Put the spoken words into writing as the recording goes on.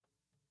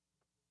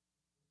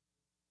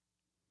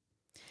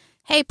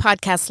Hey,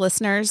 podcast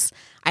listeners.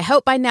 I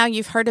hope by now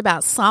you've heard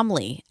about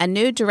Somley, a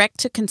new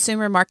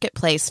direct-to-consumer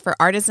marketplace for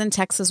artisan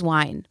Texas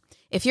wine.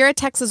 If you're a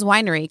Texas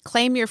winery,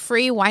 claim your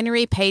free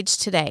winery page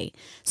today.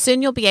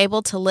 Soon you'll be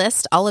able to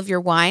list all of your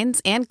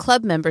wines and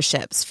club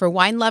memberships for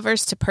wine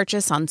lovers to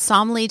purchase on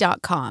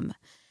somley.com.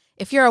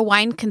 If you're a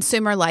wine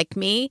consumer like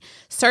me,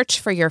 search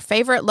for your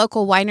favorite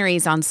local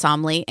wineries on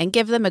Somley and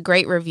give them a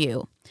great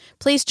review.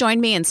 Please join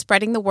me in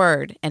spreading the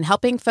word and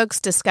helping folks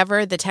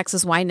discover the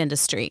Texas wine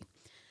industry.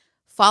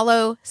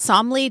 Follow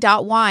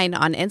somley.wine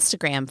on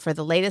Instagram for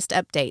the latest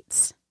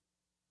updates.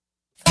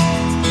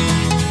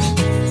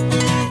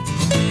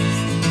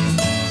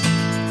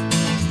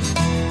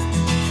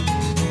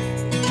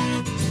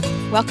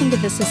 Welcome to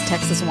This is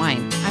Texas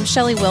Wine. I'm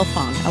Shelley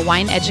Wilfong, a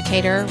wine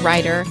educator,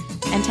 writer,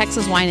 and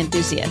Texas wine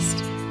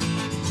enthusiast.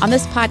 On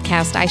this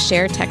podcast, I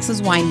share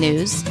Texas wine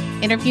news,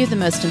 interview the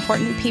most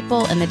important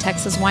people in the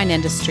Texas wine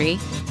industry,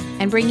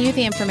 and bring you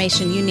the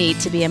information you need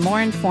to be a more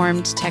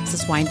informed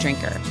Texas wine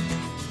drinker.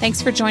 Thanks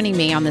for joining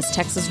me on this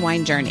Texas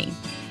wine journey.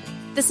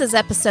 This is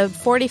episode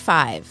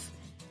 45.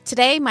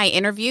 Today, my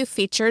interview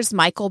features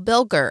Michael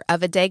Bilger of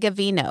Adega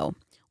Vino.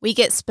 We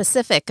get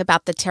specific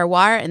about the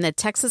terroir in the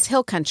Texas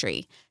Hill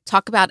Country,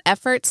 talk about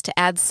efforts to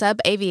add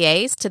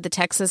sub-AVAs to the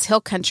Texas Hill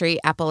Country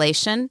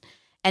appellation,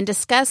 and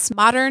discuss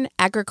modern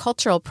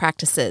agricultural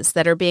practices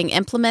that are being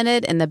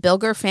implemented in the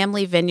Bilger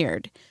family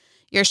vineyard.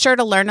 You're sure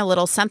to learn a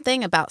little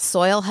something about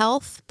soil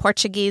health,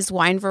 Portuguese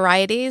wine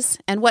varieties,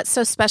 and what's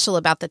so special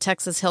about the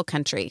Texas Hill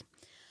Country.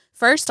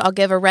 First, I'll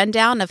give a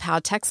rundown of how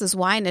Texas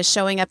wine is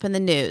showing up in the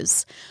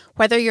news.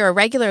 Whether you're a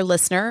regular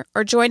listener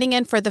or joining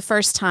in for the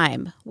first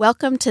time,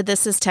 welcome to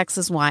This is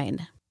Texas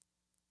Wine.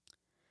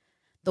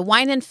 The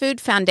Wine and Food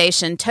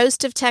Foundation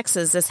Toast of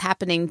Texas is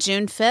happening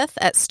June 5th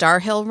at Star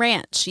Hill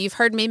Ranch. You've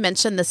heard me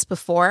mention this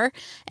before,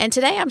 and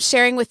today I'm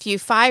sharing with you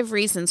 5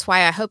 reasons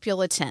why I hope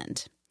you'll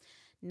attend.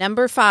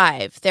 Number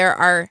 5, there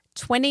are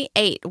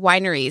 28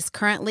 wineries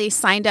currently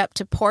signed up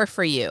to pour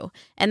for you,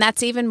 and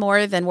that's even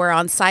more than were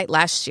on site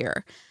last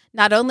year.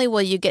 Not only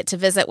will you get to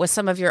visit with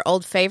some of your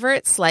old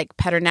favorites like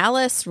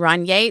Pedernales,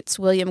 Ron Yates,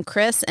 William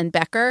Chris, and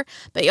Becker,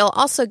 but you'll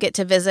also get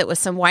to visit with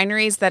some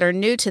wineries that are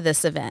new to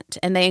this event,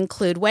 and they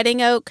include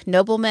Wedding Oak,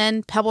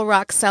 Nobleman, Pebble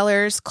Rock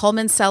Cellars,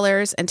 Coleman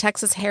Cellars, and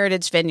Texas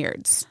Heritage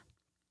Vineyards.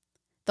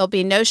 There'll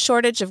be no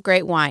shortage of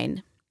great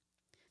wine.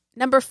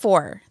 Number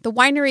 4, the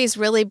wineries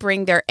really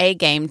bring their A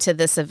game to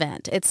this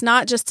event. It's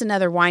not just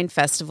another wine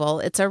festival,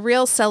 it's a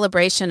real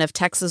celebration of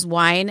Texas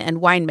wine and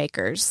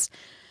winemakers.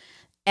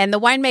 And the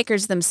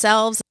winemakers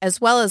themselves,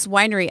 as well as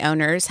winery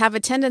owners, have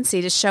a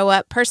tendency to show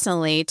up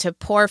personally to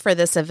pour for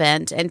this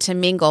event and to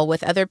mingle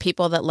with other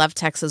people that love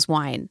Texas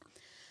wine.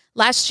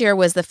 Last year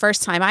was the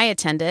first time I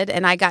attended,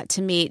 and I got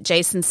to meet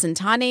Jason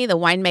Centani, the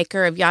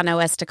winemaker of Llano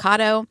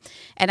Estacado,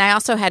 and I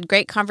also had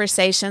great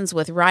conversations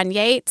with Ron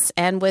Yates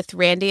and with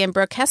Randy and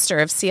Brooke Hester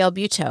of CL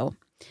Buteau,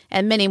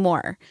 and many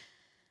more.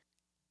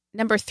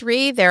 Number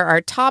 3, there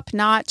are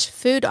top-notch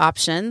food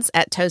options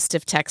at Toast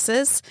of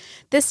Texas.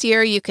 This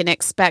year, you can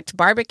expect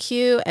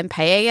barbecue and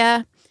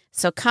paella,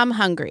 so come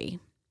hungry.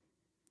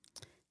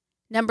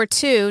 Number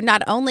 2,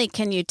 not only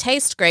can you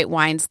taste great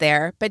wines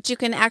there, but you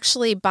can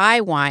actually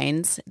buy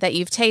wines that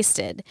you've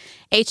tasted.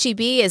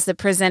 H-E-B is the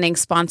presenting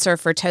sponsor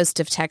for Toast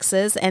of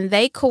Texas, and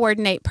they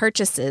coordinate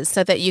purchases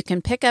so that you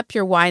can pick up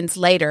your wines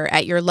later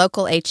at your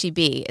local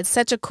H-E-B. It's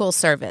such a cool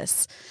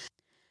service.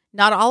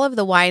 Not all of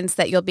the wines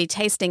that you'll be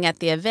tasting at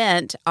the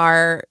event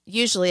are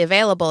usually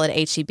available at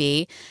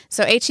H-E-B,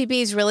 so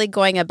H-E-B is really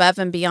going above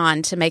and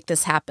beyond to make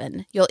this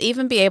happen. You'll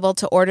even be able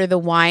to order the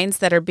wines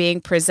that are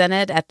being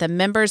presented at the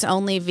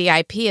members-only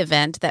VIP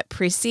event that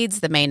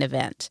precedes the main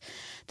event.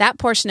 That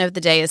portion of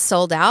the day is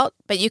sold out,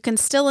 but you can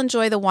still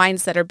enjoy the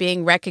wines that are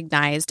being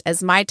recognized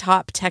as my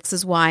top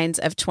Texas wines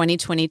of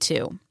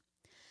 2022.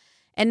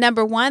 And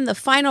number 1, the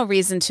final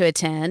reason to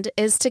attend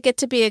is to get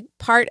to be a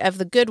part of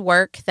the good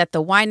work that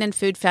the Wine and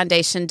Food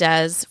Foundation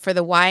does for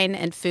the wine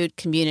and food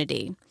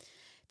community.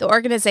 The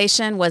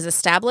organization was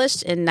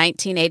established in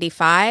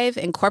 1985,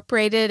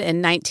 incorporated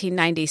in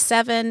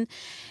 1997,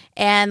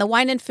 and the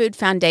Wine and Food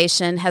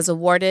Foundation has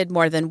awarded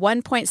more than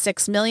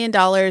 $1.6 million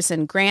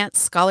in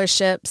grants,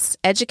 scholarships,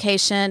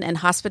 education, and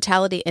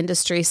hospitality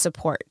industry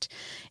support.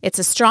 It's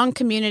a strong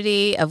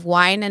community of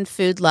wine and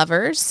food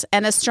lovers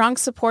and a strong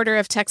supporter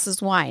of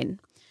Texas wine.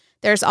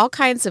 There's all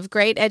kinds of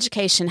great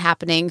education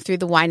happening through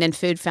the Wine and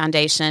Food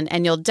Foundation,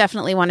 and you'll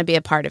definitely want to be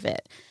a part of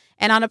it.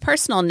 And on a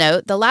personal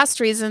note, the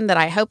last reason that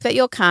I hope that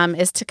you'll come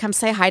is to come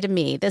say hi to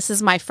me. This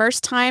is my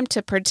first time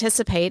to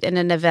participate in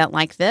an event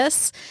like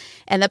this,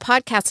 and the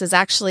podcast is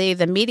actually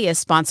the media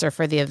sponsor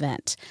for the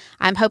event.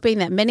 I'm hoping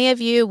that many of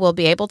you will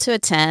be able to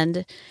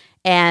attend,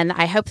 and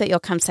I hope that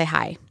you'll come say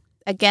hi.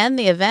 Again,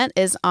 the event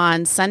is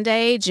on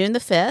Sunday, June the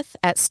 5th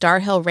at Star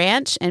Hill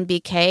Ranch in Bee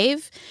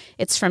Cave.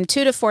 It's from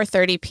 2 to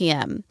 4:30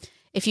 p.m.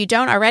 If you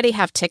don't already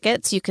have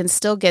tickets, you can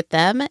still get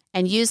them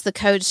and use the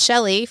code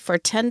Shelley for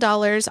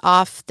 $10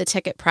 off the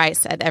ticket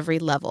price at every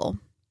level.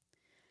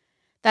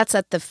 That's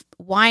at the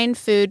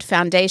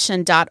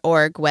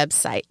winefoodfoundation.org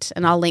website,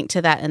 and I'll link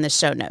to that in the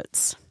show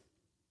notes.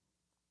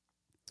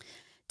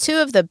 Two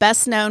of the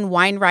best-known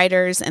wine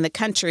writers in the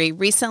country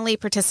recently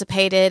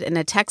participated in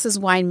a Texas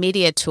wine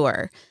media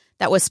tour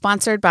that was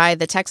sponsored by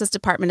the Texas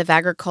Department of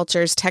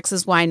Agriculture's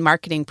Texas Wine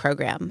Marketing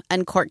Program,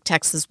 Uncorked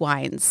Texas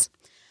Wines.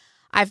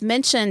 I've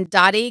mentioned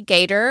Dottie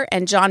Gator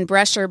and John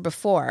Brescher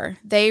before.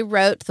 They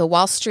wrote the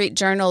Wall Street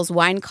Journal's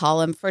wine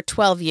column for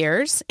 12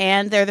 years,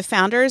 and they're the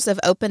founders of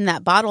Open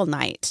That Bottle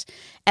Night.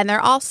 And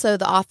they're also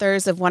the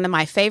authors of one of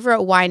my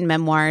favorite wine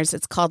memoirs.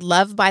 It's called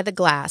Love by the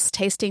Glass,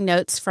 Tasting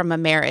Notes from a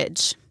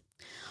Marriage.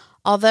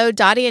 Although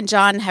Dottie and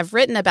John have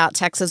written about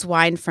Texas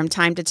wine from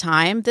time to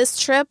time, this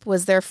trip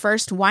was their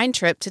first wine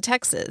trip to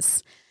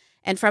Texas.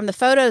 And from the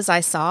photos I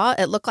saw,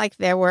 it looked like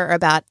there were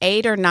about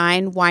 8 or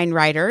 9 wine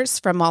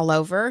writers from all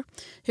over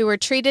who were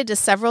treated to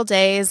several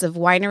days of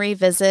winery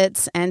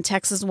visits and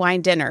Texas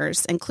wine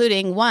dinners,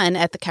 including one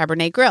at the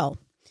Cabernet Grill.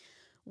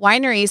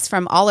 Wineries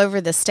from all over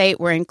the state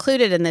were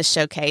included in this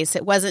showcase.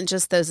 It wasn't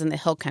just those in the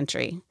Hill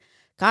Country.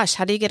 Gosh,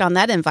 how do you get on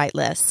that invite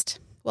list?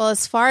 Well,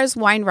 as far as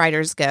wine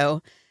writers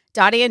go,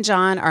 Dottie and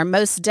John are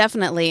most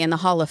definitely in the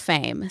Hall of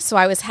Fame, so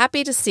I was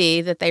happy to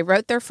see that they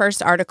wrote their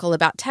first article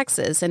about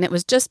Texas, and it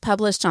was just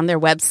published on their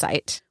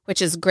website,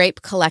 which is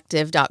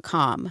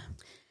grapecollective.com.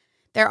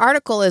 Their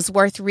article is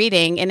worth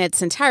reading in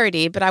its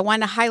entirety, but I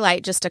want to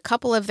highlight just a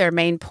couple of their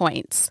main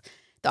points.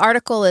 The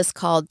article is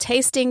called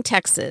Tasting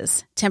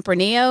Texas,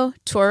 Tempranillo,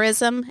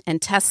 Tourism,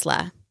 and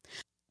Tesla.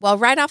 Well,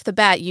 right off the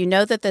bat, you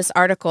know that this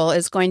article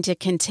is going to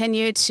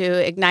continue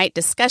to ignite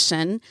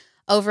discussion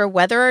over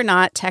whether or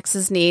not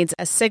Texas needs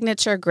a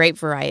signature grape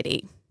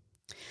variety.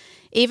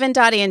 Even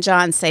Dottie and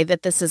John say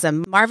that this is a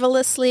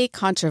marvelously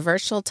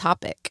controversial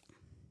topic.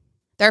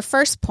 Their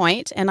first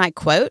point, and I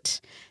quote,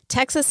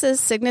 Texas's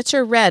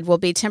signature red will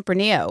be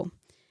Tempranillo,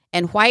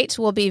 and white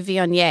will be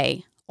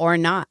Viognier, or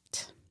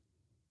not.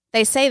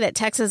 They say that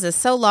Texas is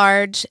so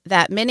large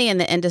that many in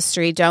the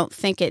industry don't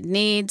think it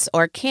needs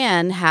or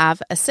can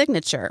have a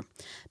signature,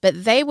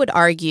 but they would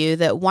argue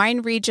that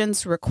wine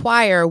regions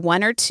require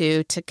one or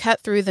two to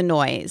cut through the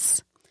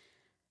noise.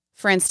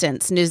 For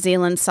instance, New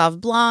Zealand Sauv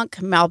Blanc,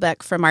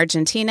 Malbec from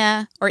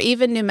Argentina, or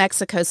even New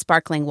Mexico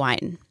sparkling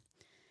wine.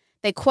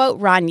 They quote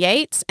Ron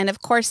Yates, and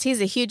of course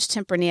he's a huge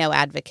Tempranillo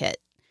advocate.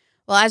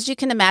 Well, as you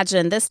can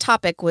imagine, this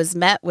topic was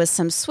met with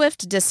some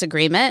swift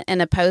disagreement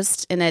in a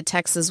post in a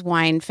Texas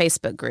wine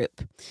Facebook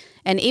group.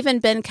 And even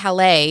Ben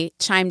Calais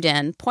chimed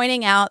in,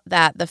 pointing out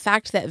that the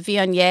fact that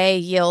Viognier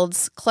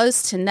yields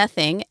close to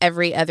nothing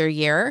every other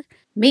year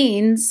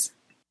means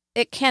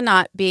it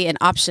cannot be an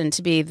option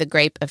to be the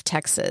grape of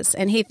Texas.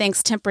 And he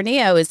thinks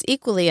Tempranillo is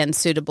equally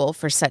unsuitable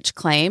for such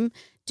claim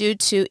due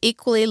to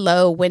equally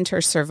low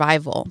winter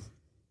survival.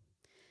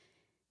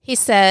 He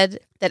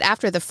said that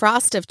after the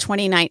frost of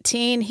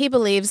 2019, he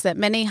believes that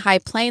many High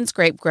Plains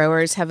grape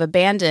growers have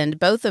abandoned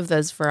both of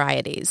those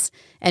varieties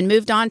and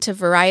moved on to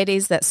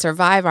varieties that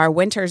survive our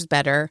winters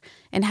better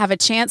and have a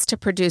chance to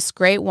produce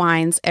great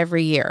wines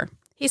every year.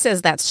 He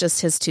says that's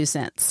just his 2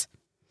 cents.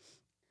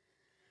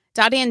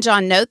 Dottie and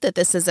John note that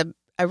this is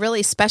a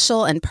really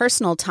special and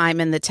personal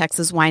time in the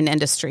Texas wine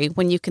industry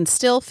when you can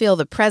still feel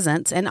the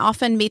presence and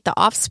often meet the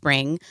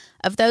offspring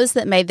of those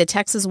that made the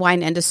Texas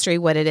wine industry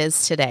what it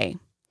is today.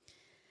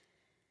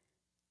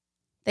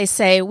 They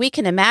say, we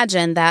can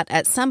imagine that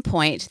at some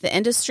point the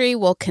industry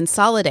will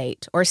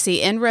consolidate or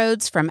see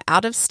inroads from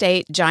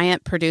out-of-state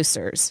giant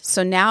producers,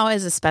 so now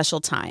is a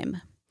special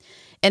time.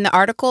 In the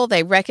article,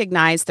 they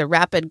recognize the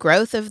rapid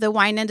growth of the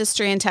wine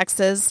industry in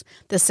Texas,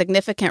 the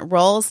significant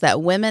roles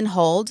that women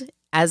hold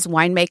as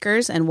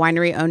winemakers and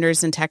winery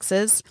owners in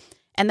Texas,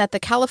 and that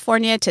the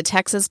California to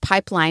Texas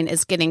pipeline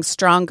is getting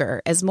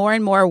stronger as more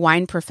and more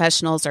wine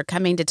professionals are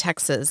coming to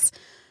Texas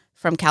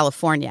from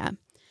California.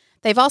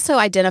 They've also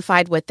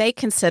identified what they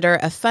consider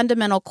a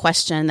fundamental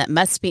question that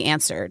must be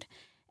answered,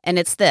 and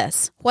it's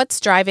this: what's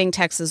driving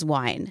Texas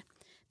wine?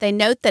 They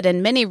note that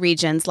in many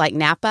regions like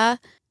Napa,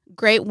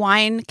 great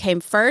wine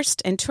came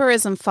first and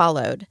tourism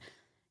followed.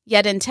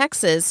 Yet in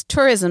Texas,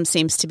 tourism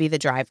seems to be the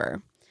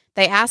driver.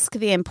 They ask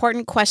the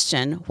important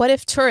question, what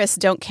if tourists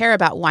don't care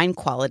about wine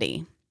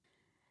quality?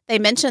 They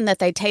mention that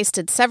they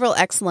tasted several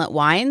excellent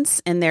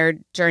wines in their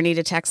journey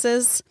to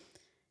Texas,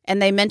 and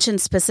they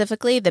mentioned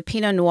specifically the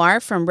Pinot Noir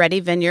from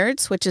Ready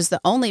Vineyards, which is the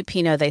only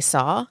Pinot they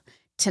saw,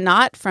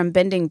 Tannat from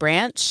Bending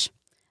Branch,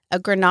 a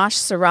Grenache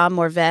Syrah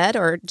Mourvèdre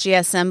or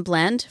GSM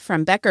blend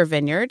from Becker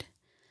Vineyard,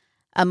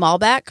 a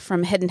Malbec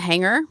from Hidden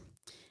Hanger,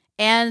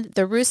 and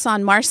the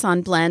Roussan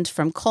Marsanne blend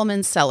from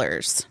Coleman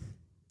Cellars.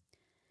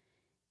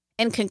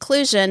 In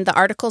conclusion, the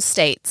article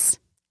states,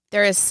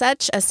 there is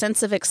such a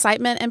sense of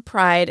excitement and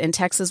pride in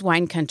Texas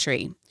wine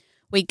country.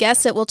 We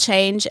guess it will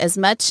change as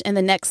much in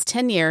the next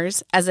 10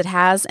 years as it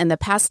has in the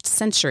past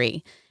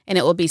century, and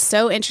it will be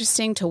so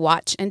interesting to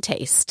watch and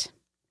taste.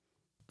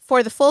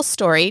 For the full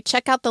story,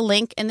 check out the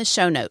link in the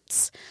show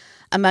notes.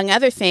 Among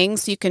other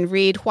things, you can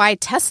read why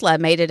Tesla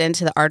made it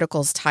into the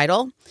article's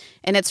title,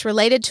 and it's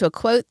related to a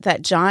quote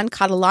that John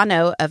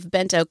Catalano of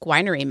Bent Oak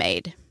Winery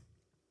made.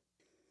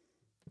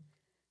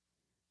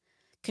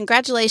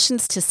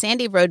 Congratulations to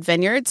Sandy Road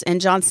Vineyards in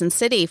Johnson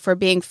City for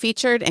being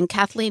featured in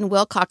Kathleen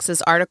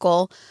Wilcox's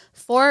article,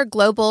 4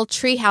 Global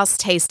Treehouse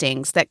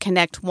Tastings That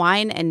Connect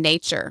Wine and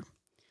Nature.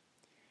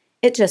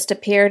 It just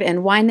appeared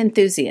in Wine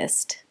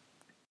Enthusiast.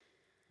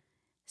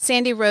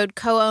 Sandy Road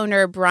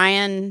co-owner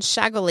Brian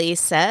Shagoli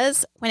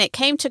says, when it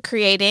came to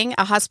creating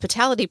a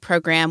hospitality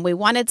program, we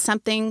wanted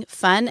something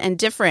fun and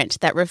different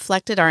that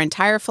reflected our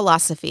entire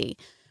philosophy.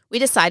 We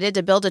decided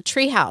to build a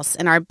treehouse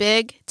in our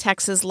big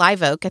Texas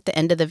live oak at the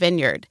end of the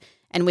vineyard,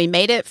 and we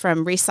made it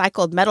from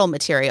recycled metal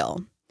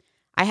material.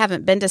 I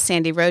haven't been to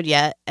Sandy Road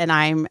yet, and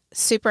I'm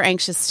super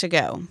anxious to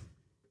go.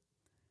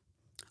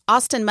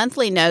 Austin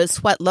Monthly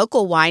knows what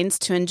local wines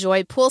to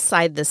enjoy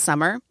poolside this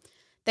summer.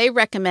 They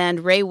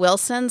recommend Ray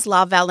Wilson's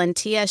La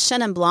Valentia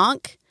Chenin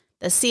Blanc,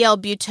 the CL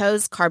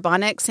Buteau's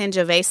Carbonic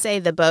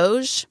Sangiovese the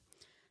Bauge,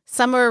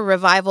 Summer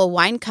Revival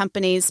Wine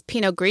Company's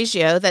Pinot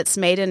Grigio that's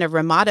made in a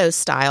Ramato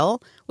style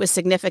with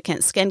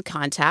significant skin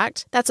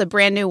contact. That's a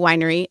brand new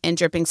winery in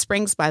Dripping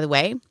Springs, by the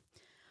way.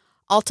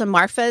 Alta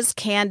Marfa's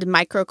canned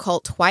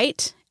Microcult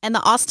White, and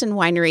the Austin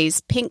Winery's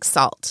Pink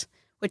Salt,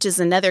 which is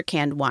another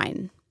canned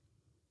wine.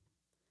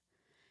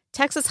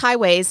 Texas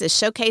Highways is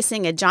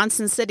showcasing a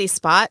Johnson City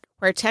spot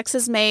where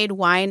Texas-made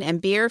wine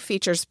and beer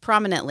features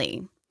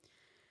prominently.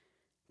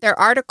 Their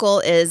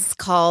article is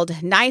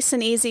called Nice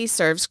and Easy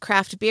Serves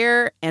Craft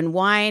Beer and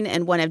Wine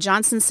in One of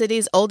Johnson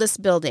City's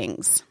Oldest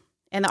Buildings.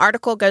 And the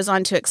article goes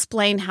on to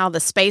explain how the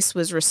space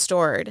was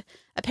restored.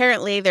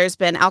 Apparently, there's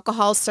been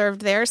alcohol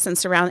served there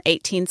since around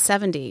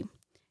 1870.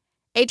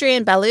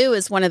 Adrienne Ballou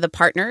is one of the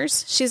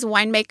partners. She's a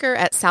winemaker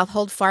at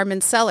Southold Farm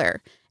and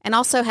Cellar and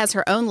also has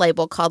her own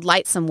label called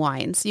Lightsome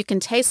Wines. You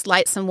can taste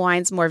Lightsome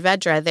Wines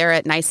Mourvedre there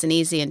at Nice and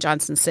Easy in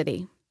Johnson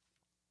City.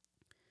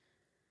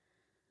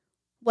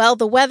 Well,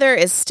 the weather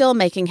is still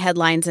making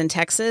headlines in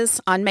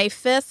Texas. On May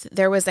 5th,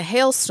 there was a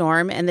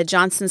hailstorm in the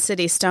Johnson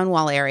City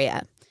Stonewall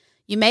area.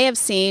 You may have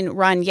seen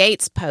Ron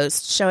Yates'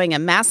 post showing a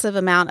massive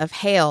amount of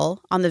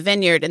hail on the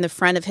vineyard in the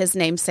front of his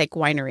namesake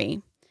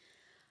winery.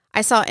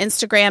 I saw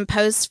Instagram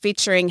posts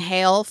featuring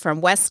hail from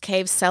West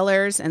Cave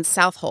Cellars and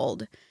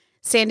Southold.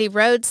 Sandy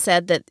Road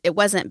said that it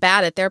wasn't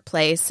bad at their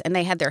place and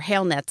they had their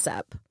hail nets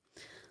up.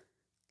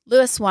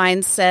 Lewis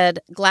Wines said,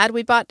 glad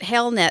we bought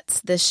hail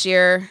nets this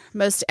year.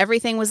 Most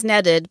everything was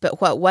netted,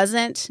 but what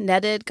wasn't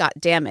netted got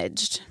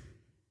damaged.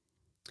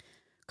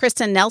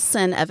 Kristen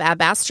Nelson of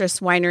Abastris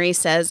Winery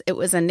says it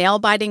was a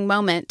nail-biting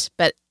moment,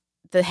 but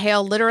the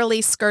hail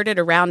literally skirted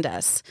around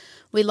us.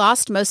 We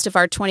lost most of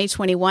our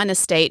 2021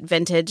 estate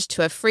vintage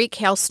to a freak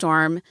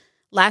hailstorm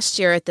last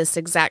year at this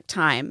exact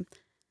time.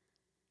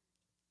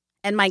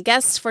 And my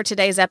guest for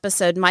today's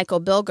episode,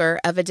 Michael Bilger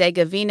of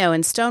Adega Vino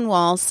in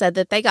Stonewall, said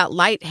that they got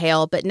light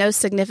hail, but no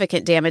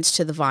significant damage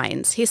to the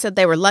vines. He said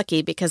they were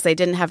lucky because they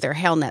didn't have their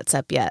hail nets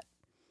up yet.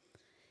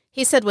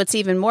 He said what's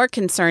even more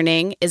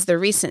concerning is the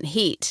recent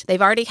heat.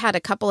 They've already had a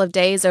couple of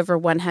days over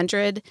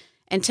 100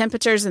 and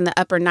temperatures in the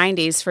upper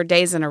 90s for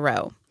days in a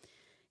row.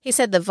 He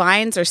said the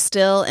vines are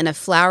still in a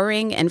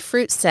flowering and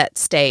fruit set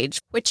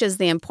stage, which is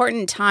the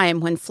important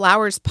time when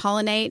flowers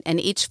pollinate and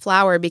each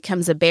flower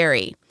becomes a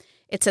berry.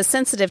 It's a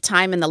sensitive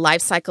time in the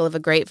life cycle of a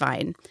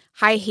grapevine.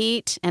 High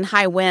heat and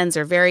high winds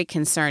are very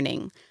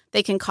concerning.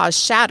 They can cause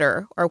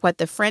shatter, or what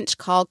the French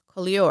call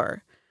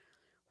coulure,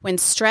 when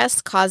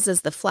stress causes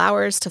the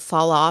flowers to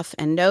fall off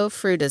and no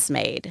fruit is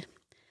made.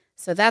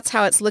 So that's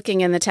how it's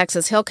looking in the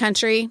Texas Hill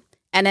Country,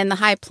 and in the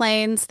High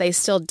Plains, they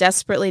still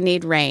desperately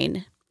need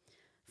rain.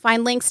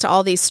 Find links to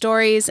all these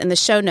stories in the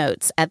show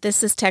notes at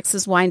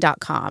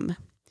thisistexaswine.com.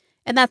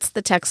 And that's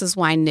the Texas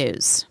Wine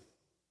News.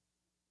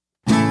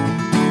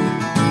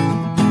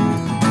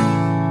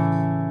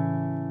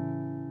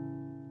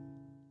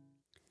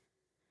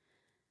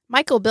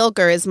 Michael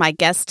Bilger is my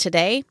guest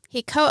today.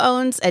 He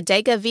co-owns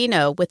Adega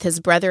Vino with his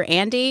brother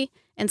Andy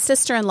and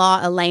sister-in-law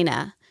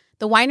Elena.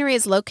 The winery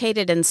is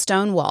located in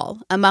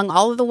Stonewall, among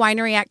all of the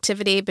winery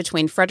activity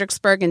between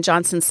Fredericksburg and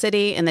Johnson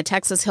City in the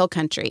Texas Hill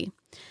Country.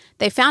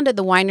 They founded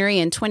the winery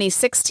in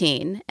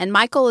 2016, and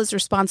Michael is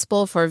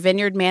responsible for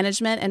vineyard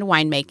management and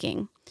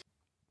winemaking.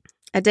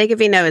 Adega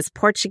Vino is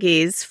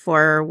Portuguese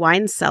for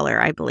wine cellar,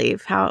 I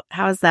believe. How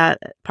is that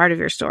part of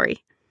your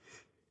story?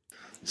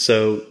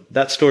 So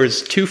that story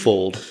is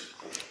twofold.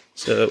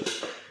 So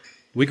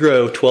we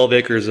grow 12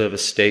 acres of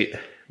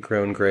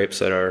estate-grown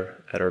grapes at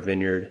our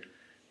vineyard,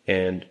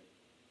 and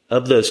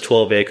of those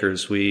 12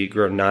 acres, we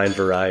grow 9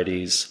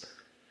 varieties.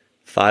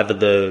 5 of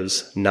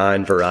those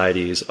 9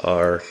 varieties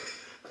are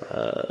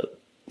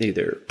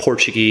either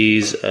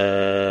Portuguese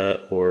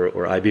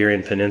or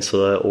Iberian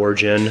Peninsula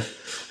origin,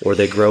 or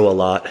they grow a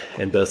lot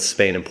in both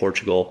Spain and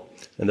Portugal.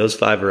 And those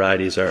 5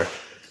 varieties are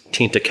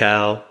Tinta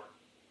Cal,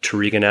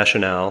 Touriga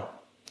Nacional,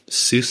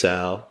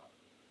 Susau,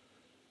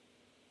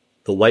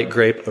 the white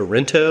grape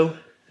Arinto,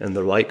 and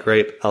the white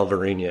grape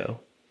Alvarinho.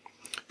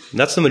 And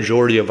that's the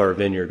majority of our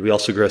vineyard. We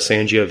also grow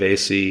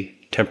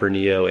Sangiovese,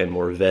 Tempranillo, and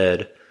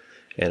Mourvedre,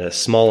 and a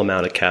small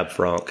amount of Cab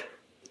Franc.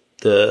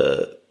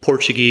 The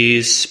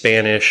Portuguese,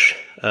 Spanish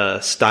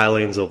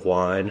stylings of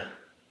wine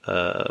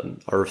are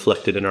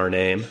reflected in our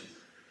name.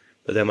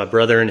 But then my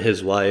brother and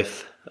his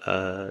wife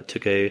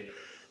took a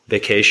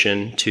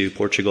vacation to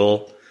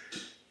Portugal,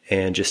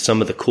 and just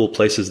some of the cool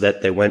places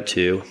that they went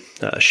to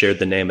shared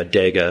the name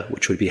Adega,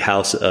 which would be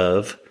house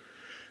of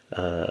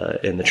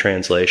in the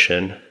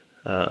translation.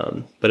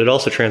 But it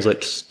also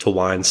translates to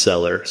wine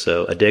cellar.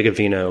 So Adega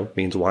Vino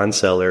means wine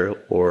cellar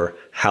or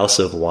house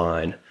of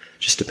wine,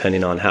 just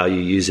depending on how you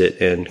use it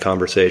in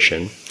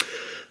conversation.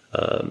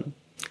 And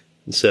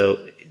so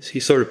he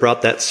sort of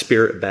brought that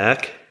spirit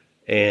back.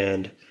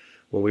 And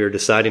when we were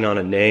deciding on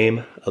a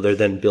name other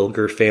than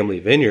Bilger Family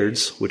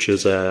Vineyards, which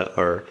is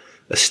our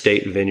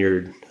estate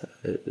vineyard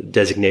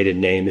designated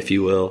name, if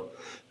you will,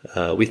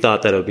 we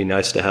thought that it would be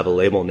nice to have a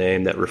label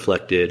name that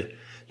reflected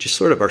just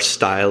sort of our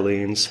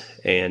stylings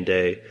and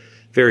a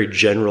very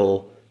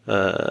general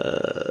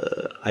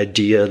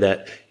idea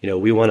that,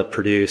 we want to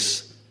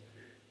produce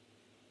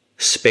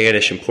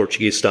Spanish and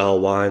Portuguese style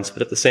wines,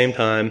 but at the same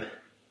time,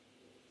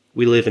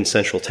 we live in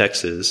Central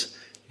Texas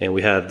and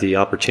we have the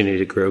opportunity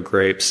to grow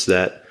grapes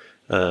that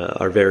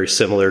are very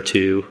similar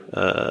to,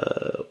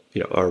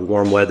 our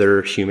warm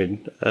weather,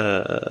 humid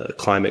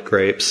climate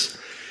grapes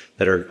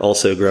that are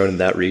also grown in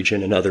that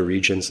region and other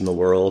regions in the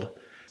world.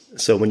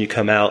 So when you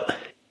come out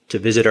to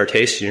visit our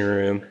tasting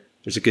room,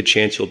 there's a good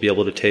chance you'll be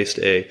able to taste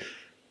a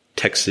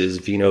Texas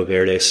Vino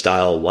Verde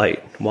style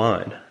white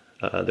wine.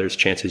 There's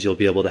chances you'll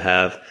be able to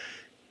have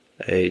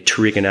a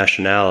Touriga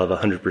Nacional of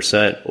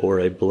 100% or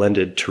a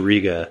blended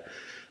Touriga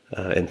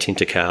and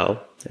Tinta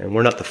Cow. And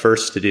we're not the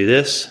first to do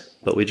this,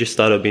 but we just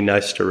thought it would be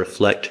nice to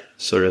reflect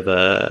sort of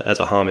as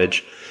a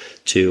homage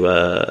to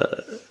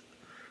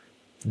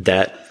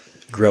that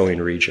growing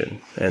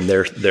region and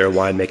their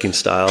winemaking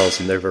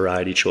styles and their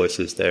variety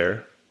choices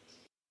there.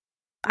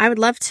 I would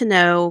love to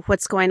know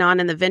what's going on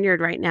in the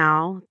vineyard right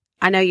now.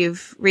 I know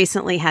you've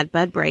recently had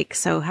bud break,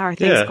 so how are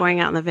things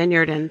going out in the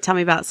vineyard? And tell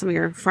me about some of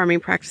your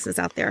farming practices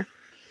out there.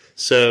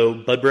 So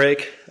bud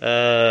break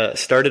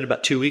started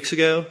about 2 weeks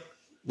ago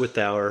with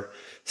our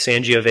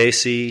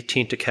Sangiovese,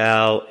 Tinta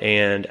Cow,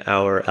 and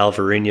our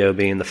Alvarinho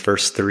being the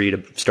first three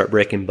to start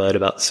breaking bud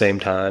about the same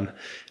time.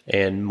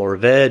 And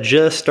Mourvedre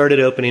just started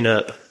opening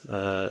up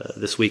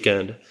this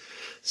weekend.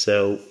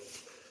 So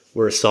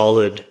we're a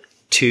solid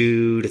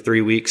 2 to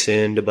 3 weeks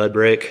into bud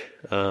break.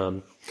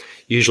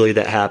 Usually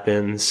that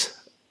happens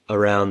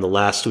around the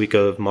last week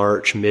of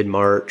March,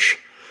 mid-March.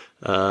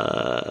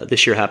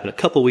 This year happened a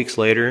couple weeks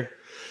later.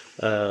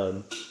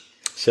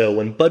 So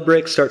when bud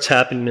break starts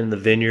happening in the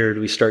vineyard,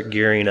 we start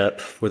gearing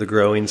up for the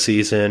growing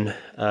season.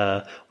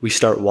 We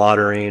start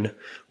watering.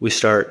 We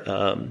start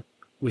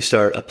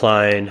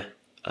applying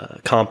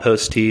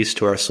compost teas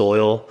to our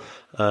soil,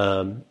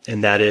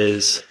 and that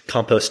is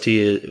compost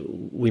tea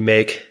we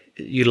make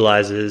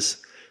utilizes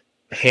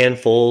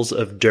handfuls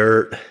of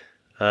dirt,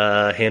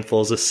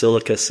 handfuls of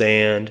silica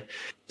sand,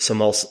 some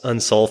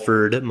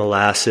unsulfured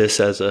molasses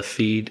as a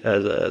feed,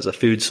 as a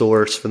food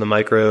source for the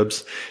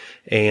microbes,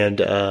 and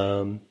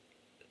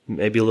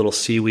maybe a little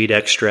seaweed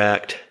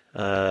extract,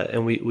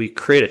 and we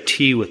create a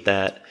tea with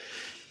that,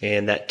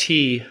 and that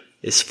tea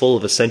is full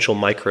of essential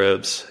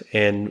microbes,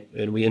 and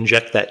we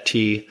inject that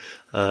tea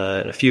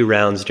in a few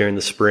rounds during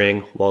the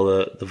spring while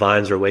the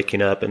vines are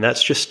waking up, and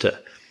that's just to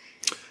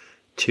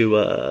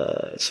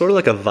sort of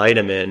like a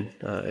vitamin.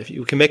 If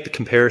you can make the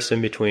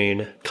comparison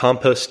between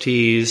compost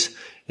teas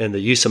and the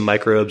use of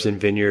microbes in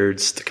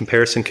vineyards, the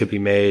comparison could be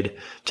made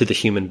to the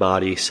human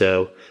body.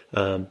 So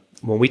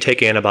when we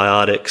take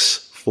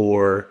antibiotics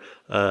for,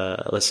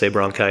 let's say,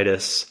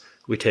 bronchitis,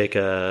 we take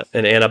an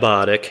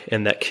antibiotic,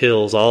 and that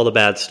kills all the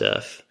bad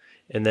stuff.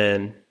 And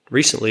then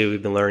recently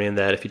we've been learning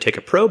that if you take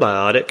a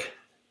probiotic,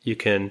 you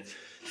can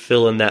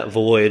fill in that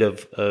void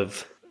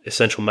of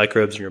essential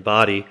microbes in your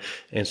body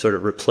and sort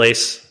of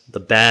replace the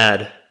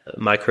bad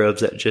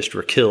microbes that just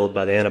were killed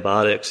by the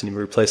antibiotics, and you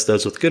replace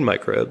those with good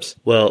microbes.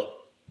 Well,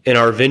 in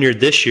our vineyard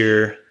this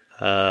year,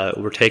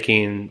 we're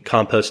taking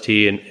compost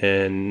tea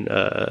and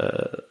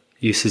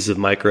uses of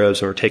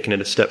microbes, and we're taking it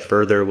a step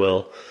further.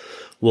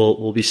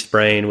 We'll be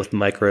spraying with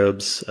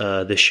microbes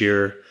this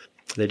year.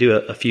 They do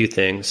a few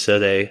things. So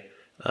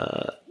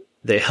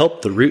they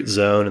help the root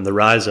zone and the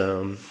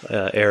rhizome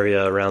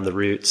area around the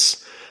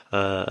roots.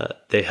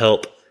 They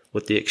help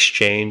with the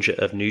exchange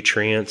of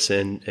nutrients,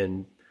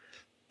 and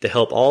they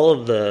help all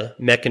of the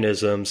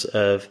mechanisms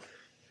of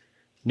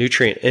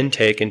nutrient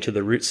intake into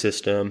the root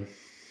system.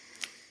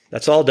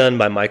 That's all done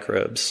by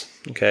microbes,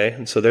 okay?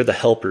 And so they're the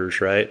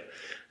helpers, right?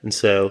 And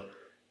so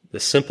the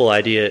simple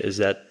idea is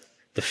that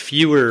the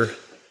fewer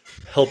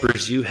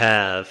helpers you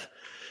have,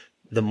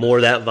 the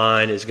more that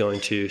vine is going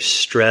to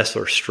stress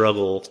or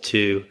struggle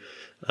to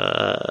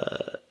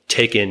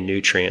take in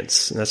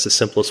nutrients. And that's the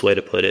simplest way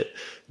to put it.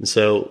 And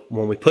so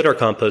when we put our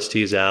compost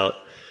teas out,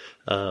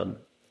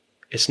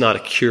 it's not a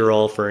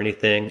cure-all for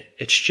anything.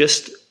 It's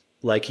just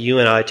like you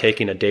and I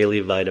taking a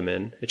daily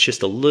vitamin. It's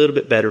just a little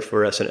bit better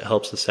for us, and it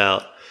helps us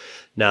out.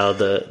 Now,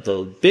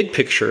 the big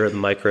picture of the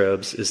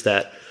microbes is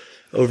that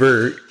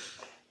over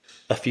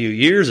a few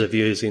years of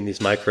using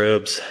these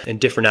microbes in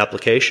different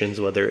applications,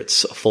 whether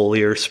it's a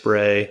foliar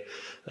spray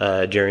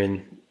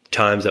during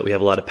times that we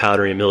have a lot of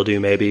powdery mildew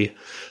maybe,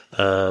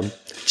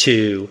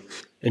 to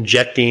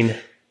injecting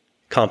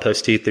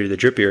compost tea through the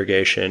drip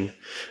irrigation,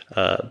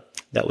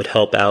 that would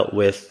help out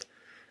with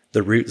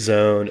the root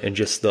zone and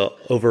just the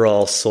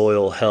overall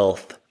soil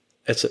health.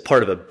 It's a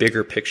part of a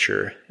bigger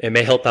picture. It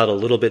may help out a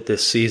little bit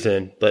this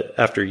season, but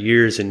after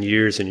years and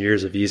years and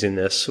years of using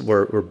this,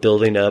 we're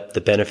building up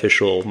the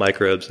beneficial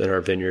microbes in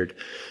our vineyard,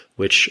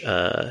 which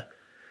I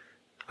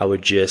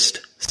would just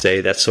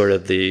say that's sort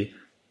of the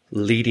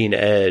leading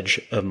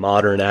edge of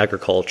modern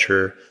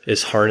agriculture,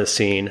 is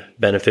harnessing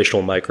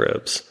beneficial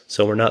microbes.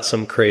 So we're not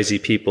some crazy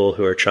people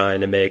who are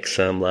trying to make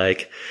some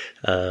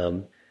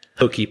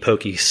hokey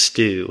pokey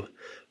stew.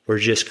 We're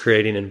just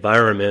creating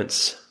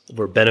environments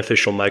where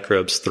beneficial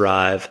microbes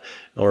thrive,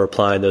 and we're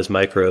applying those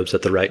microbes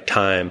at the right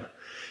time.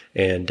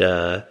 And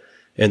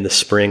in the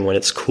spring, when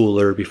it's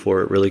cooler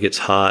before it really gets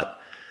hot,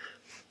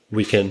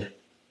 we can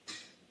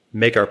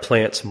make our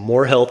plants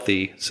more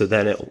healthy, so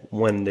then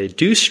when they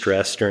do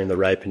stress during the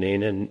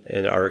ripening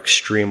and our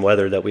extreme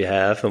weather that we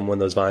have, and when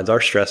those vines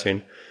are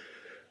stressing,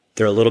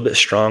 they're a little bit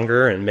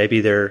stronger, and maybe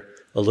they're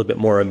a little bit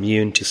more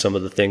immune to some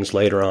of the things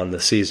later on in the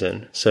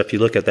season. So if you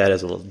look at that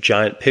as a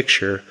giant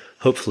picture,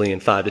 hopefully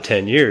in 5 to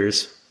 10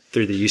 years,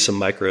 through the use of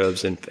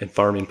microbes and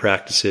farming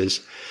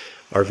practices,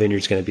 our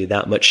vineyard's going to be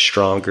that much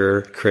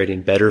stronger,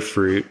 creating better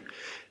fruit.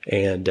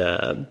 And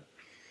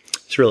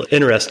it's really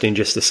interesting,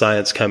 just the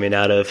science coming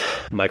out of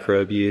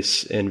microbe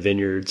use in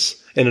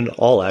vineyards and in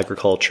all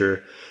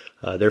agriculture.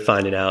 They're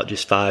finding out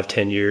just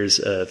 5-10 years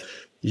of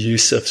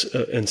use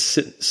of in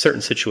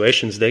certain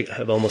situations, they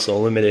have almost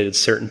eliminated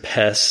certain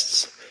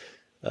pests,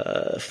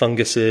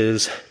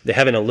 funguses. They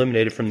haven't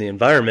eliminated from the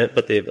environment,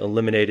 but they've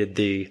eliminated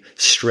the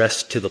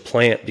stress to the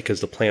plant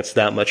because the plant's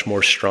that much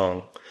more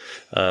strong.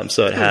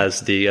 So it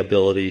has the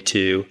ability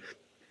to,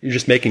 you're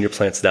just making your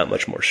plants that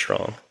much more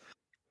strong.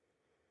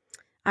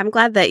 I'm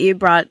glad that you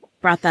brought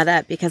that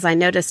up, because I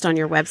noticed on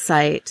your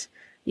website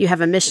you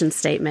have a mission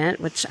statement,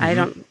 which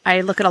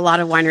I look at a lot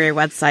of winery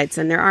websites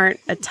and there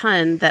aren't a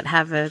ton that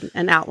have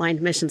an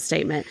outlined mission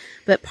statement,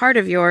 but part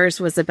of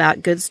yours was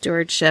about good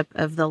stewardship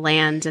of the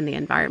land and the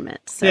environment.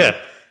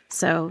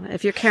 So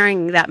if you're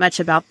caring that much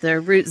about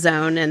the root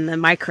zone and the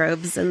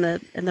microbes and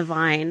the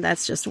vine,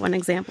 that's just one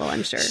example,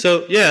 I'm sure.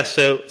 So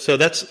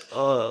that's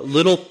a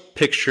little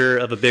picture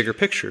of a bigger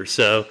picture.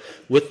 So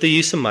with the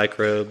use of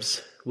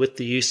microbes, with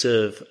the use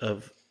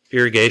of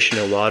irrigation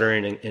and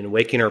watering and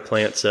waking our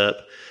plants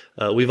up,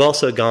 we've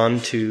also gone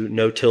to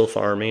no-till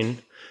farming.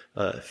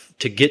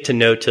 To get to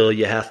no-till,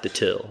 you have to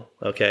till,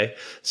 okay?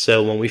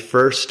 So when we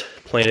first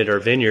planted our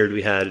vineyard,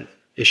 we had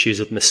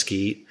issues with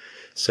mesquite.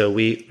 So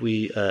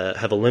we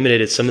have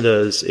eliminated some of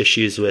those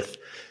issues with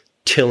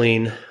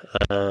tilling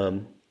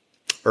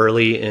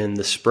early in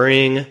the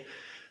spring,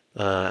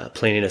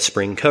 planting a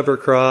spring cover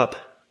crop,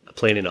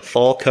 planting a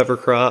fall cover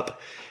crop,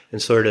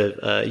 and sort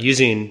of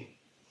using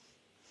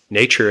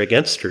nature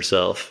against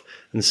herself.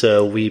 And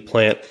so we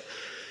plant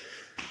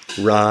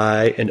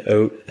rye and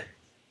oat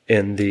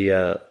in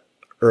the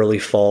early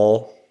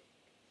fall,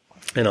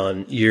 and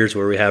on years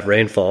where we have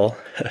rainfall,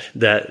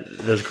 that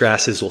those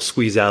grasses will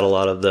squeeze out a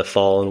lot of the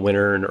fall and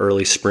winter and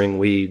early spring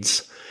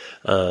weeds.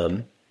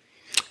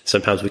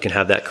 Sometimes we can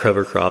have that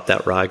cover crop,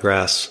 that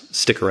ryegrass,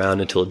 stick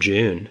around until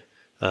June.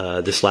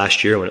 This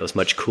last year, when it was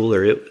much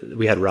cooler,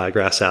 we had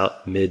ryegrass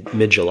out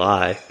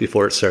mid-July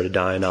before it started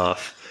dying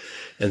off.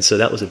 And so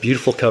that was a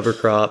beautiful cover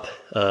crop.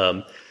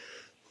 The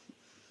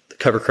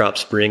cover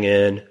crops bring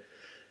in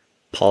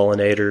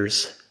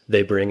pollinators.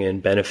 They bring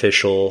in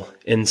beneficial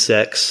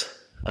insects.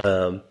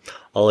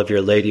 All of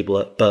your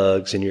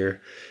ladybugs and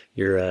your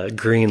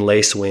green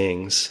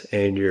lacewings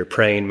and your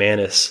praying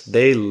mantis,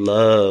 they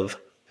love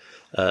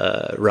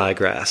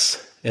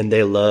ryegrass, and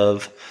they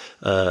love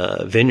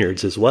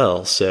vineyards as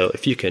well. So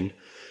if you can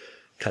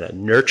kind of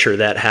nurture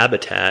that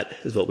habitat,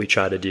 is what we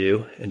try to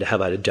do, and to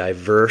have a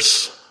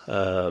diverse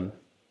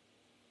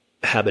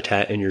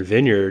habitat in your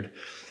vineyard,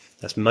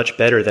 that's much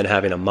better than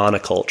having a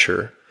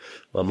monoculture.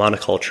 Well,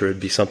 monoculture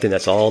would be something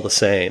that's all the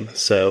same.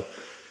 So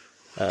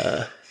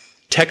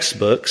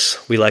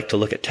textbooks, we like to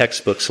look at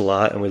textbooks a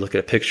lot, and we look at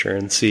a picture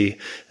and see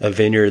a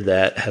vineyard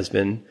that has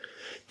been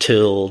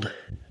tilled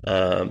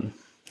so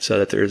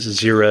that there's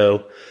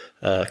zero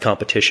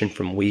competition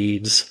from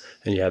weeds,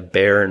 and you have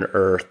barren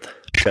earth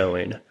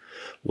showing.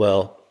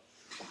 Well,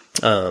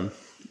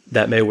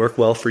 that may work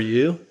well for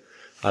you.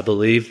 I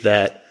believe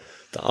that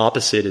the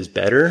opposite is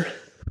better.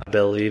 I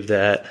believe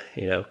that,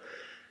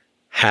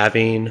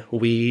 having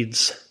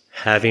weeds,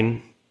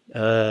 having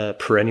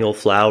perennial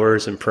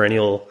flowers and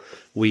perennial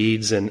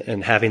weeds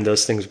and having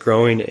those things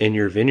growing in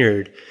your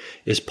vineyard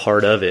is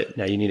part of it.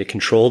 Now, you need to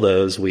control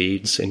those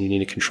weeds and you need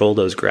to control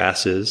those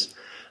grasses.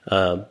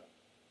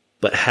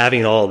 But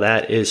having all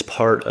that is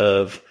part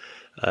of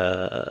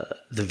the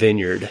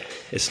vineyard.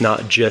 It's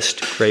not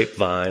just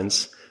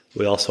grapevines.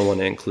 We also want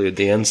to include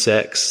the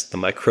insects, the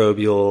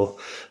microbial,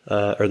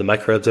 or the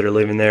microbes that are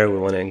living there. We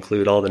want to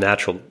include all the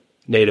natural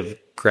native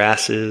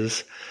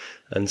grasses.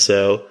 And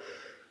so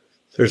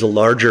there's a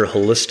larger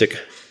holistic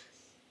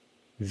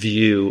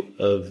view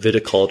of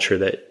viticulture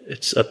that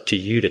it's up to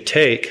you to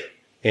take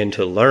and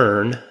to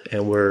learn,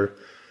 and we're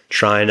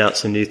trying out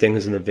some new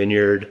things in the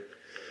vineyard.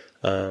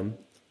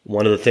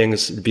 One of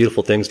the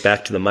beautiful things,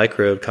 back to the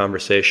microbe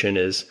conversation,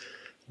 is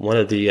one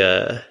of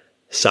the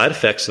side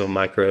effects of a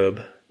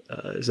microbe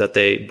is that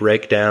they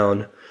break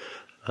down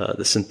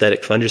the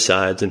synthetic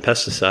fungicides and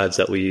pesticides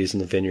that we use in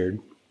the vineyard.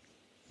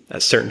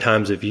 At certain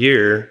times of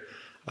year,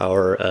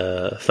 our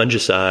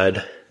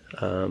fungicide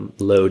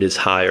load is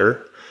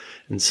higher,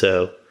 and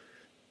so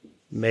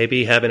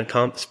maybe having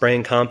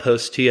spraying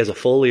compost tea as a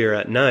foliar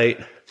at night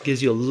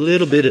gives you a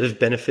little bit of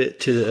benefit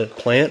to the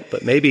plant,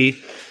 but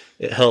maybe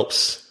it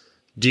helps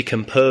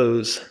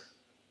decompose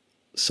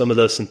some of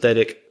those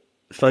synthetic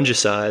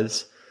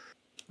fungicides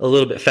a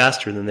little bit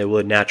faster than they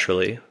would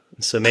naturally.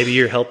 So maybe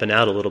you're helping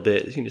out a little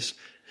bit. You can just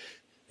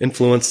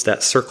influence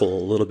that circle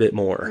a little bit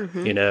more,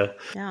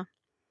 Yeah.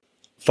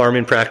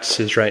 Farming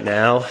practices right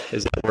now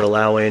is that we're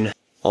allowing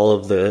all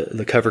of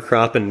the cover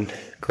crop and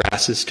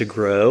grasses to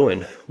grow.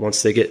 And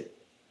once they get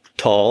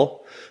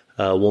tall,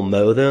 we'll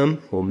mow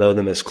them. We'll mow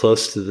them as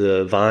close to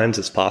the vines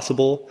as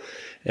possible.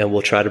 And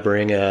we'll try to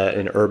bring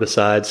an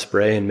herbicide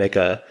spray and make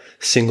a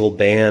single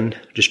band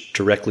just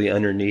directly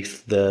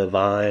underneath the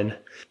vine.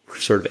 We're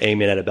sort of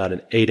aiming at about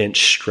an 8-inch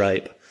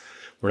stripe.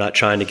 We're not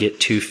trying to get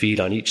 2 feet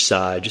on each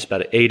side, just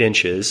about 8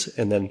 inches.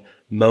 And then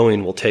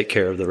mowing will take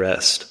care of the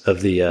rest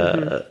of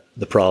the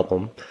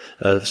problem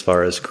as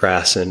far as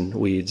grass and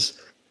weeds.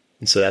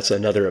 And so that's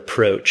another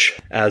approach.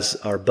 As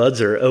our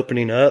buds are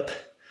opening up,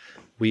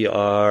 we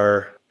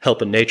are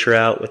helping nature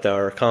out with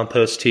our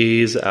compost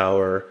teas,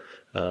 our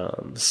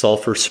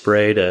sulfur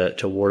spray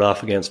to ward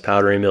off against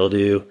powdery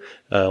mildew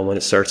when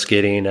it starts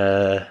getting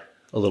a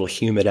little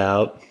humid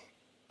out.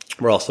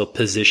 We're also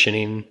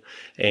positioning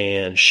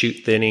and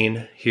shoot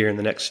thinning here in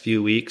the next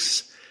few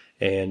weeks,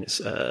 and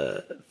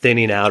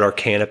thinning out our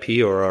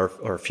canopy or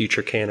our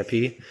future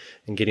canopy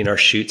and getting our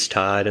shoots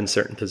tied in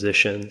certain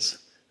positions.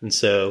 And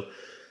so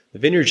the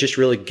vineyard's just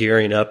really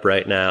gearing up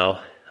right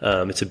now.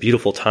 It's a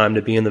beautiful time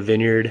to be in the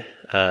vineyard.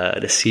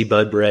 To see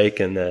bud break,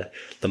 and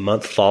the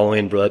month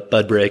following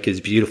bud break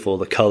is beautiful.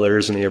 The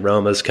colors and the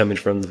aromas coming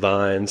from the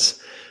vines.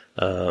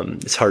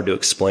 It's hard to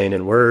explain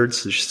in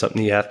words. It's just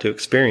something you have to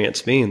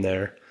experience being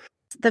there.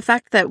 The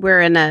fact that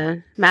we're in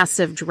a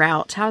massive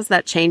drought, how is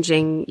that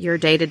changing your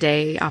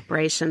day-to-day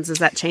operations? Does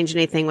that change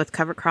anything with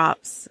cover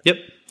crops? Yep.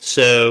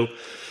 So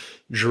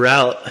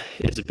drought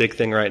is a big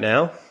thing right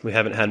now. We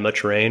haven't had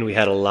much rain. We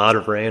had a lot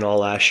of rain all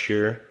last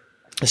year.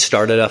 It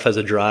started off as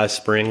a dry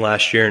spring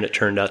last year, and it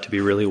turned out to be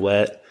really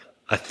wet.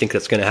 I think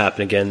that's going to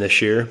happen again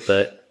this year,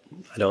 but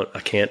I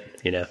can't,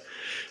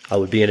 I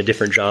would be in a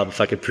different job if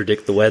I could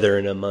predict the weather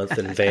in a month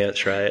in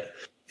advance, right?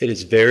 It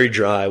is very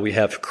dry. We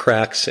have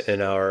cracks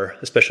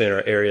especially in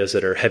our areas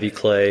that are heavy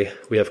clay.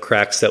 We have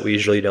cracks that we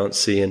usually don't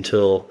see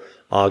until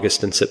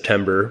August and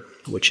September,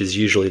 which is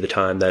usually the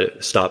time that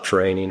it stops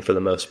raining for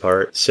the most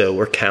part. So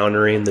we're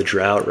countering the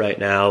drought right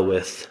now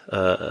with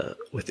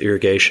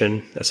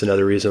irrigation. That's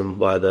another reason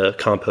why the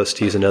compost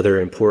tea is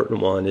another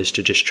important one, is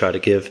to just try to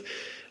give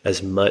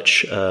as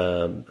much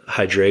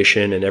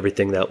hydration and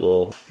everything that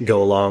will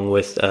go along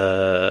with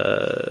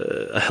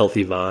a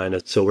healthy vine.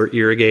 So we're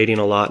irrigating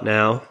a lot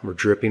now. We're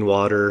dripping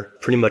water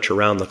pretty much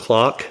around the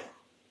clock.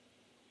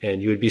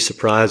 And you would be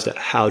surprised at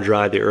how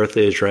dry the earth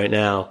is right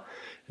now,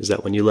 is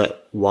that when you let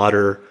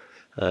water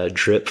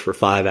drip for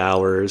 5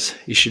 hours,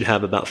 you should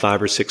have about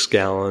 5 or 6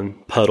 gallon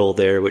puddle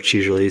there, which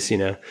usually is,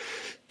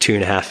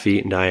 2.5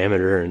 feet in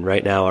diameter. And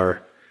right now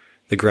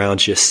the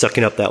ground's just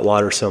sucking up that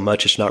water so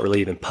much, it's not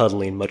really even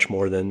puddling much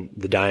more than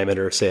the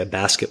diameter of, say, a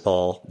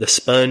basketball. The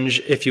sponge,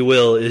 if you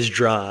will, is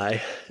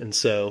dry. And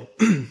so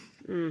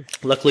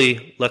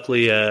luckily,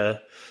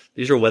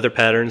 these are weather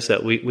patterns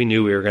that we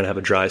knew we were going to have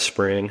a dry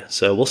spring.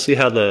 So we'll see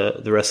how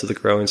the rest of the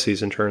growing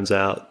season turns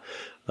out.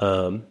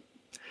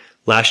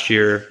 Last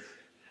year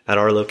at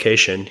our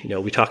location,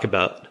 we talk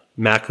about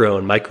macro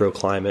and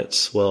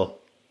microclimates. Well,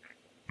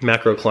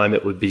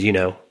 macroclimate would be,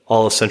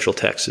 all of Central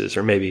Texas,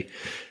 or maybe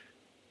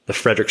the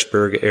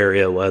Fredericksburg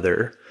area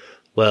weather.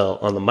 Well,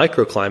 on the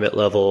microclimate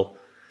level,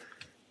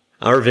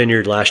 our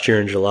vineyard last year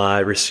in July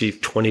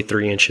received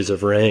 23 inches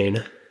of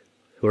rain,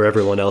 where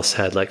everyone else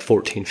had like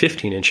 14,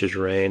 15 inches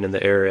of rain in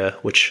the area,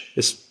 which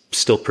is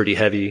still pretty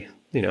heavy,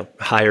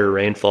 higher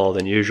rainfall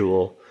than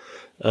usual.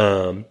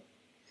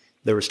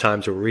 There was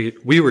times where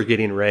we were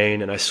getting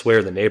rain, and I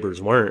swear the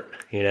neighbors weren't.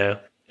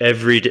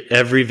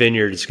 Every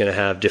vineyard is going to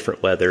have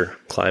different weather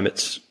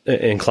climates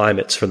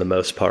for the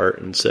most part,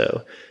 and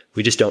so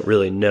we just don't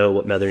really know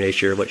what Mother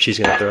Nature, what she's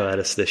going to throw at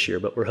us this year.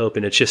 But we're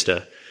hoping it's just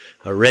a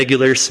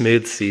regular,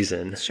 smooth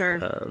season.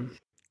 Sure,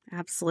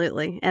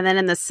 absolutely. And then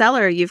in the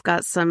cellar, you've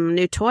got some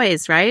new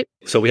toys, right?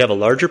 So we have a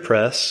larger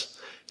press,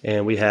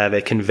 and we have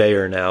a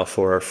conveyor now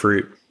for our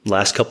fruit.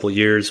 Last couple of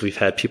years, we've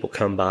had people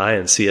come by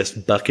and see us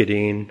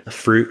bucketing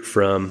fruit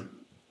from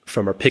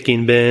our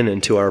picking bin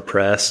into our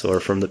press, or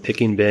from the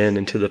picking bin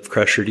into the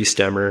crusher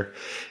destemmer.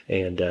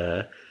 And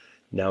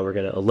now we're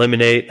going to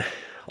eliminate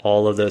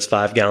all of those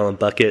 5-gallon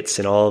buckets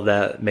and all of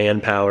that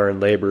manpower and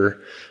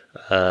labor.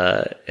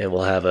 And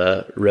we'll have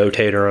a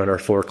rotator on our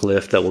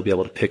forklift that will be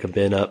able to pick a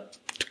bin up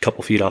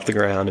couple feet off the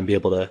ground and be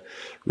able to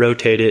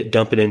rotate it,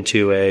 dump it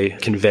into a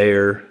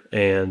conveyor,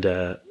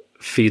 and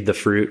feed the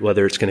fruit,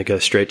 whether it's going to go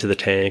straight to the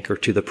tank or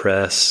to the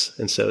press.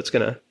 And so it's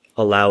going to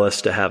allow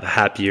us to have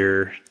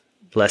happier,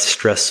 less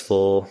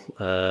stressful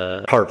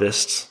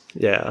harvests.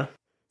 Yeah.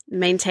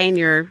 Maintain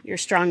your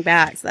strong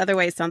backs. The other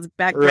way it sounds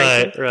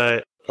backbreaking.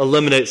 Right.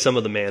 Eliminate some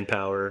of the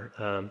manpower.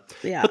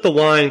 But the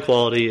wine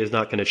quality is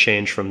not going to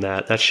change from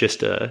that. That's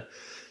just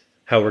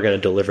how we're going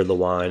to deliver the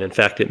wine. In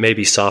fact, it may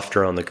be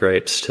softer on the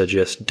grapes to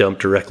just dump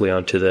directly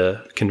onto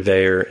the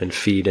conveyor and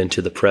feed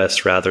into the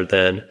press rather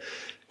than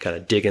kind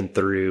of digging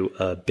through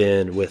a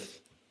bin with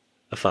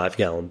a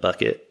 5-gallon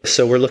bucket.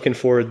 So we're looking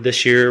forward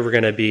this year. We're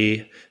going to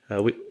be,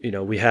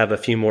 we have a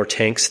few more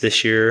tanks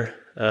this year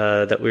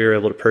that we were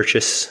able to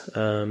purchase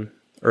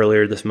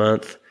earlier this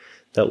month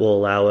that will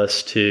allow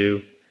us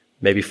to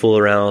maybe fool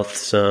around with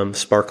some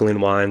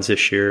sparkling wines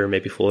this year,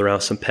 maybe fool around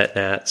with some pet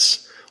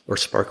nats or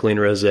sparkling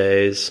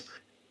rosés.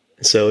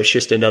 So it's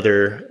just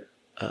another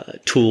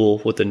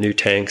tool with the new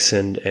tanks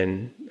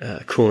and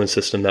cooling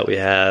system that we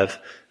have.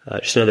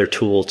 Just another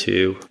tool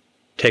to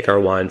take our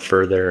wine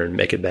further and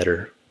make it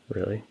better,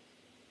 really.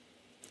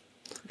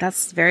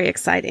 That's very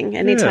exciting.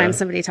 Anytime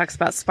somebody talks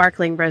about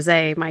sparkling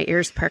rosé, my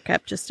ears perk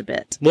up just a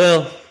bit.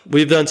 Well,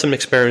 we've done some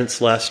experiments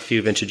the last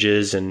few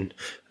vintages, and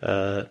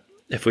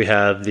if we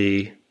have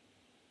the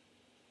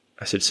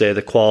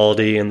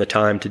quality and the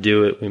time to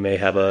do it, we may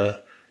have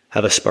a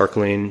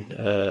sparkling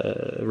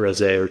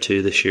rosé or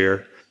two this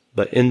year.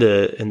 But in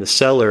the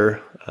cellar,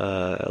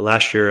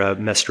 last year I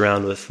messed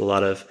around with a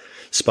lot of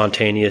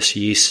spontaneous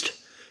yeast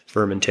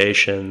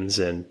fermentations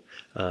and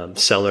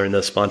cellaring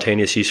those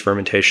spontaneous yeast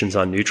fermentations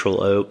on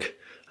neutral oak,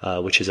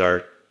 which is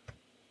our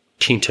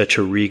Tinta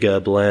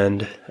Touriga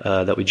blend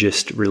that we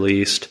just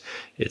released.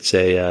 It's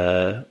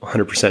a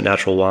 100%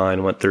 natural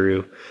wine, went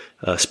through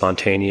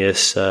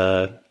spontaneous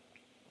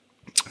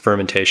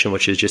fermentation,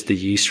 which is just the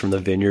yeast from the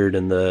vineyard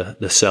and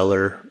the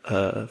cellar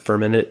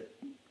fermented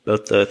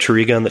both the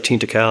Touriga and the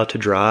Tinta Cow to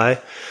dry,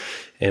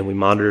 and we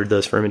monitored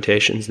those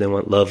fermentations. They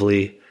went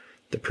lovely.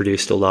 They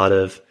produced a lot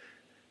of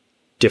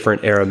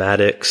different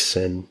aromatics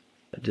and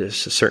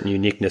just a certain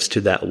uniqueness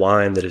to that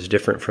wine that is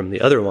different from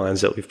the other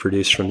wines that we've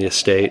produced from the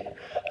estate,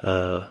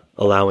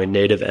 allowing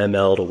native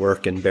ML to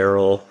work in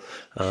barrel.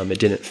 It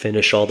didn't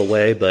finish all the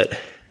way, but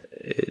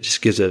it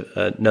just gives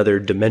another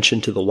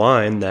dimension to the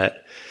wine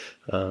that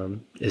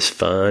is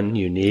fun,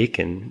 unique,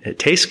 and it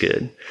tastes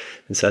good.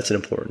 And so that's an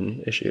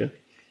important issue.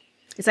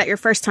 Is that your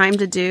first time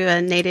to do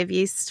a native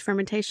yeast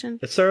fermentation?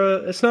 It's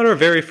not our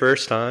very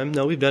first time.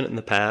 No, we've done it in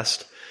the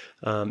past.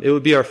 It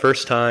would be our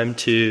first time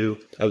to,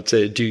 I would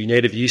say, do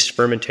native yeast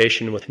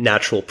fermentation with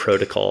natural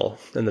protocol.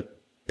 In the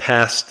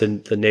past,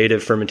 the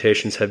native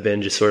fermentations have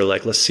been just sort of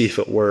like, let's see if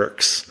it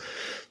works.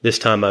 This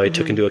time I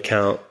took into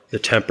account the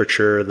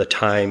temperature, the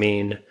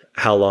timing,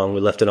 how long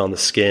we left it on the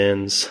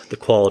skins, the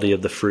quality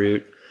of the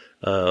fruit.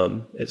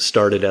 It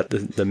started at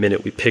the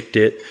minute we picked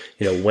it,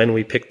 when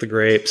we picked the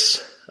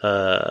grapes,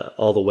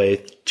 all the way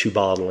to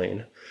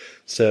bottling.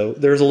 So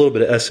there's a little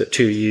bit of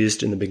SO2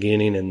 used in the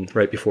beginning and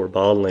right before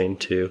bottling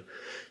to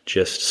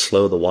just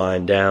slow the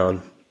wine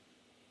down.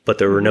 But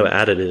there were no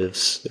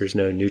additives. There's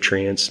no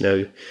nutrients,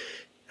 no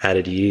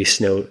added yeast,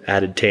 no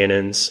added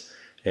tannins.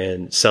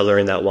 And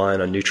cellaring that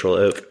wine on neutral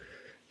oak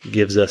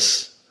gives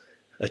us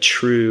a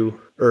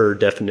truer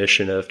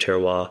definition of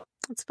terroir.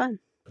 That's fun.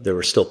 There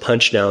were still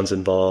punch downs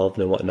involved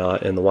and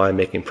whatnot in the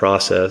winemaking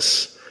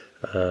process.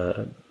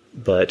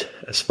 But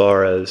as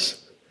far as,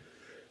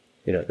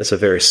 it's a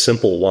very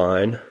simple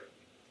wine,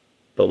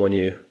 but when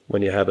you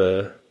have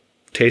a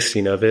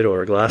tasting of it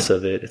or a glass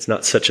of it, it's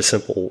not such a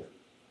simple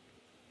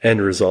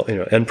end result,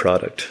 end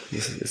product.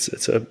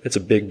 It's a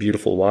big,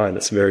 beautiful wine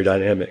that's very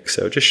dynamic.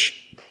 So it just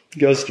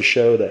goes to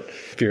show that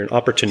if you're an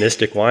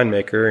opportunistic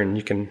winemaker and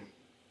you can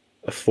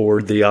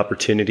afford the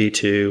opportunity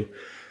to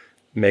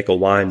make a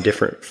wine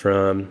different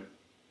from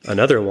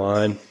another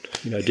wine,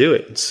 do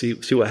it and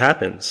see what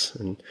happens.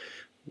 And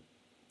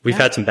we've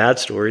had some bad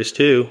stories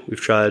too. We've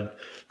tried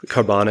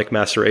carbonic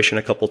maceration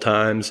a couple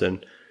times,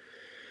 and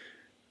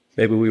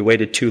maybe we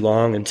waited too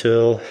long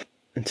until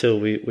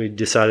we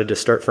decided to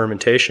start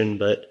fermentation.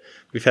 But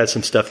we've had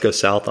some stuff go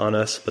south on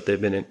us, but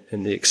they've been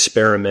in the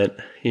experiment,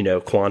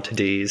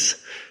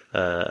 quantities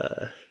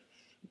that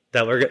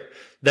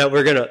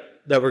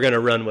we're gonna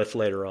run with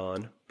later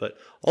on. But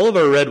all of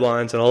our red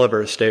wines and all of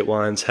our estate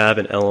wines have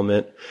an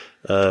element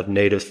of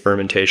native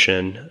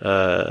fermentation,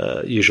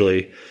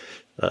 usually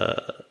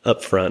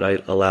up front. I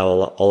allow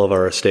all of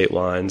our estate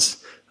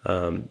wines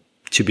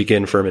to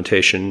begin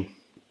fermentation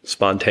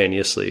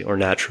spontaneously or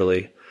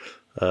naturally.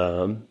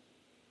 And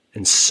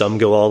some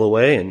go all the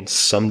way and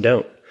some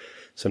don't.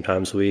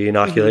 Sometimes we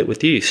inoculate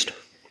with yeast.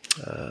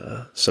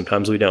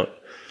 Sometimes we don't.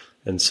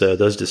 And so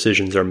those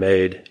decisions are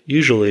made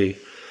usually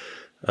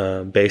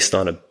based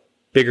on a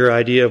bigger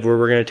idea of where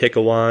we're going to take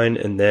a wine.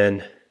 And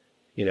then,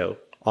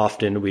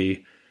 often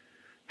we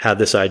have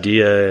this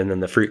idea and then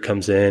the fruit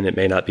comes in. It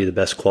may not be the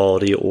best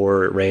quality,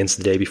 or it rains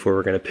the day before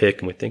we're going to pick.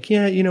 And we think,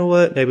 you know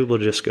what, maybe we'll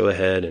just go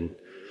ahead and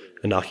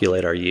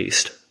inoculate our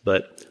yeast.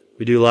 But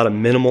we do a lot of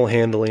minimal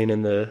handling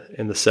in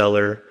the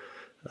cellar.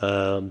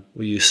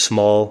 We use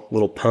small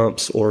little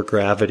pumps or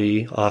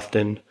gravity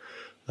often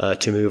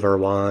to move our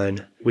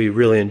wine. We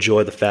really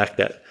enjoy the fact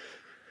that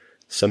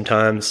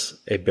sometimes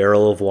a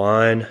barrel of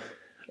wine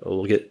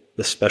will get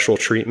the special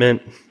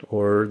treatment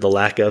or the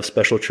lack of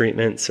special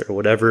treatments or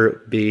whatever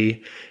it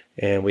be,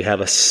 and we have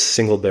a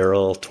single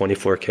barrel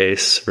 24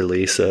 case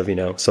release of,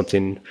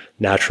 something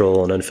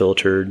natural and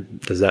unfiltered.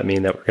 Does that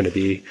mean that we're going to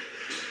be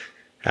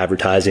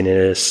advertising it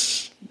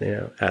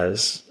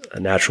as a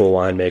natural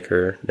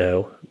winemaker?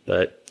 No,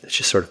 but it's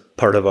just sort of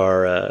part of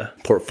our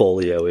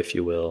portfolio, if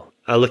you will.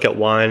 I look at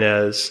wine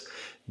as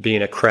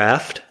being a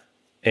craft,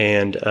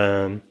 and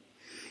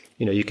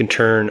you can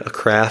turn a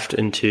craft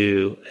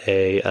into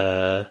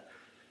a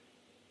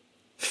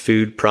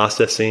food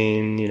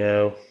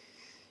processing,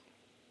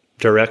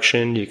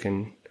 direction. You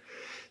can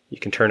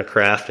turn a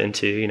craft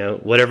into,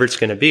 whatever it's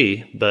going to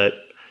be, but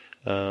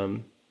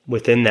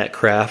within that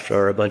craft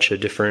are a bunch of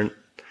different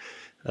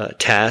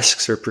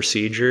tasks or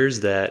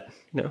procedures that,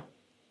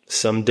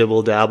 some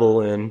dibble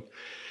dabble in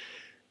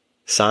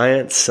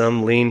science,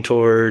 some lean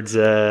towards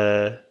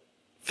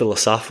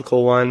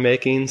philosophical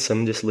winemaking,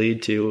 some just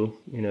lead to,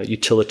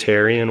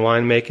 utilitarian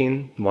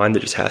winemaking, wine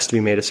that just has to be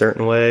made a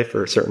certain way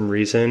for a certain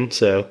reason.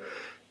 So,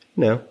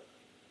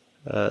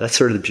 that's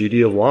sort of the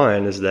beauty of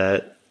wine, is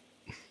that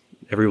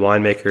every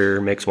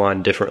winemaker makes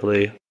wine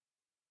differently.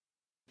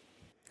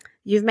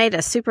 You've made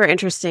a super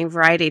interesting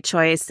variety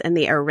choice in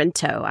the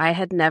Arinto. I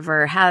had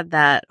never had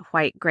that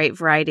white grape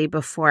variety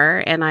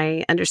before, and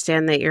I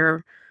understand that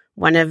you're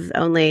one of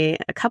only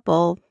a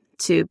couple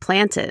to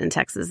plant it in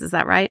Texas. Is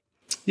that right?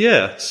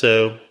 Yeah.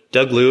 So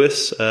Doug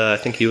Lewis, I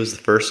think he was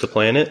the first to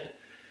plant it,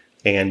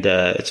 and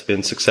it's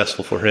been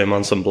successful for him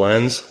on some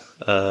blends.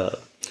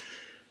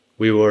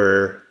 We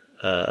were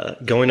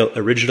going to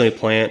originally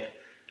plant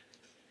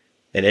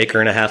 1.5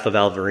 acres of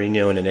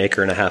Alvarinho and 1.5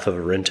 acres of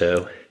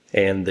Arinto,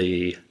 and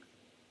the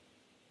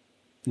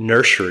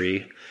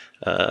nursery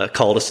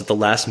called us at the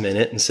last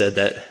minute and said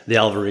that the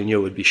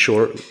Alvarinho would be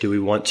short. Do we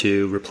want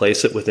to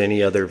replace it with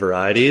any other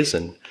varieties?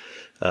 And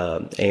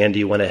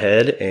Andy went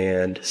ahead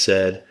and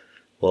said,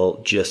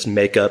 well, just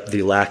make up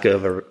the lack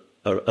of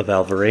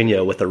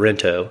Alvarinho with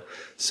Arinto.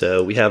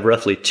 So we have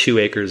roughly 2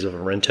 acres of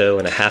Arinto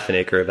and 0.5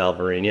 acre of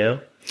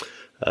Alvarinho.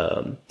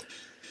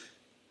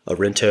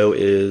 Arinto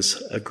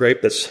is a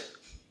grape that's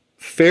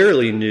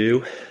fairly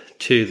new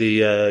to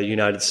the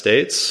United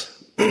States.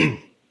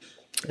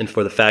 And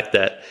for the fact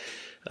that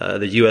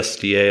the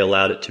USDA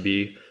allowed it to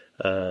be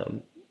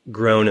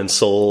grown and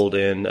sold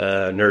in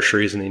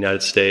nurseries in the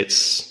United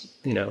States,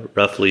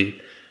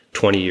 roughly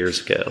 20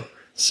 years ago.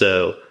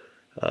 So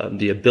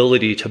the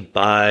ability to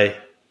buy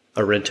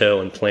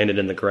Arinto and plant it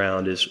in the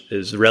ground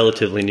is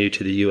relatively new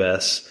to the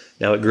U.S.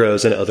 Now it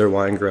grows in other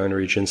wine-growing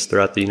regions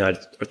throughout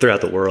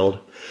the world,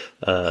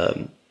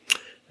 and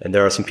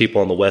there are some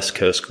people on the West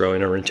Coast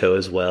growing Arinto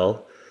as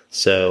well.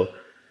 So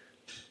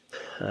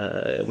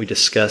we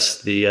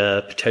discussed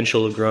the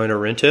potential of growing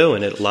Arinto,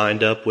 and it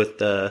lined up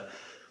with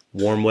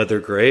warm weather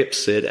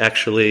grapes. It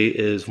actually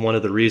is one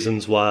of the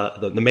reasons why,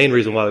 the main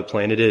reason why we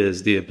planted it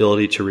is the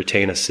ability to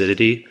retain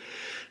acidity,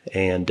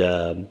 and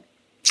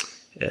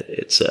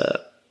it's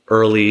a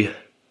early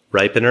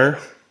ripener,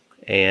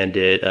 and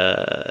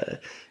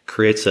it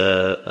creates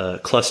a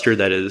cluster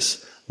that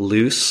is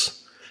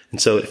loose,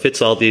 and so it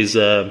fits all these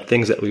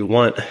things that we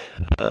want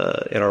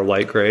in our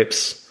white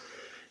grapes.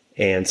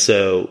 And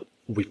so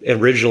we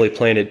originally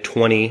planted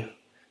 20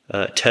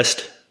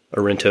 test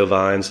Arinto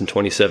vines in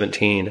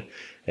 2017,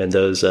 and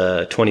those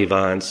 20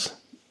 vines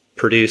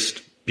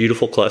produced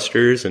beautiful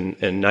clusters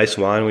and nice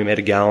wine. We made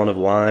 1 gallon of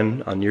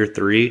wine on year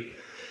 3,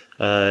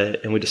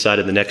 and we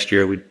decided the next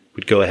year we'd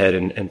go ahead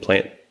and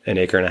plant 1.5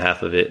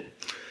 acres of it,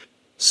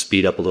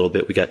 speed up a little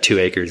bit. We got 2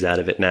 acres out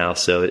of it now,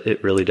 so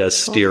it really does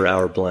steer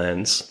our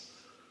blends.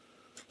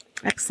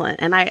 Excellent.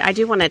 And I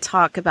do want to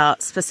talk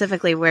about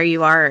specifically where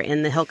you are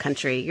in the Hill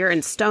Country. You're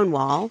in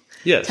Stonewall.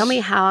 Yes. Tell me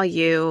how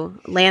you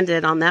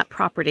landed on that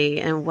property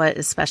and what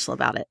is special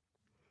about it.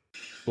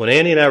 When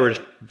Andy and I were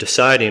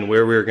deciding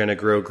where we were going to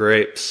grow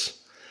grapes,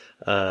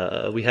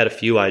 we had a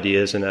few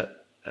ideas. And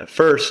at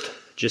first,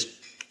 just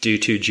due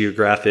to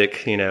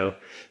geographic,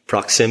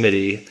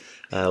 proximity,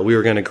 we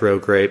were going to grow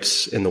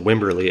grapes in the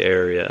Wimberley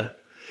area.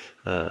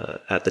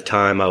 At the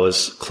time, I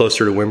was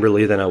closer to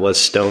Wimberley than I was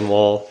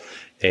Stonewall,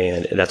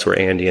 and that's where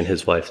Andy and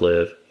his wife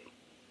live.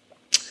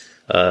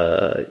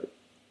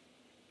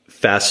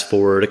 Fast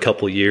forward a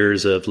couple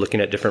years of looking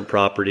at different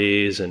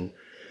properties and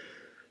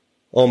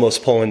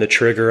almost pulling the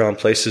trigger on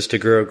places to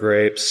grow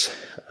grapes.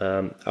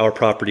 Our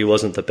property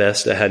wasn't the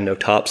best. It had no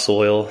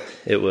topsoil.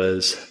 It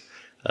was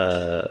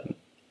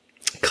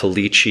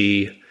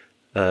caliche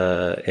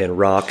and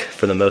rock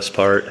for the most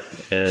part,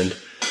 and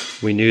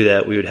we knew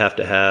that we would have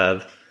to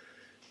have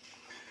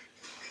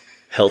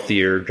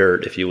healthier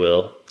dirt, if you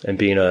will, and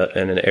be in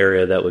an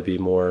area that would be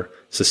more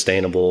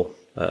sustainable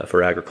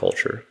for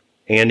agriculture.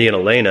 Andy and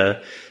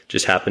Elena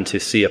just happened to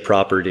see a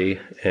property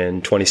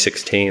in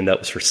 2016 that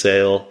was for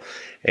sale,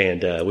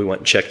 and we went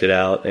and checked it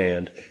out,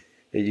 and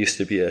It used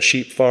to be a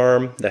sheep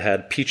farm that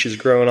had peaches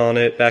growing on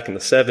it back in the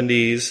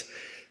 70s,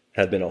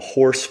 had been a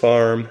horse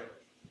farm,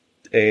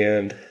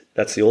 and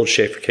that's the old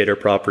Schaefer-Cater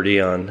property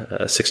on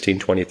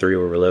 1623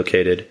 where we're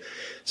located.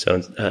 So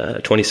in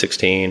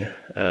 2016,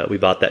 we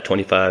bought that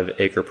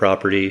 25-acre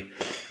property.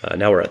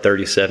 Now we're at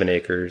 37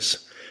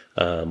 acres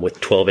with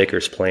 12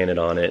 acres planted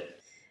on it.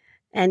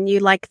 And you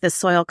like the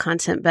soil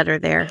content better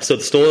there? So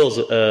the soils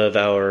of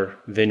our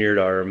vineyard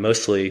are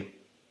mostly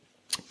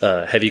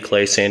heavy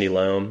clay, sandy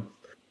loam,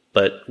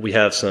 but we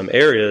have some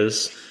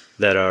areas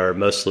that are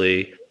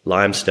mostly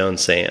limestone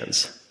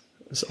sands.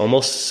 It's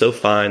almost so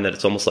fine that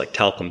it's almost like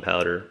talcum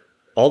powder.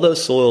 All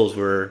those soils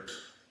were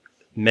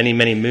many,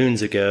 many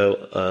moons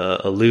ago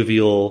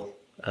alluvial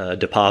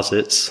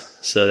deposits.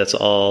 So that's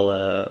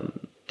all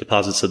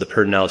deposits of the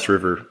Pedernales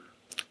River.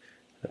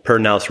 The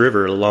Pedernales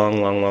River, a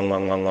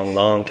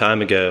long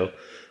time ago,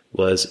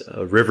 was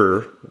a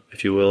river,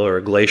 if you will, or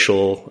a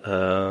glacial.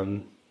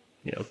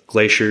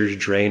 Glaciers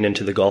drain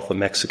into the Gulf of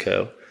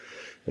Mexico,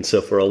 and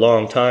so for a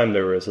long time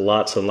there was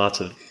lots and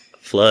lots of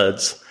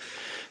floods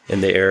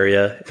in the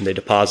area, and they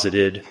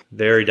deposited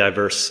very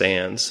diverse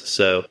sands.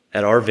 So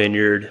at our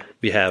vineyard,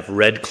 we have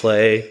red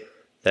clay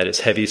that is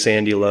heavy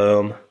sandy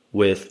loam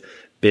with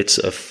bits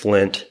of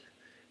flint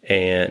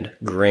and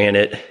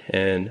granite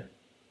and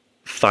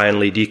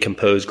finely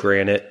decomposed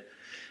granite,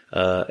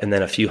 and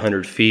then a few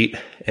hundred feet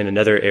in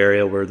another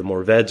area where the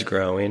Mourvedre's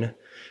growing.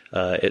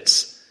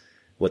 It's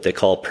what they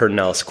call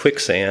Pedernales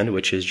quicksand,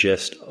 which is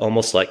just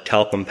almost like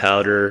talcum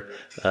powder,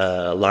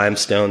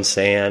 limestone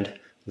sand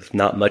with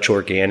not much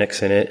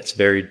organics in it. It's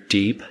very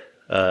deep.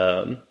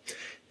 And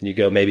you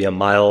go maybe a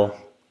mile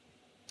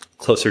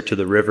closer to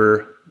the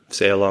river,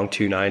 say along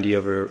 290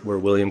 over where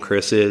William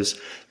Chris is.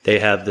 They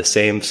have the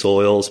same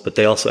soils, but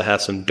they also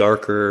have some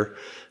darker,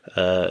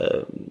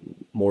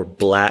 more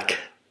black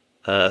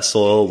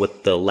soil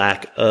with the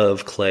lack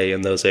of clay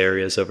in those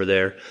areas over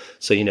there.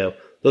 So,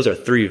 those are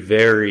three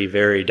very,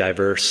 very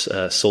diverse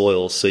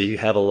soils. So you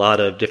have a lot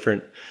of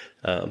different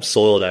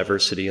soil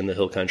diversity in the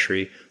hill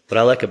country. What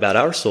I like about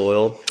our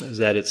soil is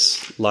that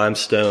it's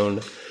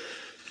limestone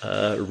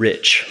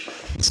rich.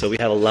 So we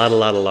have a lot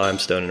of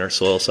limestone in our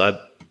soil. So I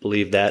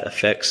believe that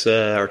affects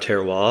our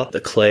terroir. The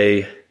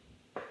clay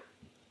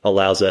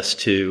allows us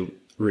to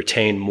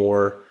retain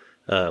more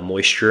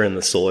moisture in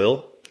the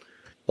soil.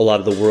 A lot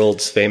of the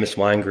world's famous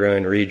wine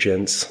growing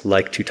regions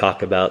like to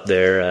talk about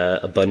their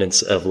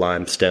abundance of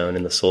limestone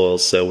in the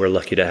soils. So we're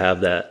lucky to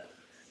have that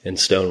in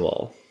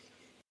Stonewall.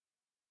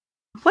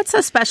 What's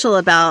so special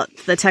about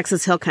the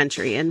Texas Hill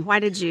Country, and why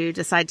did you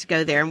decide to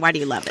go there, and why do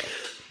you love it?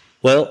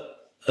 Well,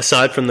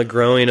 aside from the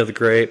growing of the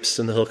grapes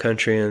in the Hill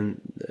Country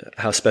and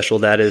how special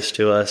that is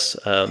to us,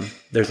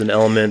 there's an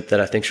element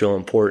that I think is real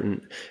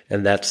important,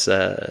 and that's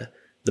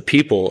the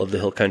people of the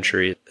Hill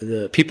Country.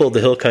 The people of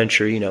the Hill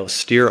Country,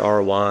 steer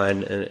our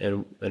wine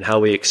and how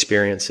we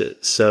experience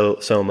it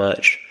so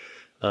much.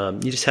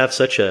 You just have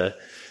such a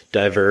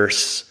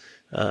diverse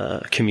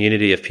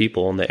community of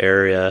people in the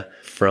area,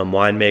 from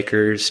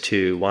winemakers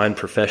to wine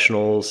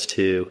professionals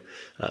to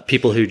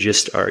people who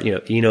just are,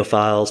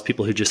 enophiles,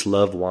 people who just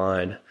love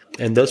wine.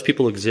 And those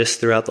people exist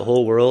throughout the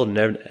whole world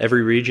and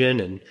every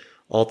region and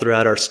all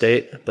throughout our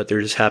state, but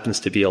there just happens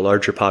to be a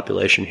larger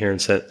population here in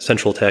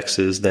Central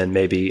Texas than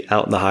maybe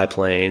out in the High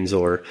Plains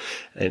or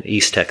in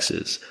East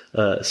Texas.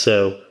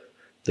 So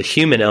the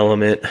human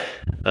element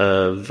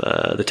of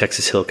the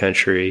Texas Hill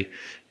Country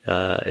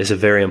is a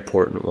very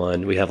important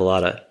one. We have a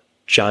lot of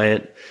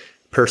giant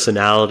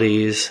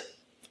personalities,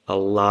 a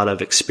lot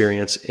of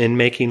experience in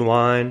making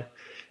wine,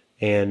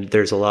 and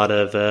there's a lot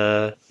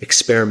of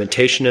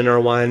experimentation in our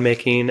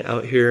winemaking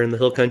out here in the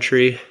Hill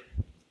Country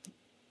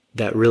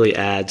that really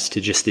adds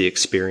to just the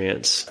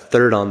experience.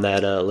 Third on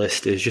that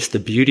list is just the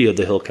beauty of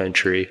the Hill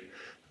Country.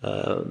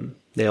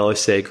 They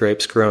always say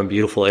grapes grow in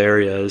beautiful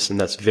areas, and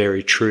that's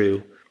very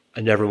true.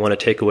 I never want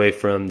to take away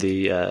from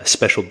the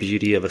special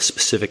beauty of a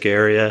specific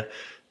area.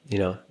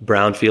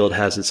 Brownfield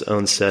has its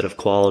own set of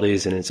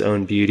qualities and its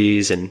own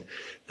beauties, and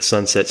the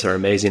sunsets are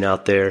amazing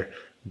out there.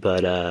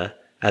 But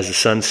as the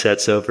sun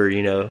sets over,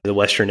 the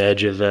western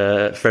edge of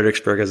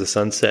Fredericksburg as the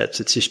sun sets,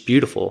 it's just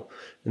beautiful.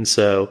 And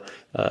so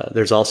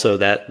there's also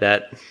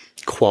that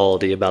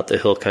quality about the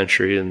Hill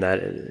Country, and that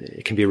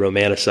it can be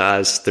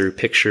romanticized through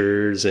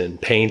pictures and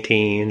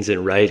paintings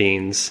and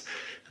writings.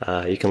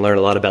 You can learn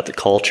a lot about the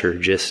culture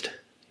just,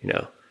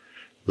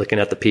 looking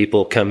at the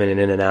people coming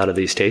in and out of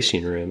these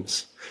tasting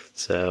rooms.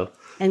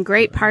 And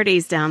great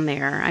parties down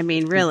there. I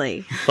mean,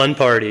 really. Fun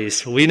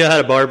parties. We know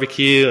how to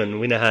barbecue,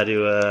 and we know how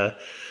to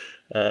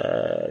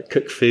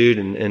cook food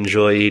and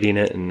enjoy eating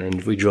it,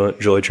 and we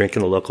enjoy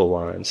drinking the local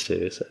wines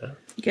too. So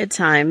good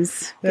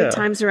times. Good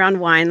times around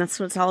wine. That's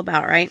what it's all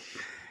about, right?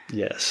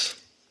 Yes.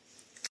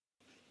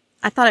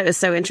 I thought it was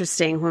so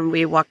interesting when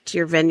we walked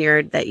your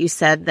vineyard that you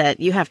said that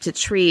you have to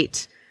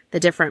treat the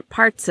different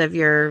parts of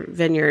your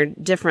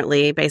vineyard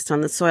differently based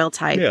on the soil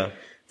type,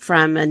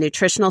 from a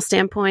nutritional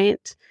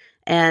standpoint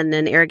and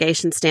an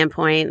irrigation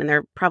standpoint. And there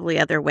are probably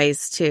other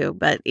ways too,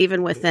 but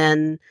even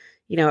within,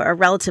 a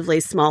relatively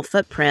small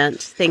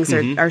footprint, things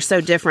are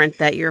so different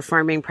that your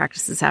farming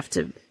practices have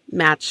to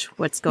match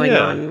what's going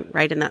on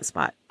right in that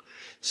spot.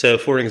 So,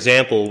 for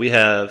example, we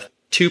have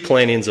 2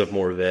 plantings of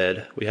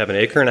Mourvedre. We have 1.5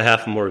 acres of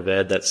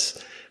Mourvedre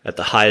that's at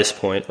the highest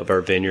point of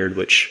our vineyard,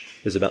 which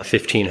is about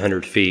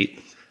 1,500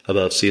 feet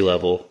above sea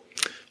level.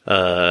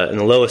 And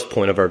the lowest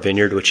point of our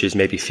vineyard, which is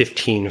maybe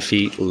 15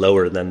 feet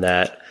lower than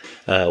that,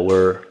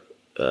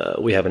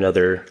 we have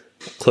another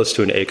close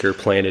to 1 acre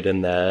planted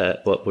in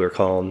that, what we're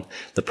calling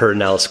the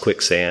Pedernales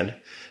quicksand,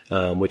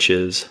 which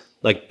is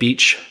like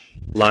beach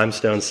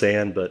limestone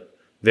sand, but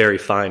very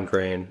fine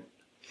grain.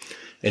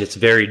 And it's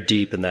very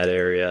deep in that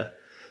area.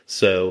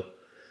 So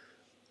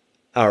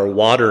our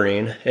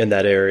watering in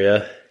that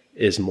area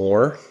is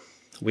more.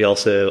 We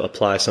also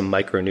apply some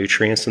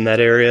micronutrients in that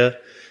area.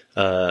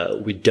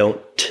 We don't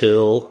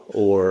till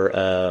or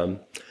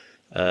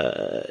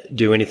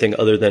do anything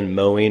other than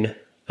mowing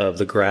of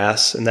the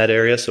grass in that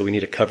area. So we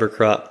need a cover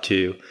crop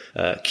to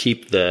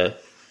keep the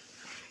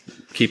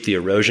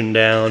erosion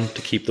down,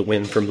 to keep the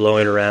wind from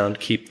blowing around,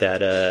 keep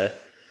that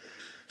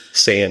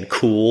sand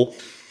cool.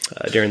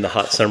 During the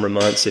hot summer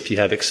months, if you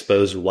have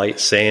exposed white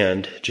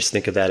sand, just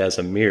think of that as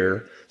a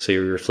mirror. So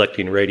you're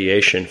reflecting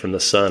radiation from the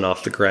sun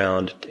off the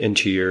ground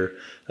into your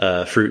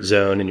fruit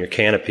zone and your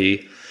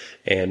canopy.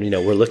 And,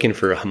 we're looking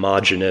for a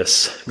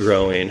homogeneous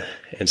growing.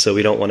 And so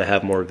we don't want to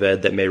have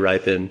Mourvedre that may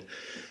ripen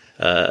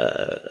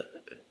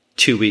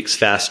 2 weeks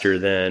faster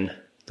than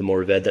the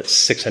Mourvedre that's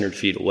 600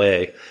 feet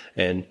away.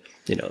 And,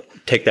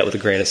 take that with a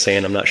grain of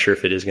sand. I'm not sure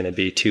if it is going to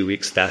be 2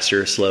 weeks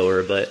faster or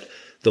slower, but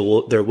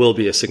there will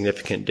be a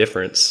significant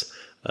difference.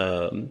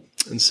 And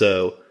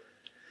so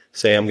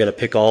say I'm going to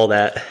pick all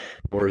that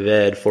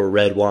Mourvedre for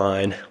red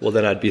wine. Well,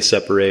 then I'd be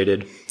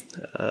separated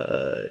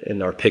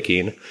in our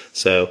picking.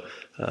 So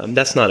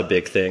that's not a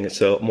big thing.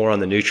 So more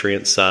on the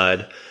nutrient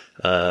side,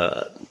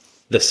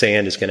 the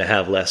sand is going to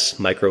have less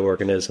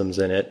microorganisms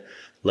in it,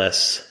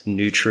 less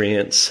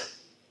nutrients,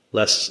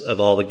 less of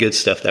all the good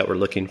stuff that we're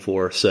looking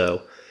for.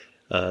 So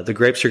the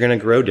grapes are going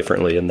to grow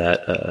differently in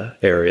that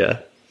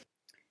area.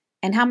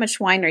 And how much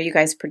wine are you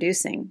guys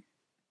producing?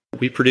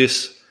 We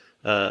produce,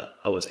 I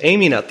was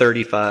aiming at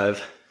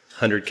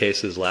 3,500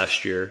 cases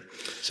last year.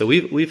 So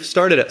we've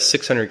started at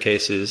 600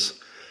 cases,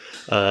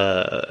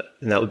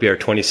 and that would be our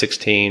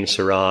 2016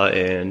 Syrah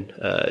and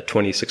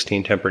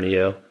 2016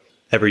 Tempranillo.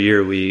 Every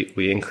year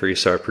we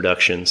increase our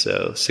production.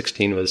 So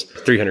 16 was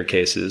 300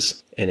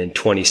 cases. And in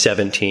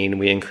 2017,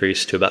 we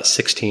increased to about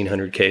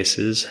 1,600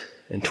 cases.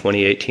 In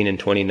 2018 and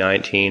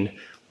 2019,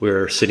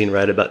 we're sitting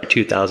right about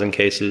 2,000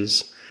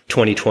 cases.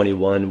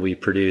 2021, we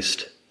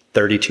produced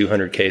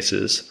 3,200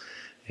 cases,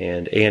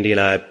 and Andy and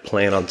I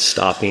plan on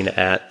stopping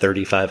at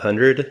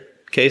 3,500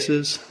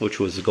 cases, which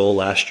was the goal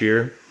last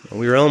year, and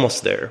we were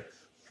almost there.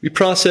 We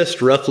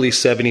processed roughly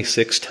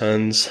 76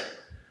 tons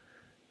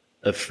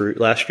of fruit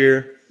last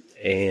year,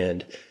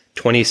 and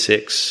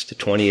 26 to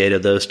 28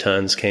 of those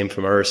tons came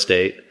from our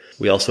estate.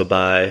 We also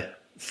buy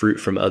fruit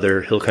from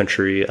other hill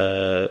country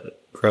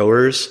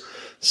growers.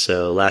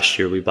 So last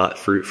year we bought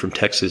fruit from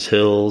Texas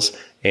Hills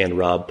and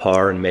Rob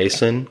Parr and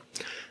Mason.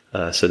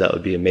 So that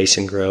would be a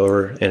Mason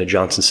grower and a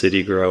Johnson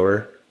City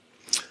grower.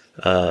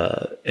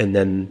 And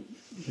then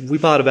we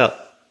bought about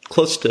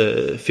close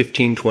to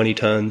 15, 20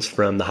 tons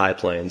from the High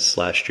Plains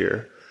last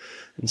year.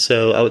 And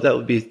so that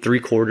would be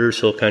 3/4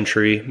 hill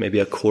country, maybe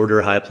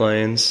 1/4 High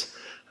Plains.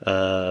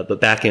 But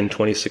back in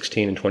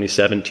 2016 and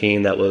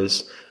 2017, that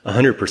was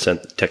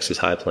 100% Texas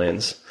High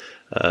Plains.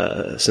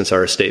 Since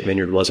our estate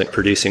vineyard wasn't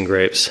producing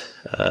grapes,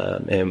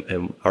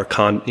 and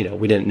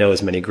we didn't know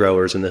as many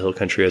growers in the hill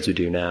country as we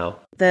do now.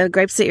 The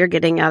grapes that you're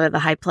getting out of the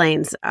High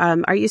Plains,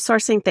 are you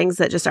sourcing things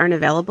that just aren't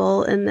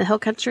available in the hill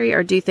country,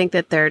 or do you think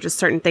that there are just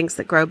certain things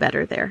that grow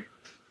better there?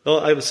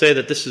 Well, I would say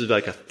that this is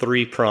like a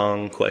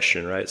 3-prong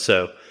question, right?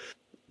 So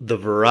the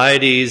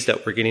varieties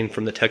that we're getting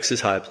from the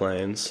Texas High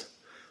Plains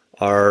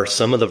are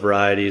some of the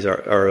varieties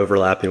are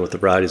overlapping with the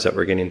varieties that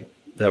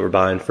we're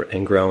buying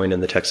and growing in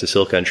the Texas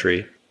Hill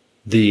Country.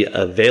 The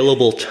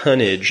available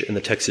tonnage in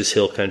the Texas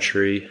Hill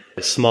Country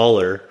is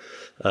smaller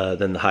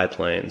than the High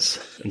Plains.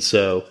 And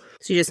so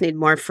you just need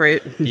more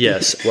fruit?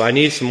 Yes. Well, I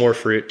need some more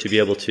fruit to be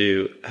able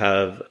to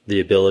have the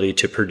ability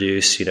to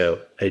produce, a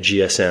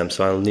GSM.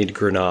 So I'll need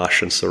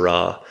Grenache and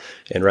Syrah.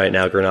 And right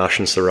now, Grenache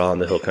and Syrah in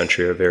the Hill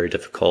Country are very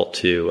difficult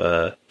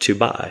to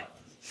buy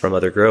from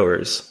other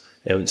growers.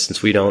 And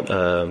since we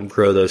don't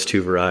grow those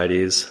two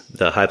varieties,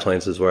 the High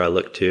Plains is where I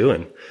look to,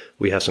 and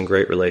we have some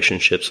great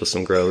relationships with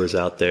some growers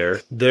out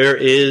there. There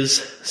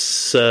is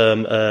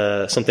something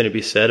to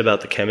be said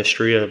about the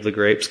chemistry of the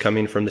grapes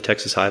coming from the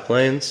Texas High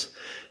Plains,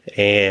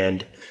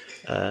 and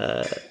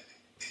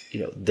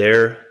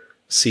their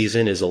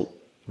season is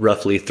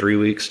roughly 3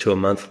 weeks to a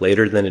month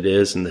later than it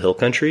is in the Hill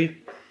Country.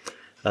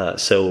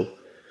 So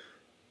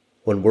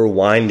when we're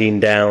winding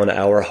down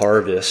our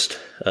harvest,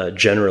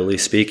 generally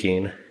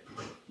speaking,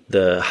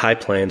 the High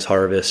Plains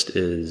harvest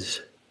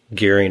is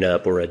gearing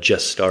up or had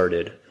just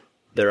started.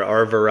 There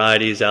are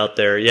varieties out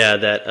there,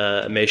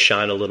 that may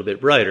shine a little bit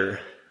brighter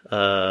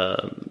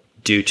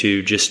due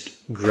to just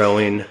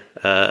growing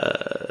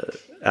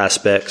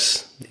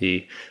aspects.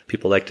 The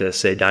people like to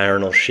say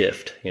diurnal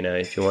shift.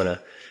 If you want to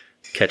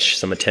catch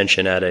some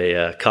attention at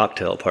a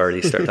cocktail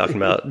party, start talking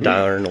about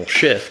diurnal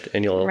shift,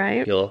 and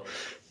you'll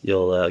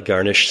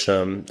garnish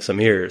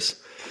some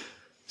ears.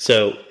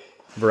 So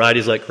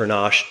varieties like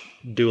Grenache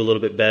do a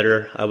little bit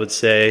better, I would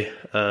say,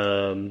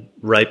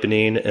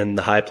 ripening in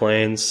the high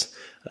plains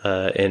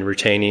and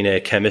retaining a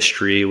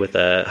chemistry with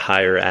a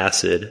higher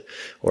acid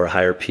or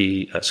a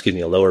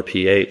lower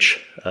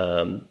pH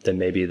than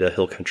maybe the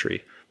hill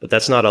country. But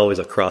that's not always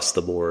across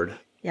the board.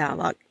 Yeah,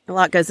 a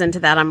lot goes into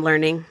that. I'm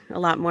learning a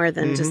lot more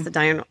than just the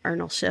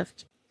diurnal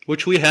shift.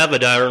 Which we have a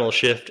diurnal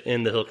shift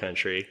in the hill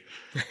country.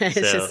 It's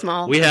just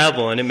small. We have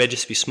one. It may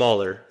just be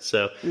smaller.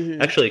 So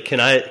actually, can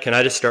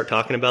I just start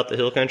talking about the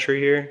hill country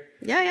here?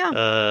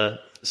 Yeah.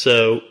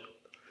 So,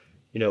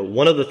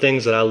 one of the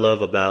things that I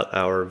love about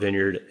our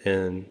vineyard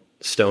in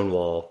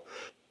Stonewall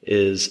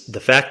is the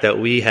fact that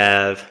we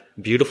have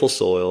beautiful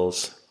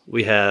soils.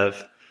 We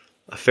have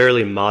a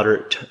fairly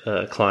moderate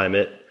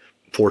climate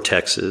for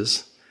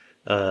Texas.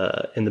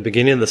 In the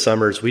beginning of the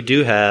summers, we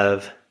do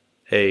have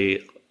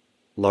a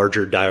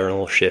larger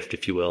diurnal shift,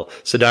 if you will.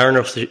 So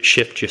diurnal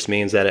shift just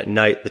means that at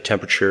night the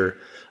temperature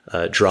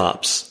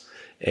drops,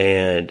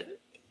 and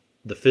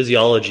the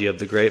physiology of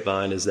the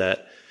grapevine is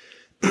that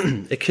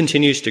it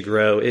continues to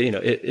grow.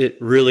 It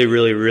really,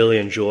 really, really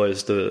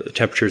enjoys the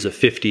temperatures of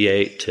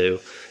 58 to,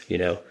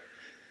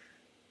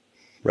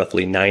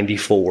 roughly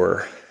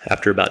 94.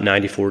 After about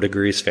 94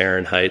 degrees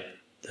Fahrenheit,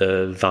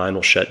 the vine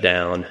will shut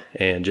down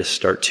and just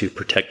start to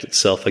protect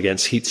itself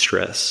against heat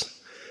stress.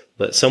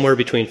 But somewhere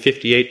between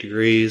 58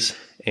 degrees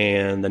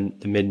and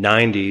the mid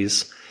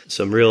 90s,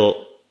 some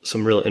real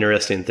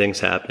interesting things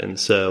happen.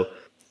 So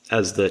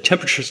as the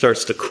temperature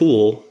starts to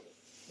cool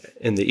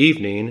in the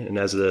evening and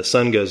as the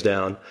sun goes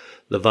down,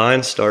 the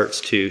vine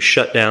starts to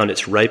shut down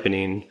its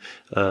ripening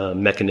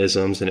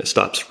mechanisms, and it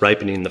stops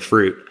ripening the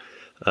fruit.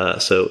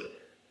 So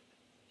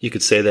you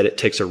could say that it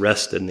takes a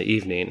rest in the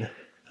evening.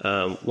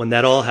 When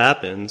that all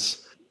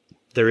happens,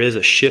 there is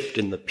a shift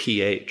in the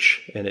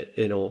pH, and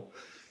it'll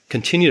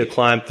continue to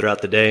climb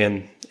throughout the day,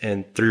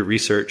 and through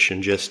research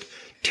and just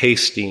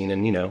tasting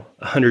and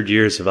 100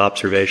 years of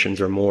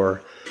observations or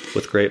more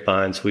with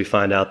grapevines, we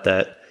find out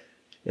that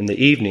in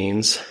the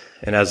evenings,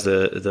 and as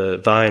the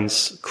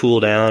vines cool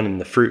down and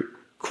the fruit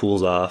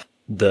cools off,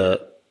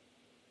 the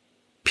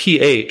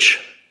pH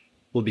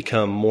will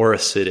become more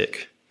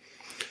acidic.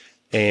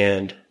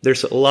 And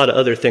there's a lot of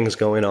other things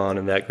going on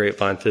in that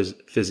grapevine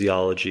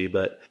physiology,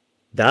 but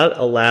that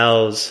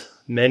allows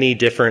many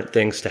different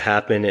things to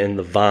happen in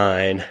the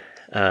vine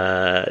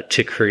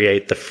to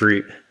create the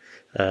fruit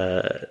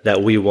that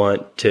we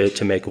want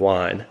to make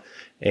wine.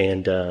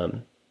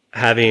 And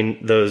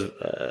having those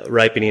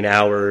ripening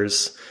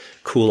hours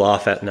cool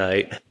off at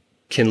night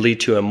can lead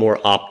to a more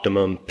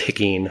optimum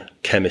picking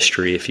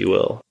chemistry, if you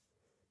will.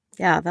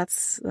 Yeah,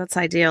 that's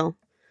ideal.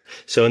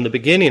 So in the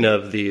beginning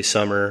of the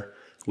summer,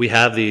 we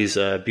have these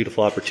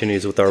beautiful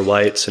opportunities with our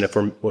whites, and if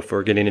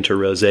we're getting into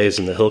rosés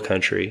in the hill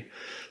country.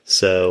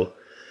 So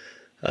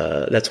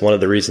that's one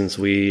of the reasons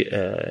we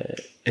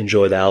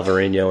enjoy the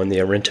Alvarinho and the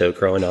Arinto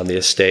growing on the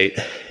estate.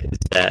 Is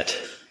that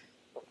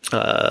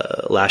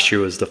last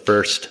year was the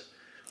first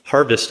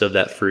harvest of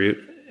that fruit,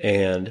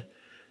 and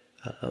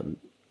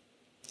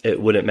it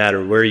wouldn't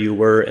matter where you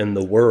were in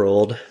the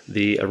world,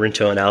 the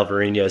Arinto and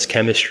Alvarinho's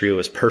chemistry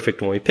was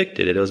perfect when we picked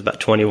it. It was about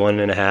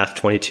 21.5,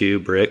 22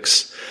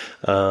 bricks,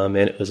 and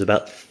it was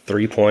about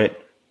 3.35,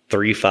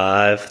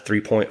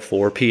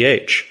 3.4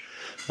 pH.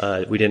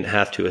 We didn't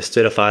have to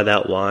acidify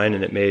that wine,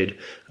 and it made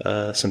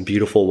some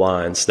beautiful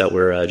wines that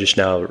we're just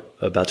now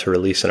about to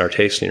release in our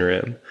tasting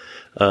room.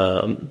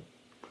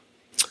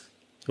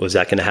 Was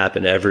that going to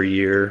happen every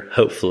year?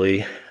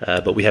 Hopefully.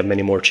 But we have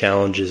many more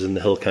challenges in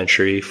the hill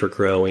country for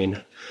growing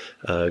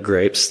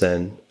grapes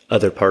than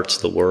other parts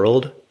of the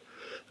world.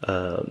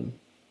 And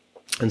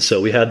so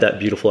we had that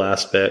beautiful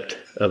aspect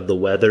of the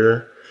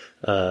weather.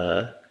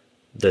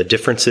 The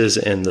differences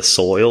in the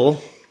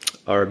soil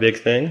are a big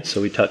thing.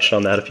 So we touched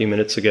on that a few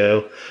minutes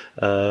ago.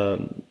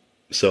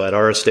 So at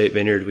our estate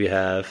vineyard, we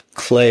have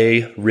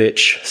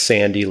clay-rich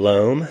sandy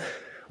loam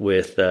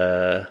with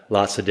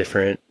lots of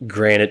different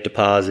granite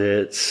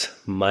deposits,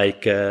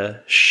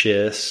 mica,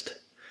 schist,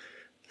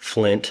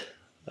 flint.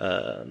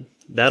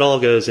 That all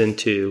goes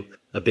into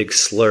a big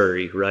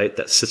slurry, right,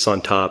 that sits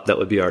on top. That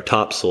would be our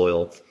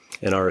topsoil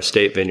in our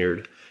estate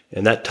vineyard.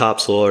 And that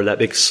topsoil, or that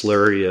big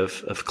slurry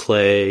of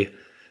clay,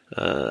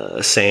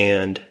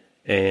 sand,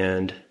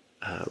 and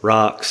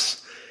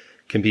rocks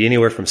can be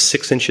anywhere from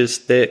 6 inches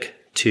thick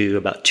to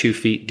about 2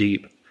 feet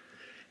deep.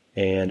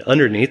 And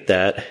underneath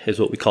that is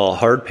what we call a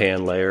hard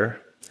pan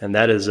layer. And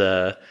that is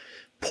a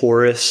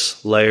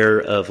porous layer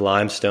of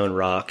limestone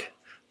rock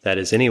that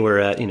is anywhere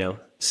at,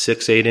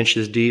 6-8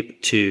 inches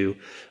deep to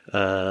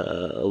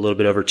a little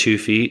bit over 2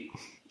 feet.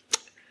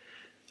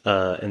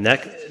 And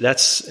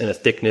that's in a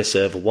thickness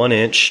of 1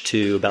 inch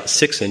to about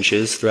 6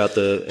 inches throughout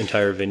the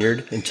entire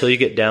vineyard until you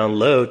get down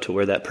low to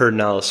where that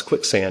Pedernales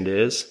quicksand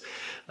is.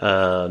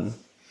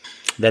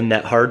 Then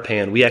that hard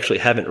pan, we actually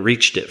haven't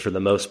reached it for the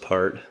most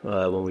part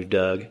when we've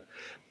dug.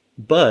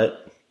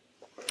 But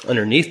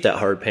underneath that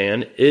hard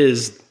pan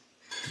is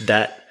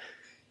that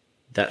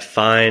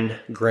fine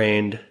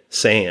grained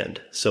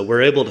sand. So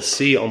we're able to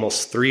see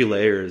almost 3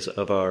 layers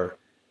of our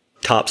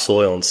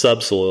topsoil and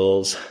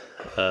subsoils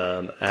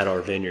at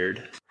our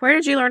vineyard. Where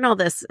did you learn all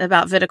this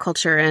about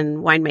viticulture and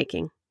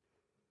winemaking?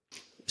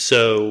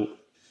 So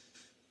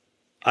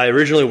I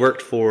originally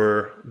worked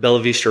for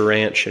Bella Vista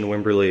Ranch in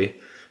Wimberley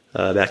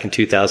back in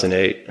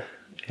 2008,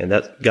 and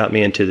that got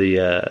me into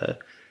the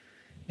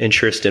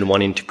interest in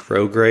wanting to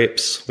grow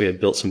grapes. We had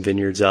built some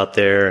vineyards out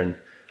there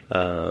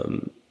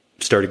and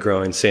started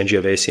growing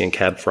Sangiovese and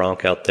Cab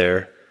Franc out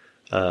there.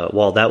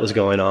 While that was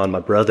going on, my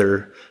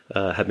brother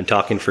had been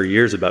talking for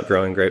years about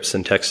growing grapes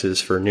in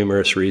Texas for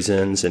numerous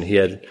reasons, and he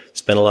had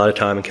spent a lot of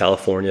time in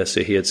California,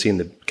 so he had seen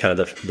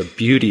the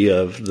beauty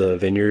of the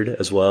vineyard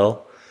as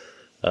well.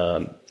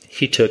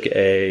 He took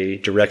a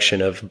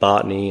direction of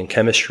botany and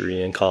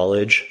chemistry in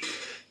college,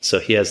 so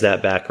he has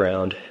that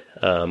background.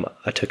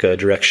 I took a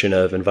direction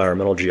of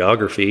environmental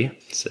geography,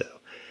 so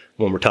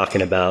when we're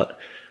talking about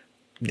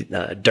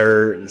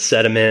dirt and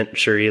sediment,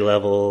 surety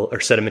level or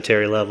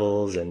sedimentary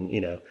levels, and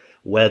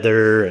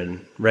weather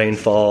and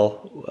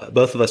rainfall,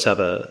 both of us have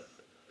a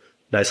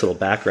nice little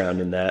background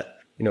in that.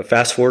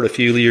 Fast forward a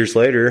few years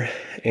later,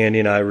 Andy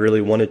and I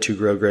really wanted to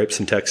grow grapes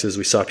in Texas.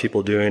 We saw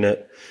people doing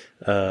it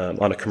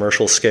on a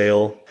commercial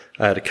scale.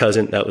 I had a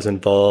cousin that was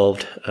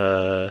involved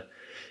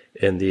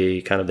in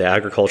the kind of the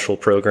agricultural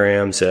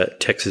programs at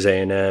Texas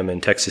A&M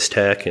and Texas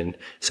Tech, and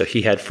so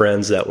he had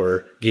friends that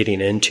were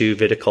getting into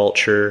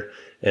viticulture,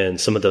 and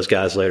some of those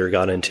guys later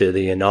got into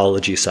the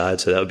enology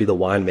side, so that would be the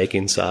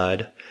winemaking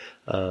side.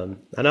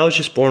 And I was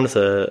just born with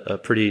a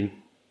pretty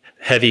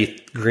heavy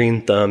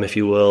green thumb, if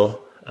you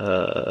will.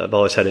 I've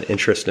always had an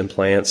interest in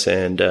plants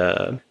and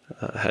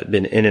had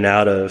been in and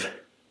out of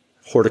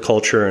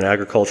horticulture and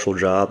agricultural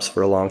jobs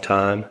for a long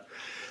time.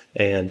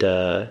 And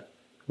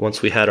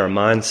once we had our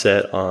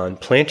mindset on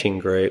planting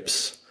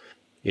grapes,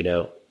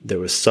 there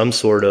was some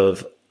sort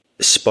of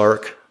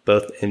spark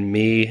both in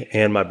me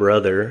and my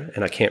brother,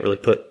 and I can't really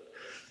put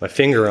my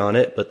finger on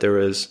it, but there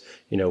was,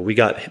 we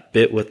got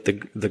bit with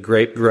the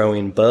grape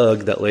growing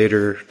bug that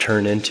later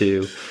turned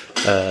into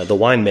the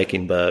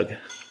winemaking bug.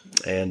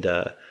 And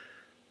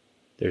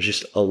there's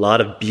just a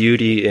lot of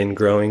beauty in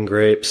growing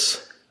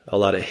grapes, a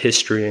lot of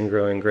history in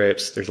growing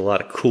grapes. There's a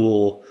lot of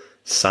cool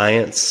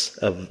science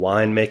of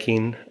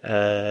winemaking.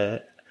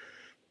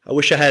 I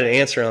wish I had an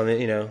answer on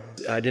it.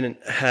 I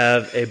didn't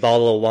have a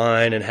bottle of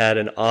wine and had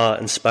an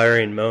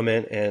awe-inspiring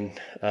moment, and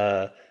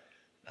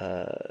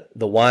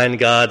the wine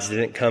gods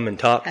didn't come and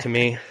talk to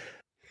me.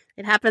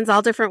 It happens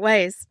all different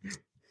ways.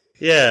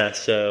 Yeah,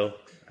 so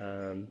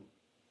I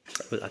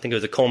think it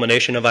was a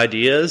culmination of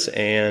ideas,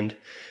 and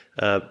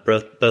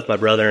both my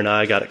brother and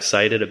I got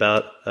excited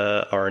about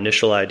our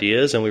initial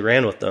ideas, and we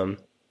ran with them.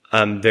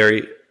 I'm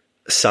very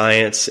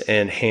science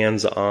and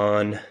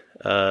hands-on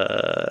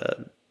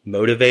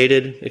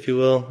motivated, if you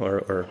will,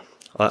 or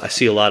I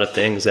see a lot of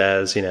things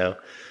as,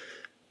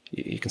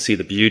 you can see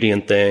the beauty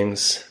in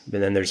things,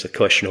 and then there's a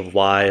question of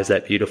why is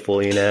that beautiful,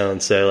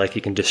 and so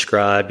you can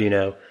describe,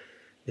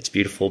 it's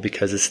beautiful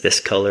because it's this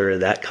color or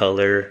that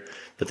color,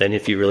 but then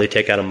if you really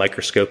take out a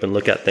microscope and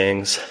look at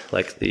things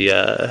like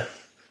the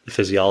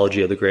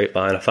physiology of the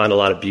grapevine, I find a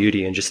lot of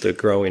beauty in just the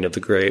growing of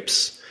the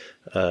grapes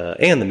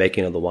and the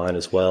making of the wine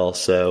as well.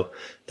 So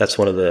that's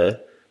one of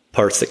the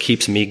parts that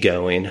keeps me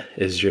going,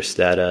 is just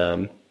that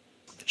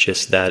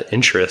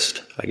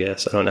interest, I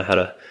guess. I don't know how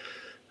to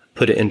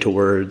put it into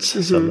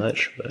words so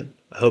much, but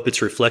I hope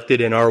it's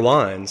reflected in our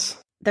wines.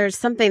 There's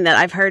something that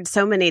I've heard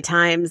so many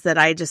times that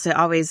I just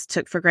always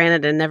took for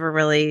granted and never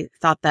really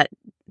thought that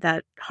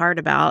hard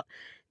about,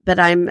 but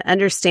I'm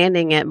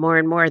understanding it more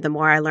and more the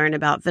more I learn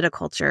about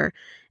viticulture.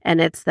 And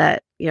it's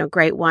that,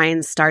 great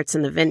wine starts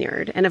in the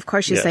vineyard. And of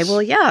course you say,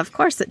 well, yeah, of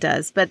course it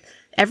does. But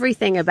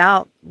everything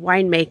about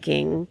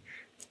winemaking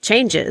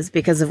changes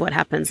because of what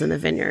happens in the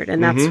vineyard.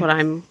 And that's what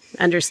I'm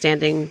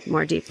understanding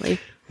more deeply.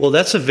 Well,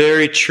 that's a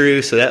very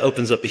true. So that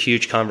opens up a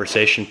huge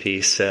conversation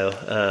piece.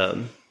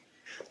 So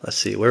let's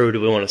see, where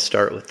do we want to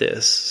start with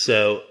this?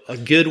 So a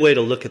good way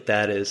to look at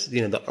that is,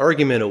 the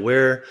argument of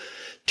where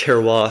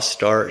terroir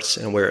starts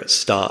and where it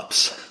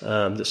stops.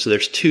 So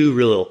there's two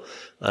real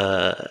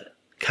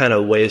kind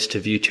of ways to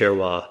view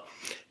terroir.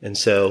 And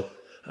so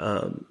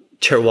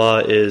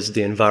terroir is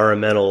the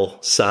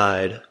environmental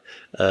side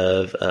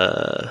of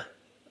the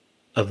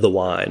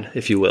wine,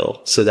 if you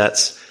will. So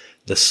that's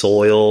the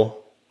soil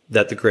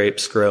that the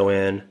grapes grow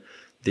in,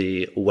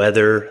 the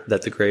weather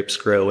that the grapes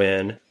grow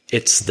in.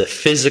 It's the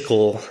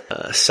physical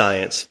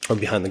science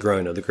behind the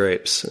growing of the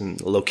grapes, and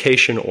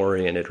location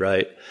oriented,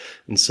 right?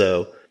 And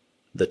so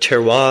the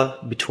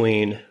terroir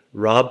between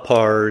Rob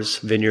Parr's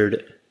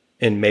vineyard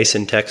in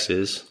Mason,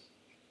 Texas,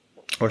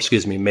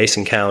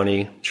 Mason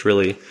County, it's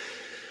really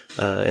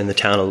in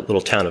the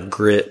little town of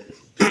Grit,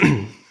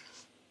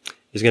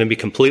 is going to be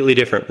completely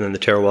different than the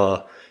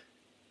terroir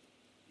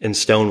in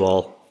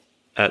Stonewall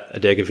at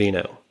Adega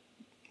Vino.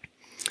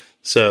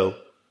 So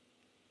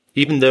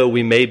even though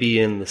we may be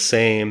in the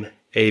same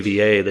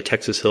AVA, the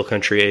Texas Hill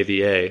Country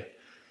AVA,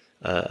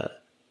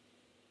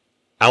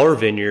 our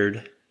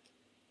vineyard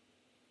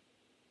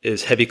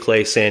is heavy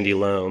clay, sandy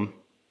loam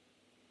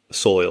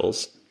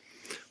soils,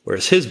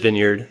 whereas his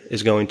vineyard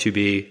is going to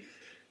be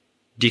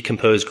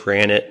decomposed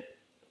granite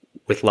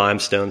with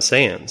limestone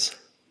sands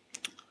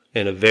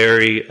and a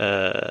very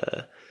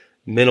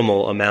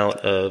minimal amount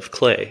of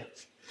clay.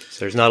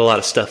 So there's not a lot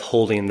of stuff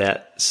holding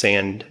that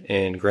sand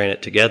and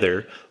granite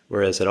together,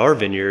 whereas at our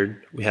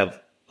vineyard, we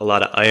have a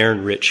lot of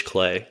iron-rich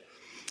clay.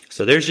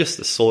 So there's just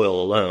the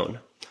soil alone.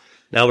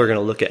 Now we're going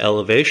to look at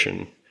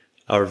elevation.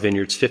 Our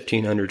vineyard's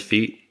 1,500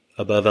 feet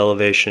above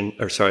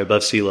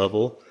above sea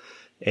level,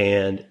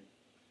 and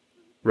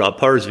Rob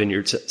Parr's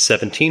vineyard's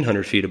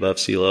 1,700 feet above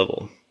sea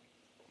level.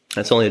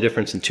 That's only a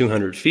difference in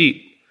 200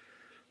 feet,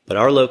 but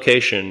our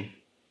location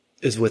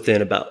is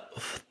within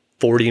about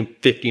 40,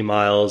 50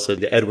 miles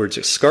of the Edwards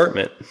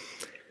Escarpment,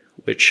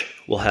 which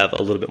will have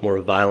a little bit more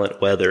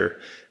violent weather.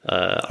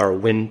 Our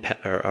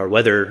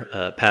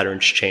weather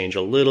patterns change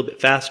a little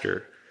bit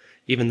faster,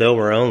 even though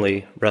we're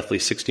only roughly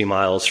 60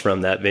 miles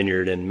from that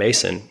vineyard in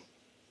Mason.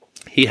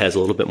 He has a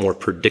little bit more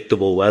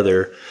predictable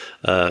weather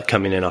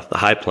coming in off the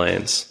high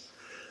plains.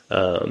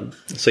 So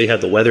you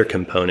have the weather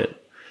component.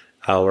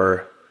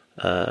 Our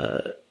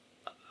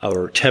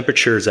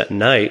temperatures at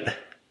night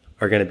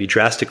are going to be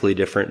drastically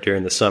different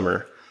during the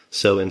summer.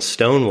 So in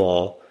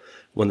Stonewall,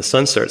 when the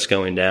sun starts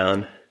going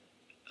down,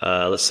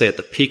 let's say at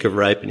the peak of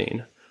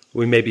ripening,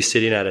 we may be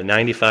sitting at a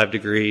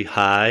 95-degree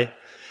high,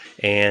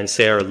 and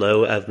say our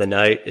low of the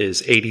night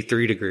is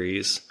 83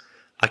 degrees.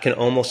 I can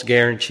almost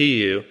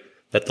guarantee you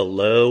that the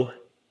low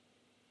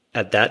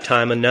at that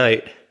time of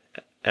night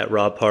at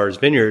Rob Parr's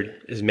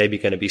vineyard is maybe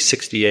going to be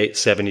 68,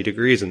 70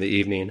 degrees in the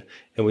evening,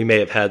 and we may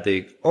have had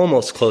the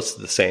almost close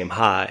to the same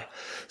high.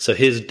 So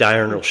his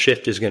diurnal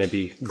shift is going to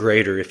be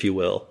greater, if you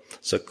will.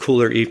 So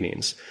cooler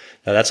evenings.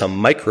 Now that's a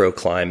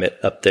microclimate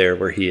up there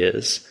where he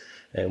is,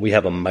 and we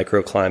have a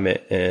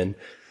microclimate in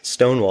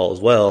Stonewall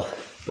as well,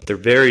 but they're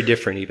very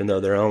different even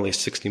though they're only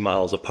 60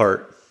 miles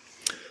apart.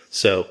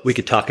 So we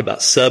could talk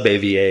about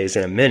sub-AVAs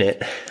in a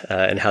minute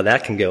and how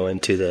that can go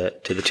into the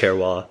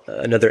terroir.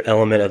 Another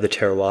element of the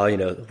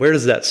terroir, where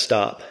does that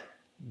stop?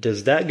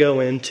 Does that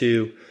go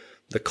into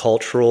the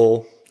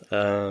cultural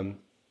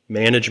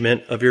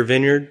management of your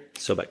vineyard?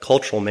 So by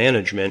cultural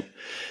management,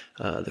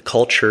 the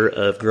culture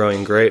of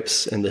growing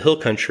grapes in the hill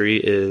country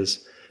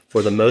is,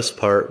 for the most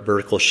part,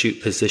 vertical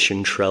shoot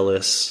position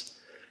trellis.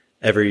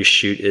 Every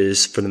shoot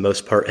is, for the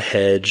most part,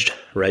 hedged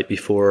right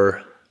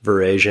before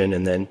veraison,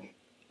 and then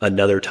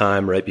another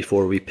time right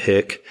before we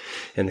pick.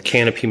 And the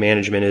canopy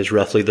management is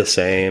roughly the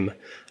same.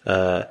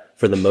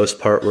 For the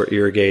most part, we're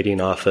irrigating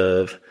off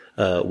of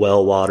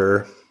well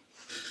water.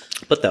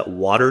 But that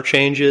water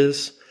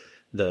changes.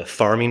 The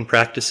farming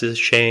practices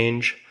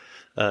change.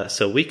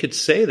 So we could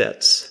say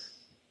that's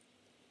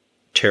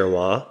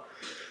terroir.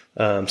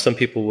 Some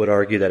people would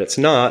argue that it's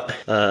not,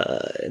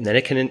 and then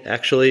it can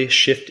actually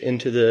shift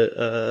into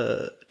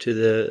to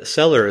the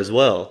cellar as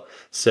well.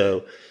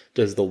 So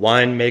does the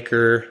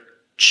winemaker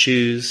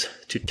choose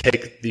to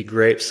take the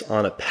grapes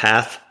on a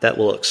path that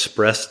will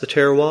express the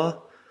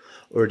terroir,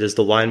 or does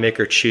the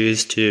winemaker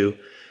choose to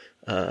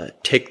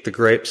take the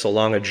grapes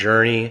along a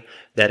journey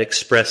that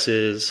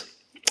expresses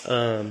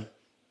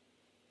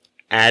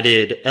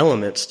added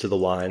elements to the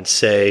wine,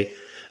 say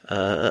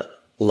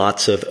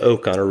lots of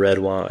oak on a red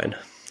wine,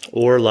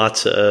 or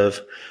lots of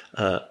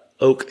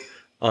oak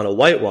on a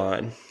white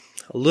wine?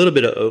 A little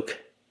bit of oak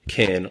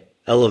can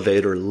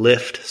elevate or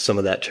lift some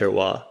of that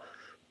terroir,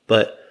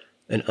 but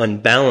an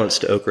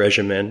unbalanced oak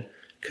regimen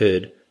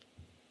could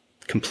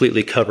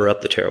completely cover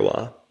up the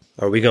terroir.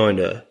 Are we going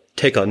to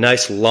take a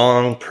nice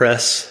long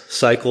press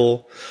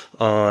cycle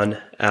on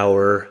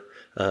our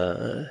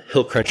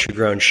hill country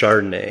grown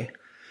Chardonnay,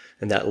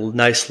 and that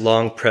nice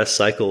long press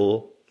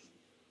cycle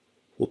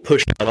will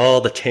push out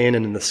all the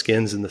tannin and the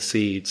skins and the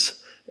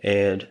seeds,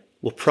 and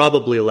will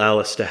probably allow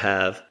us to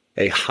have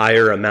a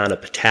higher amount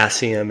of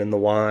potassium in the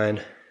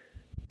wine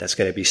that's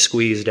going to be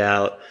squeezed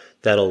out.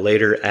 That'll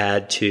later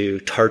add to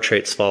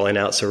tartrates falling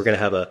out. So we're going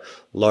to have a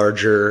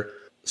larger,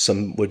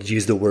 some would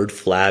use the word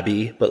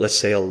flabby, but let's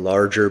say a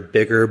larger,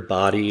 bigger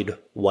bodied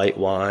white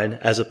wine,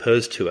 as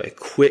opposed to a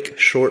quick,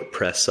 short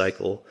press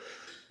cycle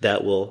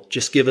that will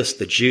just give us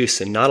the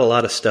juice and not a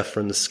lot of stuff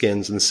from the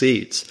skins and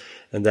seeds.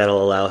 And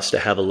that'll allow us to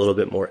have a little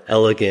bit more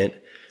elegant,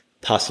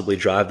 possibly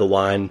drive the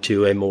wine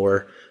to a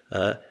more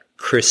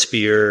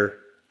crispier,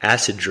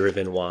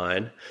 acid-driven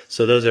wine.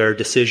 So those are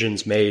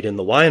decisions made in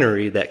the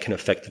winery that can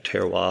affect the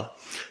terroir.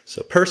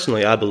 So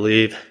personally, I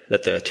believe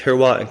that the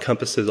terroir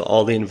encompasses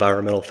all the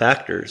environmental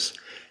factors,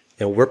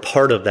 and we're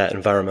part of that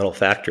environmental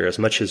factor as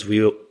much as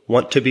we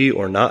want to be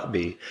or not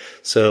be.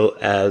 So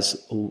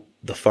as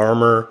the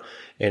farmer,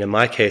 and in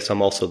my case,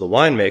 I'm also the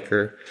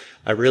winemaker,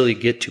 I really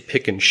get to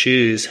pick and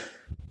choose,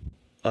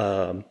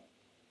 and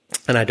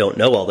I don't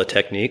know all the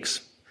techniques,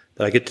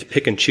 but I get to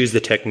pick and choose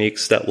the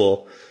techniques that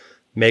will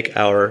make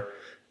our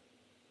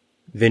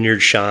vineyard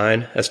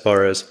shine as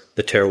far as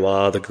the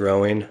terroir, the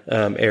growing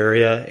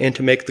area, and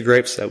to make the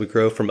grapes that we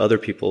grow from other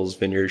people's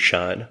vineyards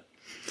shine.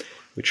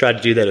 We try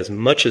to do that as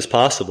much as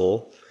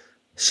possible.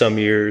 Some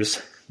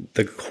years,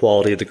 the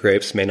quality of the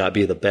grapes may not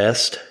be the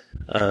best,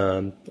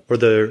 and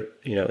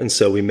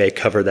so we may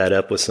cover that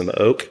up with some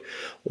oak,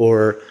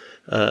 or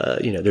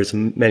there's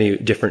many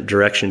different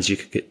directions you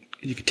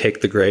could take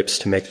the grapes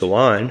to make the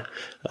wine.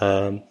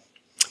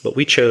 But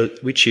we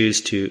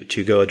choose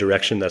to go a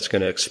direction that's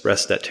going to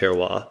express that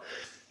terroir.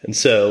 And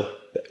so,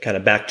 kind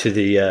of back to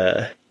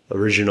the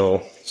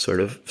original sort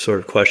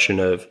of question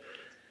of,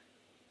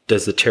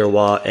 does the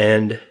terroir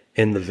end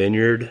in the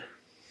vineyard?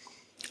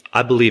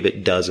 I believe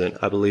it doesn't.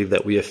 I believe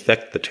that we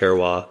affect the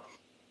terroir.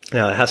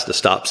 Now, it has to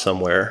stop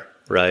somewhere,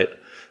 right?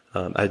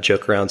 I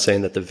joke around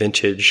saying that the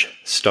vintage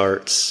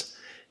starts,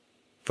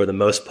 for the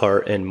most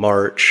part, in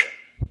March,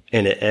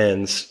 and it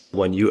ends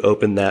when you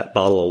open that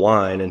bottle of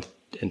wine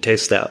and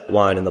taste that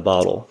wine in the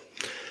bottle,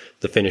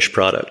 the finished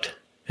product.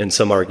 And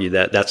some argue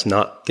that that's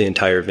not the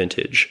entire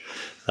vintage.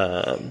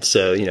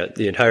 The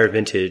entire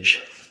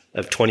vintage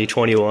of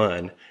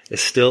 2021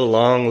 is still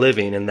long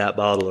living in that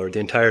bottle, or the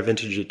entire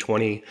vintage of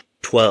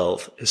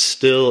 2012 is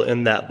still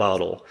in that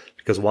bottle,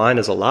 because wine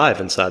is alive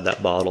inside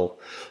that bottle.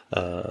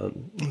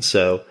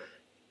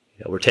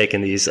 We're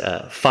taking these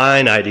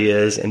fine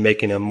ideas and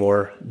making them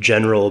more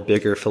general,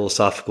 bigger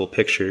philosophical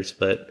pictures.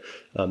 But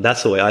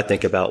that's the way I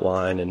think about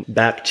wine. And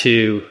back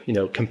to,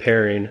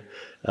 comparing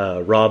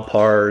Rob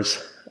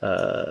Parr's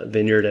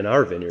vineyard and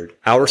our vineyard.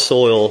 Our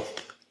soil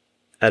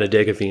at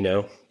Adega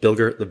Vino,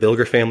 the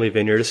Bilger family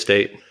vineyard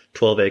estate,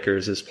 12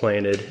 acres, is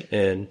planted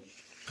in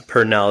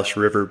Pedernales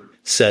River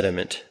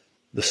sediment.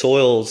 The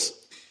soils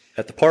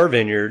at the Parr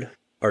vineyard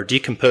are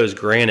decomposed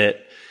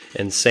granite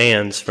and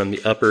sands from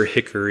the Upper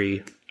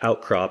Hickory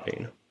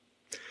outcropping.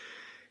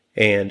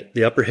 And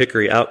the Upper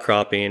Hickory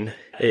outcropping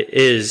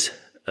is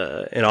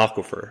an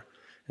aquifer.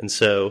 And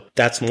so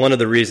that's one of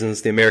the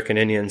reasons the American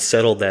Indians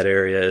settled that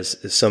area is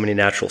so many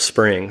natural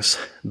springs.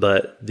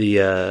 But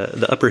the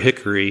Upper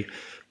Hickory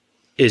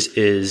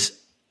is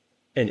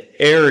an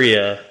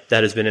area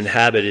that has been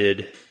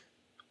inhabited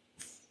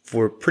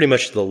for pretty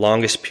much the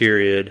longest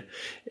period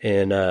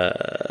in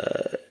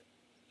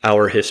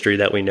our history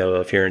that we know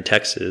of here in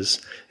Texas.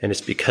 And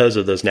it's because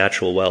of those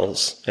natural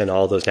wells and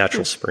all those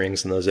natural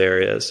springs in those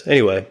areas.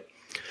 Anyway,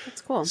 that's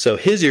cool. So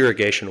his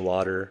irrigation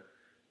water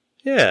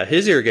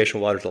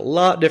is a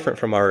lot different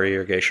from our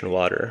irrigation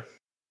water.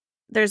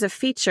 There's a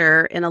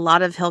feature in a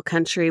lot of hill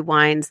country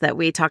wines that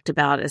we talked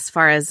about as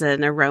far as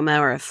an aroma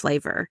or a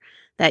flavor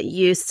that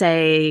you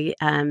say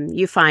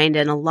you find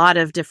in a lot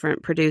of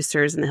different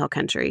producers in the hill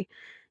country.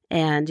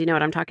 And do you know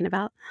what I'm talking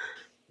about?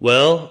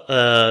 Well,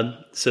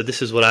 so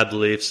this is what I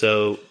believe.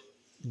 So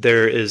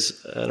there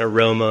is an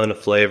aroma and a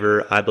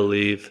flavor, I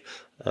believe,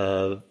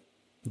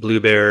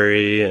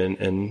 blueberry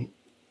and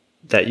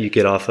that you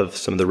get off of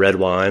some of the red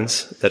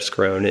wines that's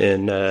grown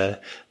in the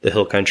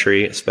hill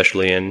country,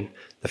 especially in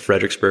the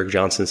Fredericksburg,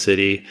 Johnson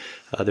City.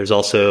 There's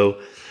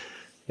also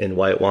in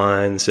white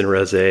wines and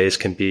rosés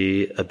can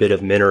be a bit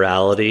of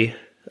minerality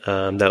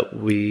that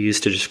we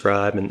use to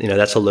describe. And,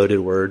 that's a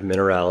loaded word,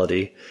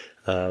 minerality.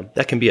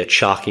 That can be a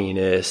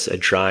chalkiness, a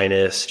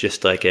dryness,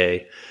 just like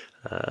a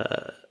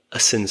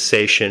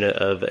sensation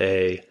of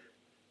a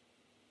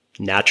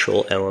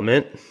natural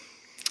element.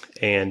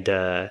 And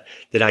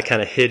did I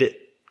kind of hit it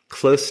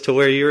close to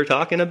where you were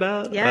talking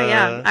about?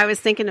 Yeah. I was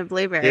thinking of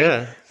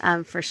blueberry,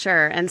 for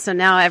sure. And so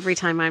now every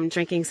time I'm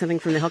drinking something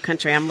from the hill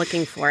country, I'm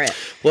looking for it,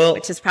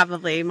 which is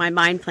probably my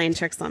mind playing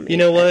tricks on me. You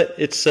know what?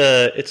 It's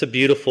a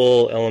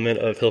beautiful element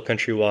of hill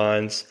country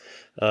wines.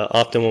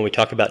 Often when we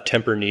talk about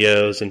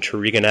Temperneos and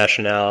Touriga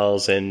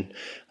Nationals and,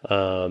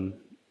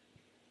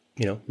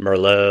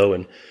 Merlot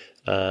and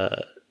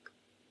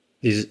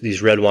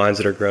these red wines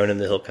that are grown in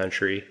the hill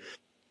country,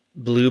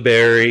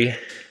 blueberry,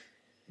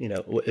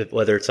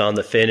 whether it's on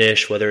the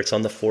finish, whether it's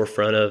on the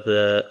forefront of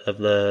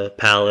the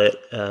palate,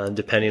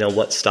 depending on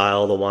what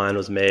style the wine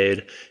was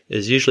made,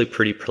 is usually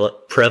pretty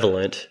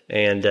prevalent.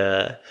 And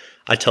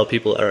I tell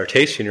people at our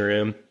tasting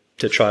room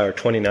to try our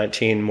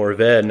 2019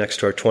 Mourvedre next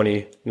to our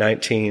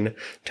 2019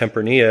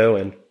 Tempranillo,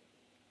 and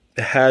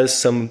it has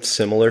some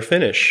similar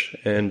finish,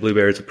 and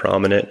blueberry is a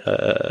prominent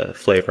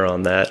flavor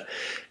on that.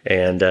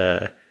 And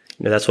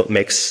that's what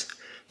makes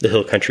the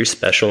hill country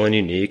special and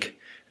unique,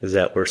 is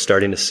that we're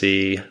starting to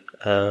see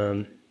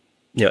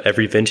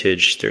every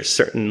vintage there's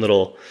certain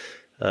little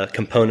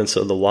components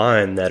of the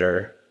wine that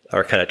are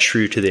kind of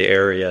true to the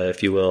area,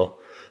 if you will.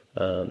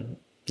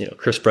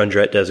 Chris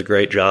Brundrett does a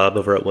great job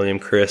over at William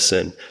Chris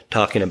and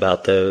talking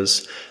about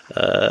those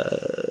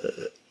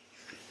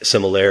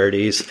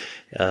similarities.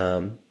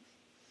 But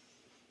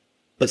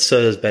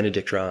so does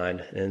Benedict Rhine,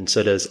 and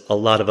so do a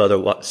lot of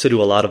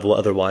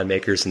other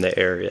winemakers in the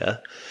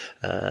area.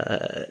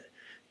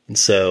 And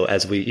so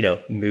as we,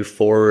 move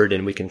forward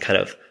and we can kind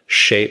of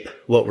shape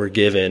what we're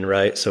given,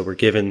 right? So we're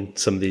given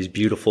some of these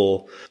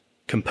beautiful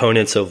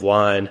components of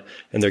wine,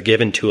 and they're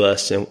given to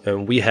us,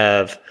 and we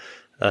have,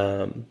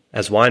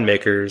 as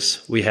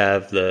winemakers, we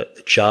have the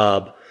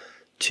job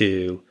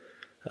to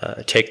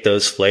take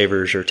those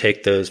flavors or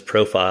take those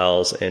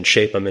profiles and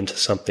shape them into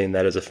something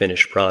that is a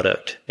finished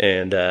product.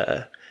 And,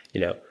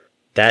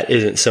 that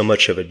isn't so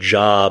much of a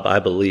job, I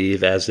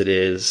believe, as it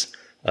is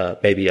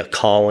maybe a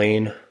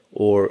calling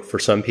or for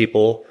some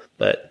people,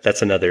 but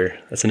that's another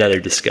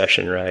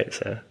discussion, right?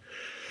 So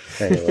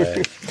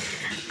anyway.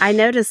 I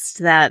noticed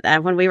that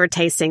when we were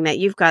tasting that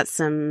you've got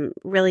some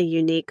really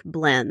unique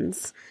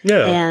blends.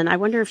 Yeah. And I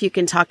wonder if you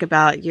can talk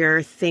about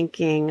your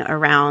thinking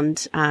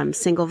around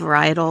single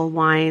varietal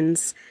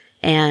wines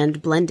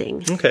and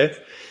blending. Okay.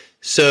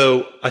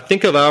 So I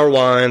think of our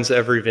wines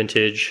every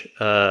vintage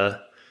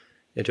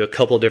into a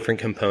couple different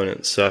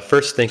components. So I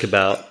first think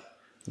about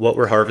what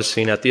we're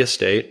harvesting at the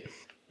estate.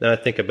 Then I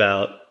think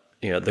about,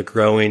 the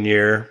growing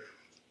year.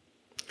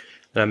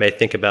 And I may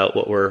think about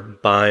what we're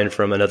buying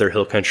from another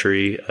hill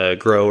country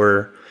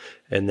grower,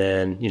 and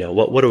then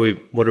what are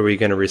we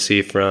going to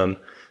receive from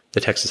the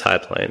Texas High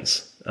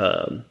Plains.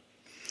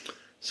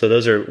 So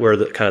those were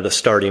the kind of the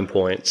starting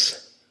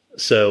points.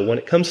 So when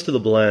it comes to the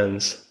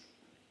blends,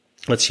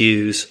 let's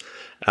use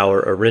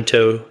our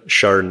Arento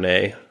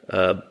Chardonnay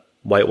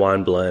white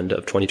wine blend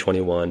of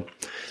 2021.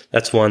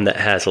 That's one that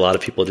has a lot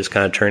of people just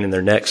kind of turning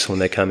their necks when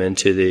they come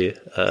into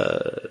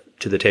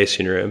the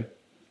tasting room.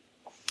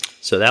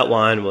 So that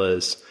wine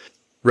was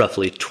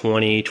roughly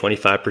 20-25%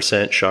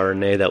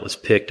 Chardonnay that was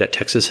picked at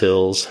Texas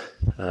Hills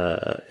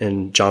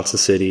in Johnson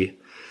City.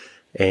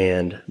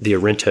 And the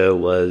Arento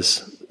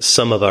was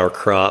some of our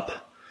crop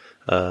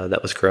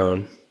that was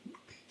grown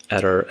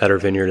at our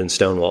vineyard in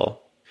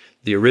Stonewall.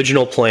 The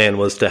original plan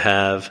was to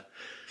have,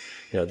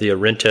 the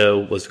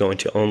Arento was going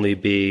to only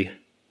be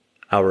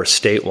our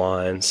estate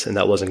wines, and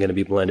that wasn't going to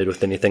be blended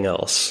with anything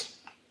else.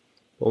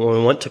 Well, when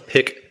we went to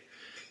pick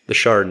the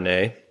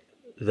Chardonnay,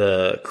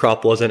 the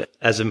crop wasn't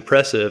as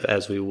impressive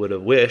as we would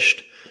have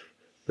wished,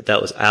 but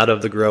that was out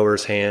of the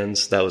grower's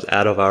hands. That was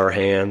out of our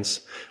hands.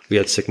 We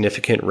had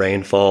significant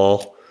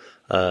rainfall.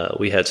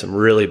 We had some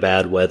really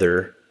bad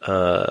weather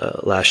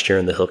last year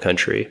in the hill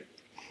country.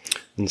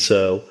 And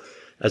so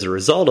as a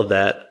result of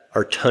that,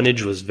 our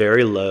tonnage was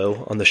very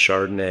low on the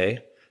Chardonnay,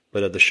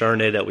 but of the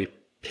Chardonnay that we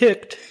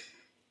picked,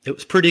 it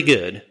was pretty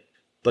good,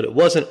 but it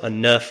wasn't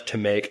enough to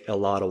make a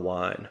lot of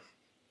wine.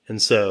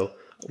 And so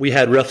we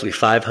had roughly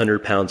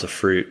 500 pounds of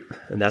fruit,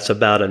 and that's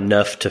about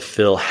enough to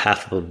fill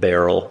half of a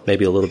barrel,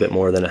 maybe a little bit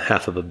more than a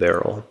half of a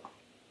barrel.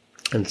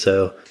 And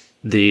so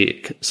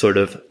the sort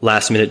of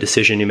last minute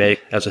decision you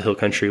make as a hill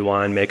country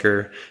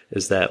winemaker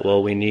is that,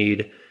 well, we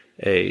need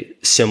a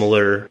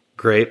similar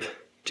grape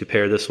to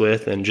pair this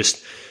with, and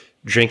just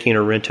drinking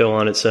Arento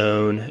on its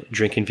own,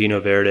 drinking Vino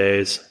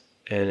Verdes,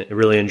 and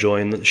really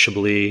enjoying the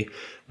Chablis,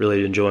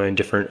 really enjoying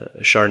different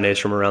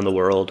Chardonnays from around the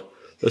world.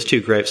 Those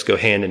two grapes go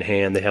hand in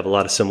hand. They have a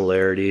lot of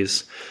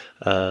similarities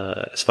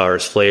as far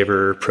as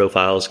flavor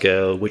profiles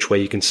go, which way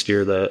you can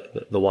steer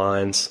the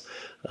wines.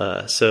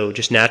 So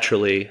just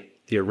naturally,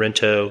 the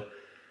Arento,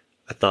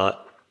 I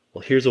thought,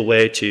 well, here's a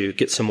way to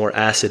get some more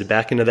acid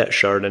back into that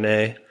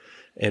Chardonnay.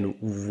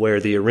 And where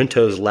the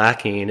Arento is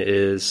lacking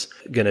is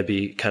going to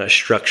be kind of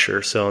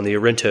structure. So on the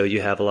Arento,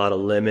 you have a lot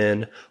of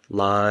lemon,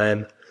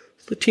 lime,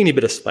 a teeny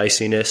bit of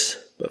spiciness,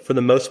 but for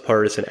the most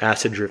part, it's an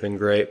acid-driven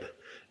grape.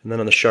 And then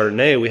on the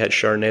Chardonnay, we had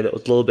Chardonnay that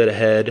was a little bit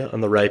ahead on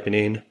the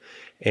ripening,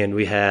 and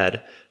we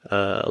had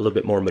a little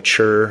bit more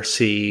mature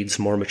seeds,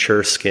 more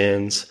mature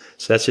skins.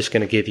 So that's just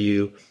going to give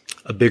you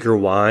a bigger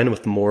wine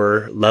with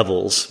more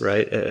levels,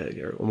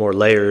 right? More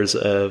layers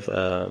of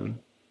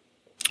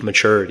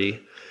maturity.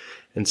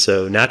 And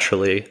so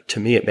naturally, to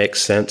me, it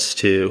makes sense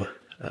to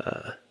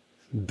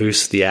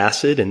boost the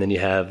acid, and then you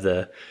have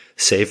the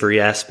savory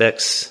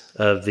aspects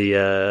of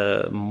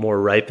the more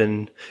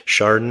ripened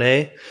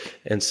Chardonnay.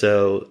 And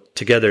so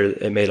together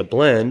it made a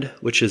blend,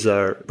 which is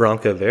our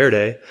Branca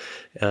Verde,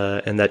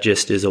 and that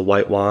just is a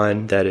white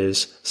wine that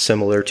is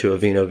similar to a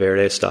Vino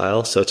Verde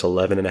style. So it's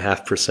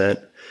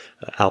 11.5%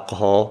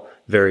 alcohol,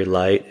 very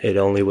light. It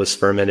only was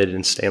fermented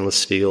in stainless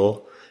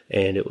steel,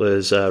 and it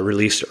was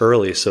released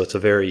early, so it's a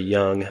very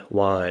young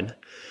wine.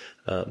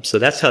 So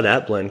that's how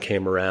that blend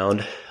came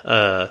around.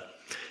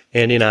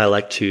 Andy and I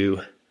like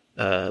to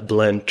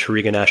blend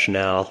Touriga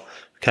Nacional,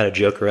 kind of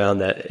joke around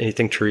that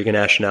anything Touriga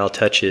Nacional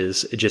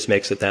touches, it just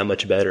makes it that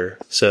much better.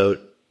 So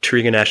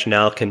Touriga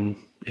Nacional can,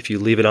 if you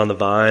leave it on the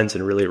vines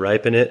and really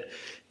ripen it,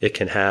 it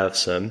can have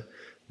some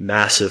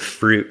massive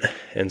fruit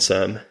and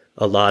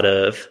a lot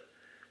of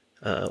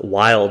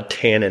wild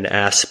tannin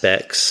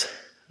aspects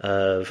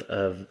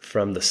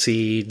from the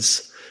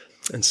seeds.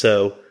 And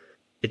so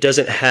it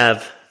doesn't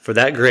have, for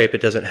that grape,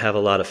 it doesn't have a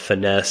lot of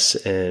finesse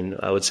and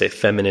I would say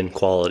feminine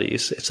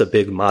qualities. It's a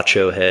big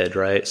macho head,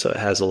 right? So it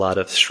has a lot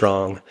of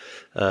strong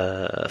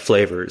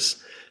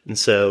flavors. And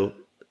so,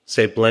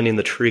 say, blending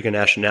the Touriga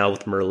Nacional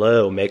with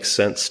Merlot makes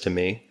sense to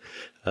me.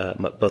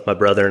 Both my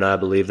brother and I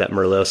believe that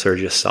Merlot sort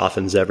of just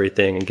softens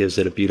everything and gives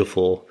it a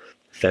beautiful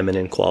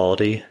feminine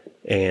quality.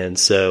 And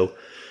so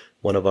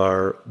one of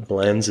our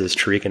blends is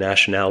Touriga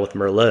Nacional with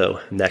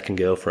Merlot, and that can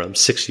go from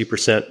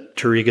 60%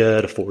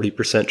 Touriga to 40%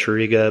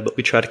 Touriga, but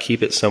we try to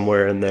keep it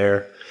somewhere in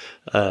there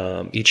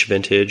each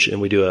vintage, and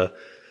we do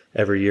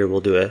every year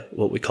we'll do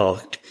what we call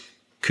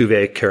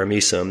Cuvée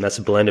Caramissum. That's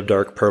a blend of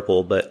dark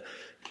purple, but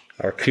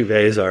our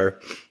cuvées are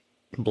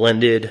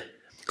blended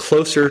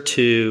closer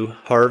to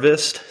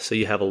harvest, so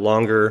you have a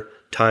longer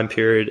time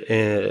period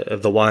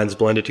of the wines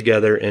blended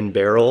together in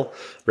barrel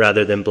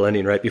rather than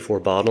blending right before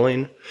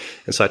bottling.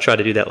 And so I try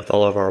to do that with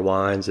all of our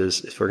wines.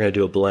 Is if we're going to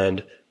do a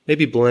blend,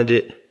 maybe blend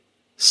it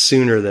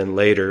sooner than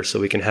later so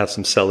we can have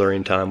some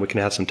cellaring time. We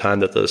can have some time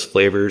that those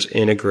flavors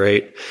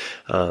integrate,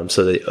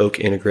 so the oak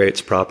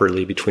integrates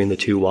properly between the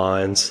two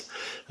wines.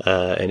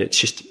 And it's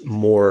just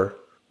more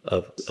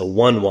of a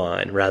one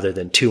wine rather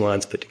than two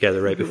wines put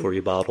together right before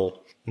you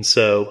bottle. And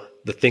so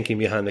the thinking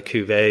behind the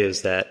cuvée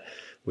is that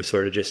we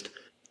sort of just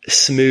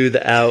smooth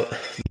out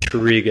the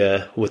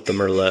Touriga with the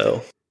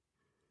Merlot.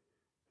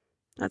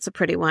 That's a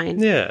pretty wine.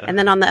 Yeah. And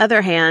then on the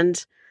other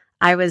hand,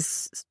 I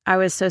was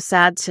so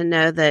sad to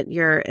know that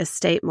your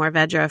estate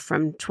Mourvedre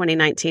from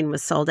 2019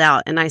 was sold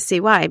out. And I see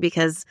why,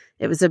 because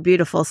it was a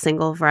beautiful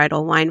single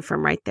varietal wine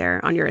from right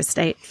there on your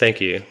estate.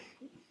 Thank you.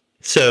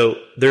 So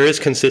there is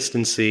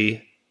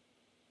consistency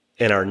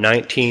in our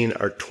 19,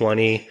 our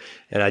 20,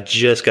 and I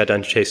just got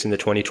done tasting the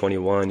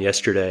 2021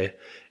 yesterday.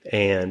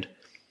 And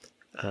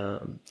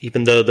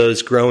even though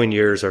those growing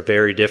years are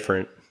very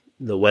different,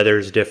 the weather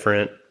is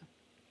different,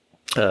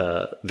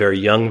 very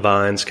young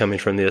vines coming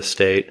from the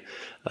estate,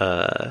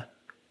 the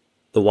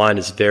wine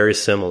is very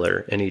similar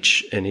in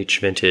each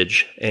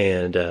vintage,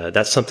 and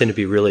that's something to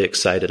be really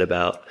excited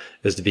about,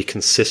 is to be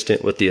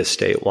consistent with the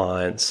estate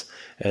wines.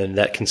 And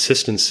that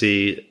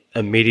consistency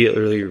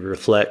immediately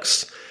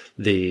reflects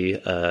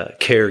the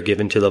care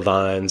given to the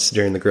vines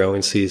during the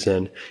growing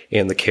season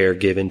and the care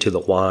given to the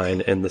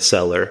wine and the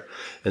cellar.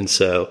 And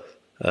so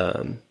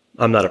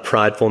I'm not a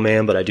prideful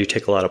man, but I do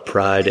take a lot of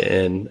pride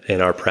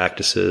in our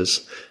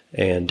practices.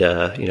 And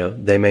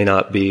they may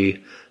not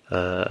be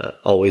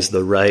always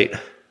the right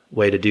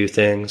way to do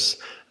things,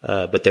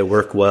 but they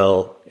work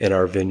well in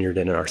our vineyard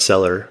and in our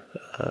cellar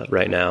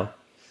right now.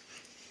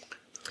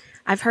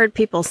 I've heard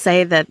people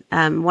say that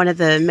one of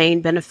the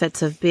main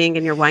benefits of being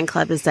in your wine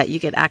club is that you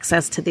get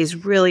access to these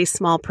really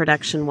small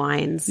production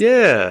wines.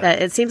 Yeah.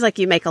 That it seems like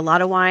you make a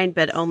lot of wine,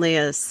 but only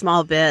a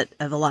small bit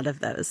of a lot of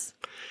those.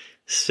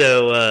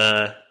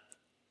 So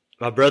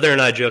my brother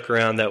and I joke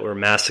around that we're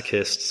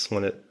masochists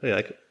when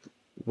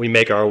we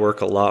make our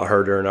work a lot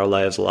harder and our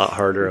lives a lot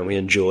harder, and we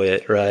enjoy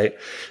it, right?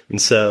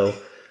 And so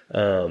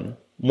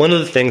one of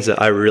the things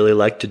that I really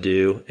like to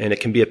do, and it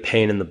can be a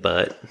pain in the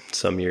butt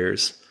some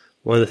years,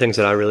 one of the things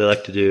that I really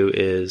like to do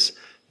is,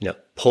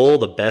 pull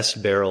the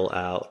best barrel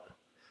out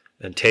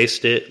and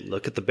taste it,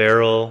 look at the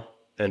barrel,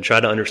 and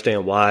try to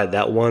understand why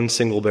that one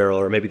single barrel,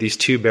 or maybe these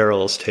two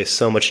barrels, taste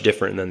so much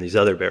different than these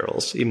other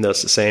barrels, even though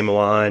it's the same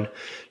wine,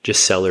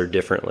 just cellared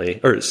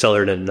differently, or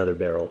cellared in another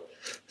barrel.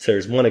 So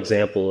there's one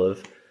example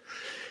of,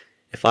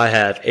 if I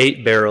have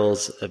 8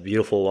 barrels of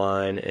beautiful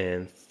wine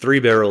and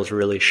 3 barrels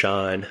really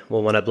shine,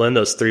 well, when I blend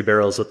those 3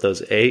 barrels with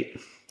those 8,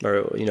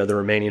 or, the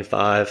remaining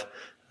 5,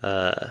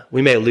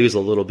 we may lose a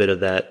little bit of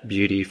that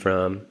beauty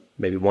from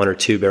maybe 1 or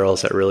 2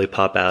 barrels that really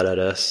pop out at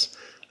us.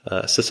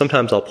 So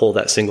sometimes I'll pull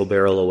that single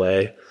barrel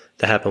away.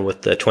 That happened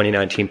with the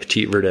 2019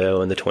 Petit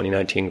Verdot and the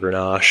 2019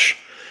 Grenache,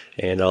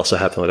 and it also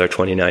happened with our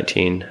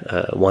 2019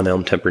 One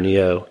Elm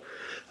Tempranillo.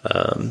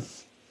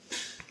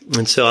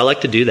 And so I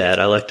like to do that.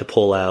 I like to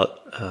pull out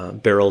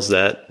barrels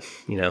that,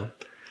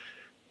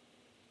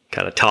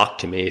 kind of talk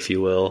to me, if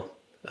you will.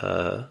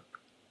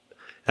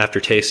 After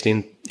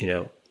tasting,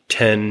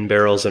 10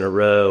 barrels in a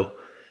row,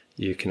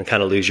 you can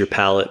kind of lose your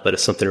palate, but if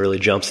something really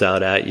jumps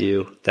out at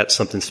you, that's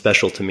something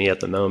special to me at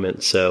the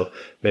moment. So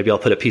maybe I'll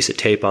put a piece of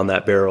tape on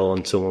that barrel,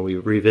 and so when we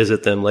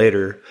revisit them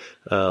later,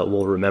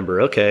 we'll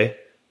remember, okay,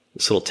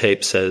 this little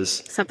tape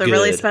says something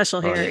really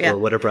special here, or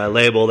whatever I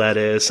label that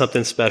is,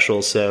 something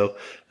special. So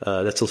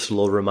that's just a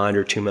little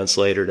reminder 2 months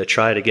later to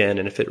try it again,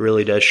 and if it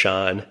really does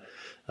shine,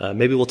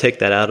 maybe we'll take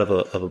that out of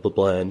a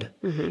blend.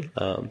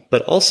 Mm-hmm.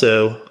 But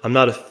also, I'm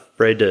not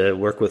afraid to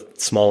work with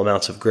small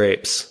amounts of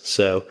grapes.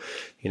 So,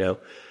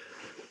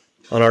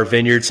 on our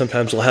vineyard,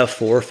 sometimes we'll have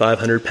 400 or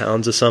 500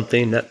 pounds of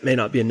something. That may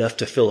not be enough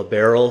to fill a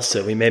barrel,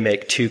 so we may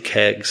make 2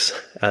 kegs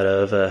out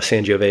of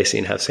Sangiovese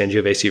and have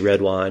Sangiovese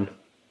red wine.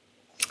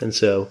 And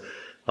so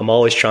I'm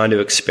always trying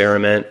to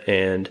experiment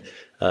and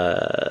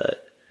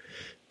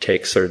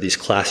take sort of these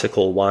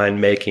classical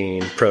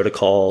winemaking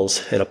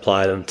protocols and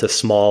apply them to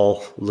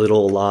small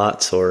little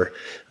lots, or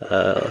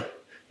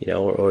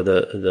or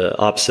the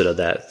opposite of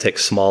that, take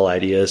small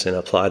ideas and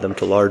apply them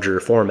to larger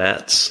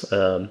formats.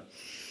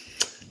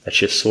 That's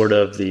just sort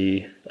of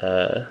the,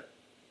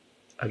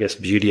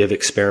 beauty of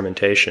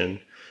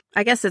experimentation.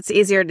 I guess it's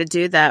easier to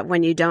do that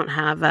when you don't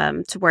have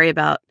to worry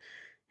about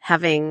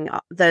having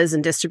those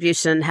in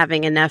distribution,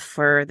 having enough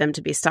for them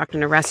to be stocked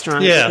in a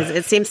restaurant. Yeah. Because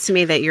it seems to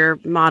me that your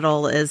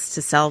model is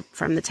to sell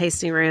from the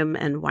tasting room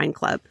and wine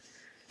club.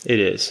 It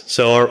is.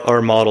 So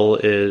our model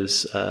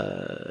is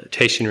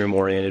tasting room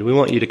oriented. We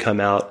want you to come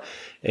out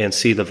and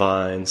see the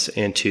vines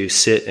and to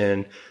sit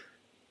and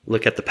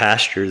look at the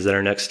pastures that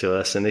are next to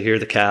us, and to hear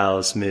the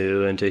cows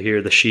moo, and to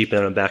hear the sheep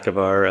in the back of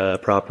our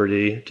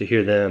property, to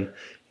hear them,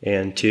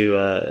 And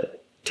to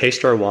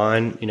taste our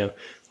wine,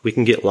 we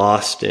can get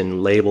lost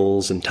in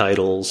labels and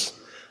titles.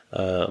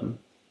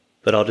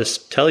 But I'll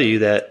just tell you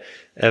that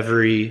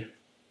every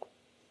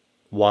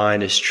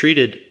wine is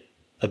treated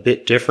a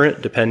bit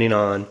different depending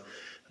on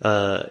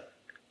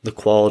the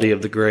quality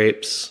of the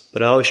grapes.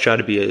 But I always try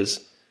to be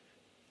as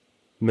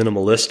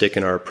minimalistic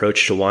in our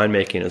approach to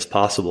winemaking as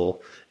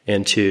possible,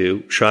 and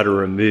to try to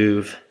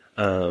remove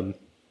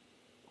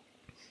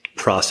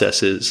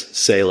processes,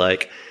 say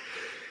like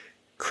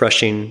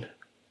crushing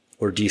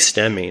or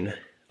destemming.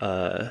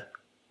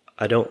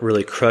 I don't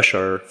really crush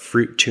our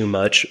fruit too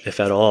much, if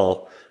at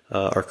all.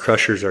 Our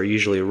crushers are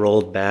usually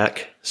rolled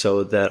back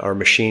so that our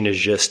machine is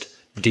just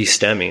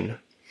destemming.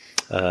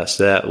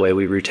 So that way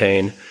we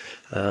retain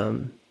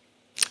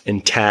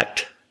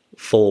intact,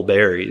 full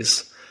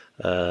berries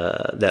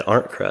that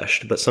aren't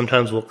crushed. But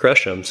sometimes we'll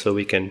crush them so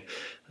we can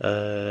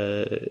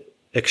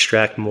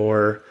extract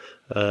more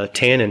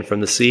tannin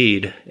from the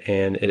seed,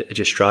 and it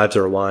just drives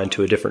our wine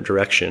to a different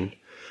direction.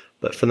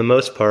 But for the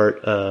most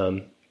part,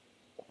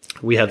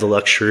 we have the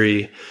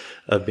luxury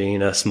of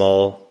being a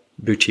small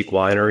boutique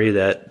winery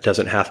that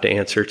doesn't have to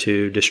answer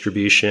to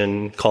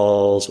distribution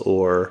calls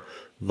or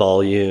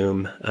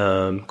volume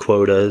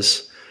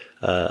quotas.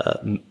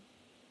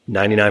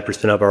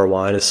 99% of our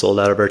wine is sold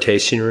out of our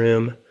tasting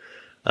room.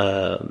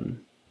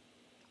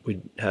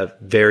 We have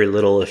very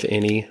little, if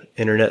any,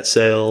 internet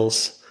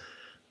sales.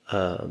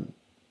 And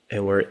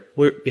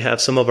we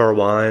have some of our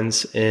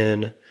wines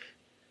in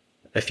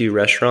a few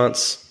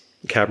restaurants,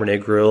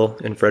 Cabernet Grill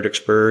in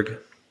Fredericksburg,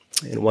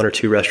 and 1 or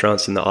 2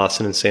 restaurants in the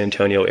Austin and San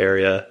Antonio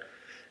area,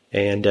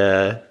 and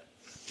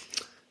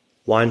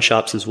wine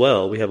shops as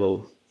well. We have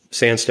a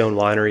Sandstone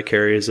Winery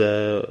carries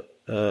a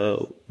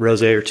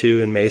rosé or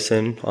 2 in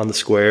Mason on the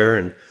square,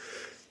 and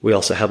we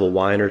also have a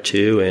wine or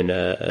 2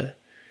 in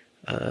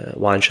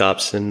wine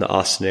shops in the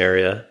Austin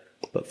area.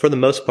 But for the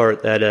most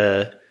part,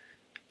 that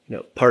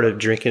part of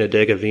drinking a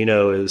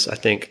Degavino is, I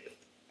think,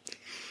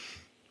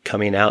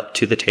 coming out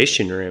to the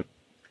tasting room.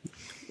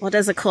 Well, it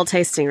is a cool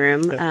tasting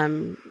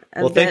room.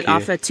 Well, bit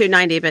off of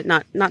 290, but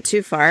not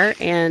too far.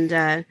 And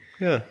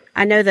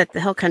I know that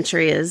the Hill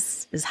Country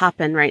is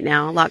hopping right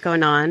now. A lot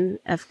going on.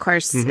 Of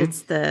course,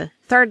 It's the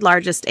 3rd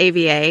largest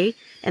AVA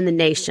in the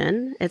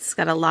nation. It's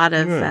got a lot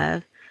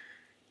of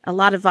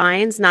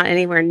vines, not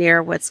anywhere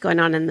near what's going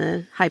on in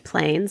the High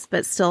Plains,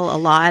 but still a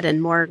lot,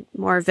 and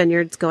more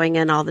vineyards going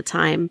in all the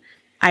time.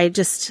 I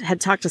just had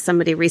talked to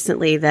somebody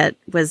recently that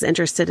was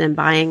interested in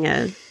buying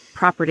a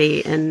property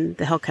in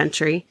the Hill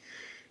Country,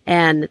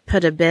 and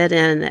put a bid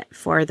in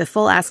for the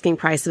full asking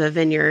price of a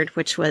vineyard,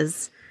 which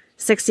was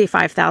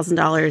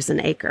 $65,000 an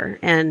acre,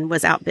 and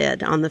was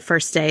outbid on the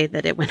first day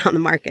that it went on the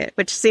market,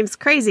 which seems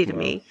crazy to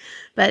me.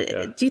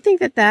 But do you think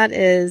that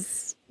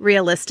is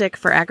realistic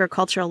for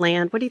agricultural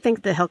land? What do you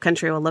think the Hill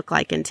Country will look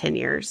like in 10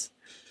 years?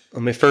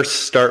 Let me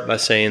first start by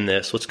saying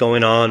this. What's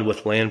going on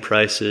with land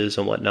prices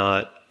and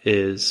whatnot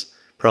is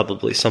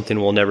probably something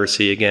we'll never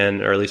see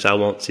again, or at least I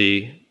won't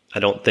see, I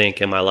don't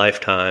think, in my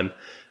lifetime,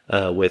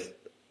 with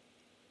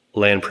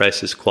land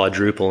prices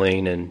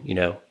quadrupling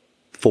in,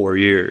 4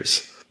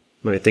 years.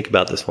 Let me think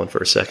about this one for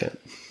a second.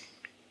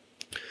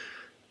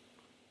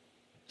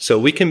 So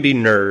we can be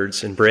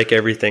nerds and break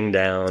everything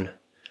down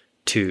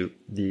to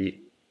the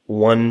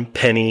 1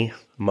 penny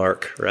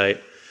mark, right?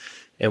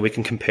 And we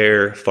can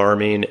compare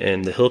farming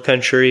in the Hill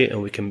Country,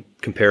 and we can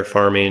compare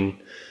farming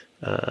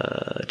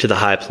to the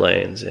High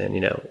Plains,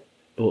 and,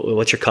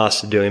 what's your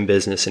cost of doing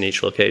business in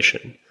each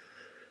location?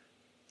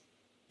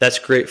 That's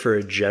great for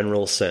a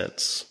general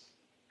sense.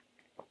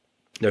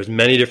 There's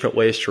many different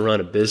ways to run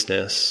a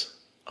business.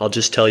 I'll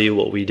just tell you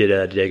what we did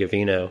at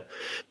Degavino.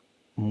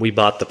 We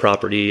bought the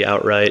property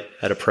outright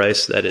at a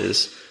price that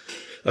is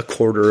a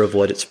quarter of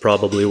what it's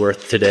probably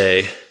worth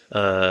today,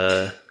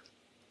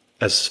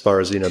 as far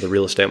as, the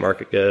real estate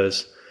market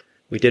goes.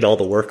 We did all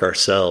the work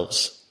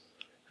ourselves.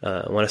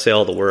 When I say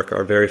all the work,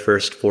 our very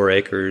first 4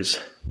 acres,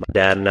 my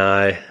dad and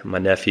I, my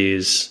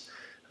nephews,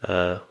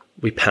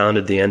 we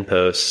pounded the end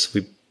posts.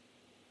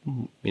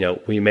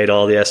 We made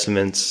all the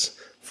estimates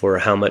for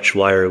how much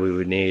wire we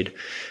would need.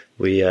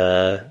 We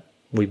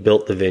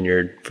built the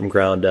vineyard from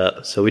ground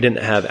up. So we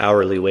didn't have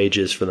hourly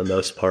wages for the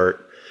most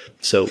part.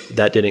 So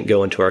that didn't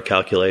go into our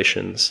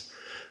calculations.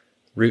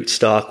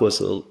 Rootstock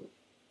was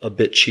a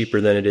bit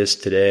cheaper than it is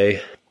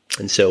today.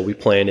 And so we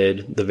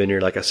planted the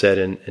vineyard, like I said,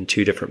 in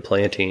 2 different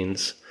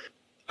plantings.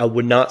 I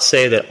would not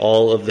say that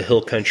all of the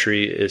Hill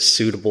Country is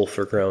suitable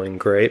for growing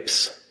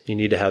grapes. You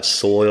need to have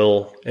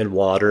soil and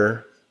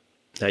water.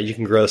 Now, you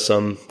can grow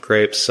some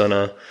grapes on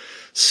a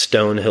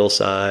stone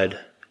hillside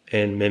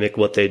and mimic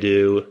what they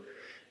do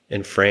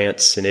in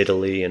France and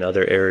Italy and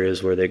other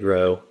areas where they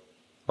grow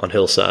on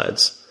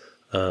hillsides.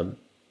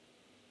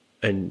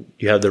 And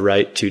you have the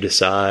right to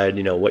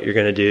decide, what you're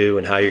going to do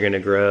and how you're going to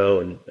grow,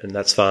 and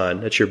that's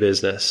fine. That's your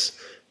business.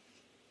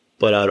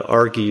 But I'd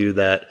argue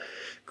that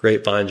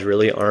grapevines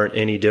really aren't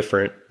any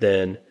different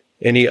than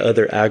any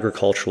other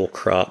agricultural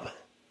crop.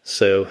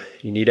 So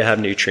you need to have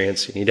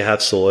nutrients, you need to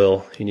have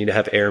soil, you need to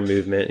have air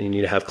movement, and you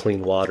need to have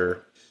clean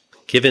water.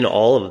 Given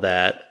all of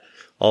that,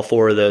 all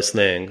four of those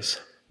things,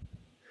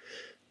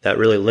 that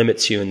really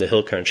limits you in the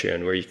hill country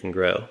and where you can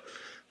grow.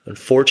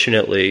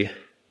 Unfortunately,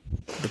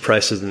 the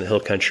prices in the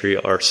hill country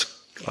are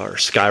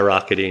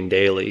skyrocketing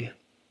daily.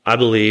 I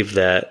believe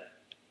that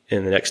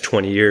in the next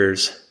 20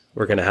 years,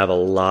 we're going to have a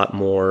lot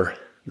more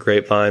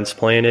grapevines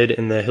planted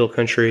in the hill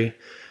country.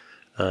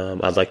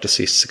 I'd like to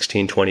see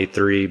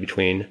 1623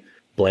 between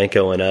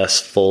Blanco and us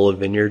full of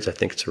vineyards. I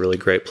think it's a really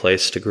great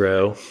place to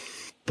grow,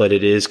 but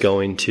it is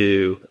going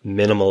to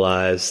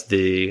minimalize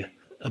the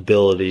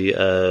ability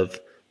of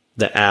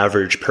the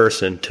average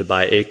person to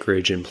buy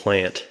acreage and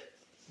plant.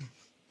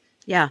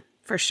 Yeah,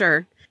 for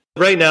sure.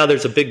 Right now,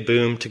 there's a big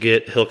boom to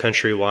get hill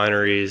country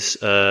wineries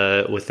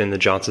within the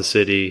Johnson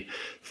City,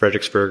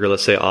 Fredericksburg, or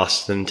let's say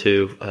Austin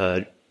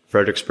to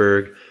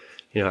Fredericksburg.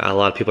 You know, a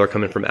lot of people are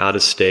coming from out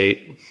of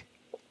state.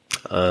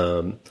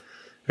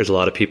 There's a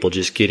lot of people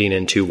just getting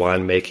into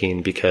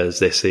winemaking because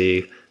they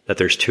see that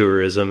there's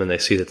tourism and they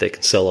see that they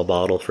can sell a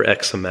bottle for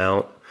X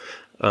amount.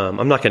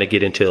 I'm not going to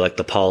get into like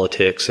the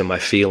politics and my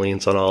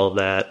feelings on all of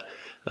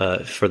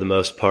that for the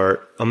most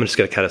part. I'm just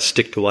going to kind of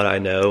stick to what I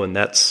know, and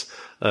that's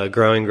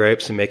growing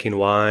grapes and making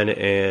wine.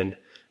 And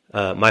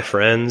my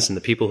friends and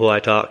the people who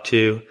I talk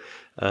to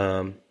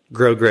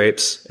grow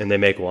grapes and they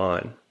make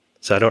wine.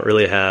 So I don't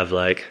really have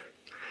like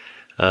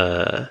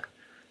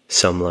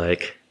some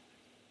like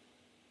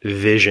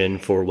vision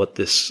for what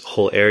this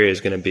whole area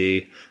is going to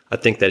be. I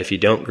think that if you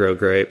don't grow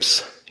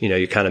grapes, you know,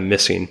 you're kind of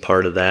missing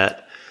part of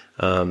that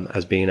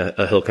as being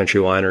a hill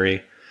country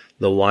winery.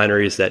 The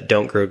wineries that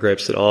don't grow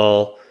grapes at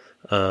all,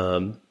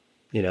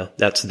 you know,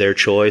 that's their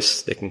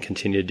choice. They can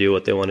continue to do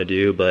what they want to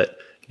do, but,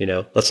 you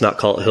know, let's not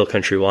call it hill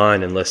country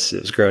wine unless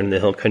it was grown in the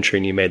hill country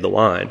and you made the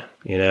wine,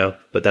 you know,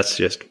 but that's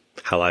just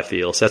how I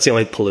feel. So that's the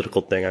only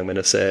political thing I'm going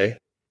to say.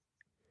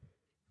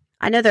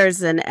 I know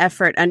there's an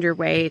effort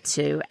underway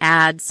to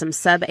add some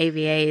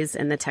sub-AVAs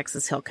in the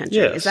Texas Hill Country.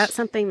 Yes. Is that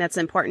something that's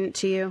important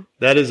to you?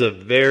 That is a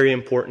very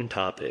important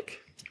topic.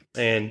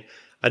 And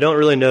I don't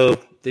really know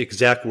the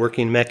exact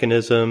working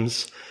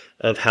mechanisms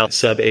of how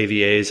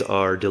sub-AVAs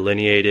are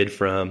delineated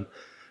from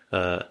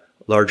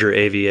larger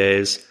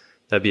AVAs.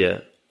 That'd be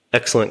an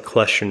excellent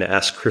question to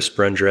ask Chris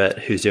Brundrett,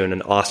 who's doing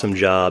an awesome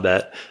job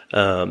at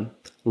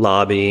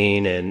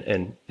lobbying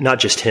and not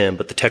just him,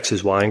 but the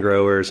Texas wine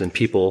growers and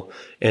people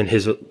in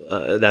his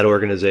that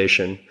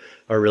organization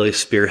are really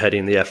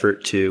spearheading the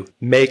effort to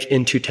make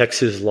into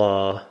Texas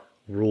law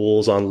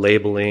rules on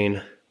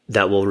labeling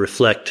that will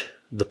reflect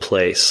the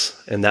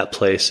place. And that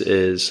place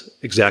is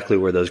exactly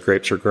where those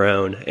grapes are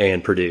grown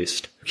and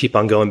produced. Keep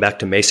on going back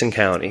to Mason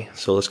County.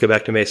 So let's go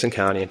back to Mason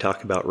County and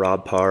talk about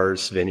Rob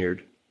Parr's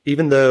vineyard.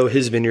 Even though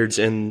his vineyard's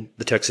in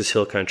the Texas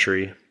Hill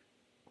Country,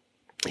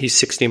 he's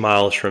 60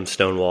 miles from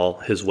Stonewall.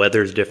 His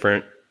weather's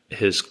different.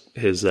 His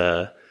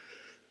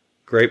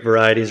grape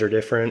varieties are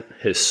different.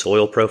 His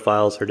soil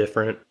profiles are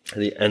different.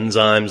 The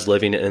enzymes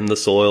living in the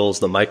soils,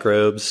 the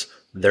microbes,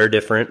 they're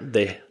different.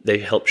 They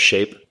help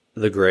shape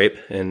the grape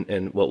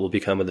and what will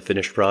become of the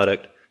finished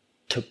product.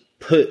 To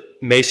put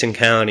Mason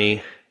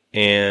County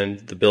and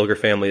the Bilger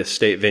Family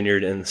Estate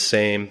Vineyard in the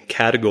same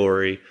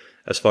category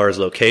as far as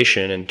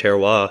location and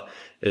terroir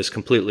is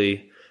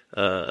completely,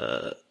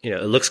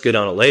 it looks good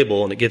on a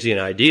label and it gives you an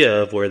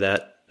idea of where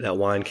that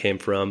wine came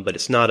from, but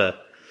it's not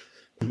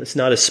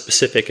as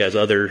specific as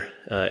other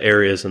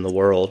areas in the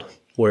world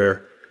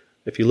where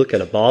if you look at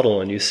a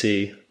bottle and you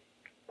see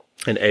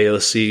an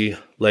AOC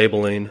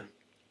labeling,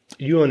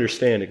 you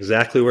understand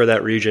exactly where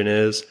that region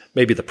is,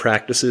 maybe the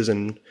practices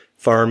in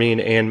farming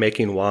and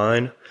making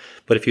wine.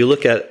 But if you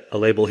look at a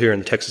label here in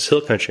the Texas Hill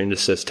Country and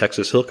just says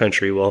Texas Hill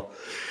Country, well,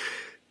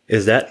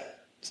 is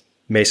that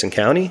Mason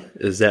County?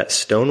 Is that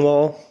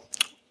Stonewall?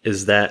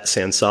 Is that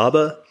San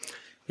Saba?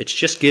 It's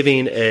just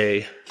giving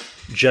a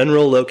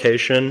general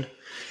location,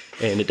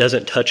 and it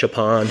doesn't touch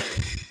upon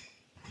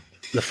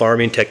the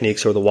farming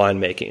techniques or the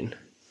winemaking.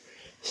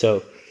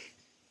 So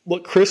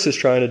what Chris is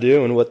trying to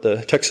do and what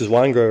the Texas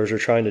wine growers are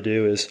trying to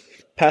do is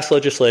pass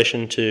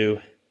legislation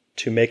to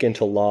make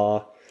into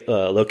law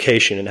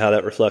location and how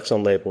that reflects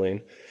on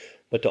labeling,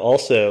 but to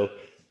also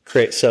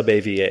create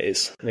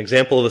sub-AVAs. An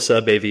example of a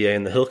sub-AVA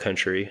in the Hill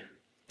Country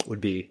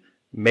would be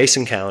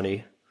Mason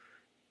County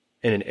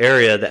in an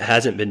area that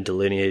hasn't been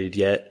delineated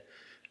yet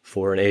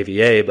for an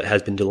AVA, but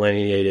has been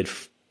delineated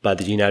by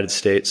the United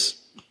States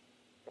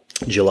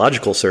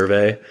Geological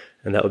Survey,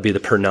 and that would be the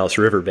Pedernales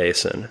River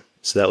Basin.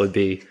 So that would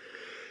be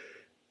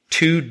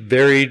two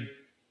very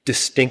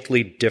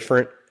distinctly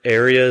different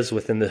areas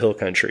within the Hill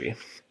Country.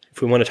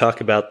 If we want to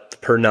talk about the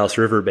Pedernales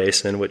River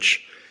Basin,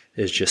 which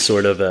is just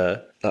sort of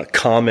a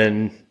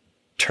common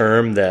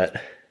term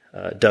that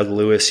Doug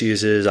Lewis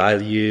uses, I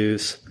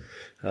use,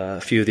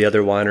 a few of the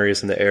other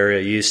wineries in the area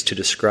use to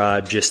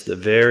describe just the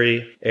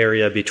very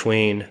area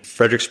between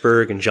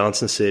Fredericksburg and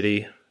Johnson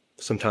City,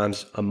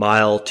 sometimes a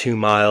mile, 2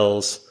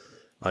 miles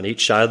on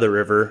each side of the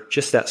river,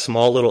 just that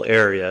small little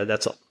area.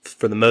 That's,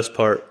 for the most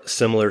part,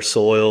 similar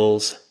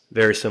soils,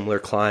 very similar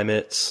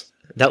climates.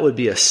 That would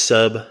be a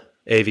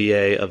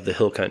sub-AVA of the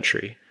Hill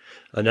Country.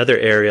 Another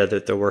area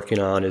that they're working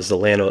on is the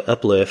Llano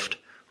Uplift,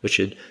 which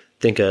would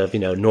think of,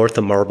 north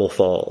of Marble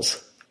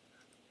Falls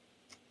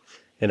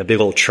and a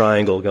big old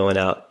triangle going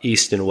out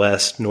east and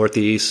west,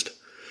 northeast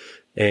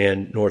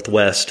and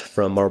northwest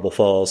from Marble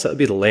Falls. That would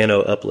be the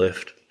Llano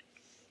Uplift.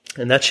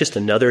 And that's just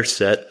another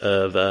set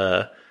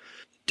of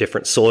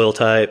different soil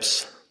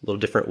types, a little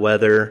different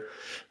weather.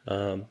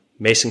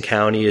 Mason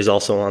County is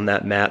also on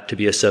that map to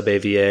be a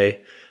sub-AVA.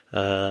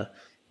 And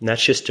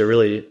that's just to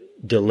really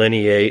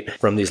delineate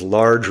from these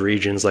large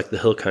regions like the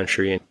Hill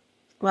Country.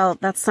 Well,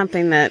 that's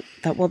something that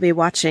we'll be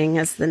watching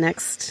as the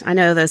next, I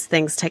know those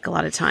things take a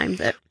lot of time,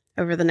 but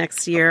over the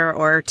next year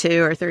or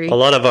 2 or 3. A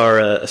lot of our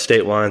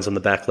estate wines on the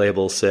back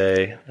label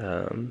say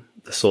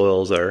the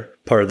soils are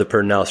part of the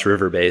Pedernales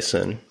River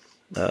Basin.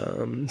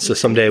 So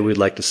someday we'd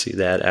like to see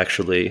that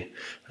actually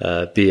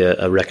be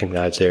a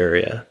recognized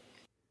area.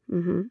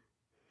 Mm-hmm.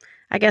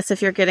 I guess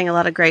if you're getting a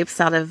lot of grapes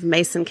out of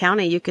Mason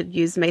County, you could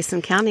use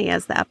Mason County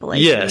as the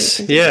appellation. Yes.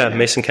 Yeah.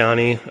 Mason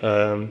County.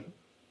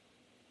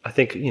 I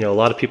think, a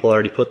lot of people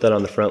already put that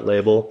on the front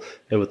label,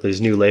 and with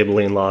these new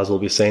labeling laws, we'll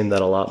be saying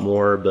that a lot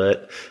more,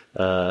 but,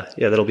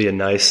 that'll be a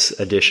nice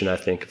addition, I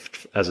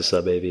think, as a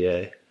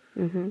sub-AVA.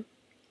 Mm-hmm.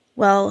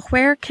 Well,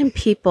 where can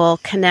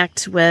people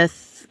connect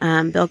with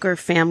Bilger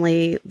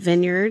Family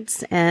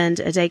Vineyards and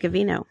Adega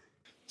Vino?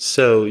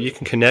 So you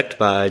can connect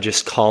by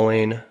just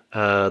calling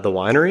the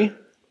winery,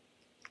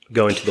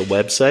 going to the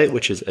website,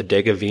 which is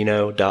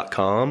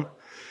adegavino.com.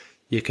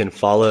 You can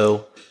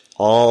follow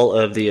all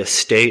of the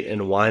estate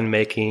and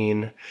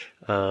winemaking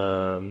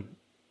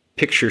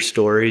picture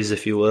stories,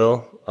 if you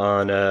will,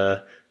 on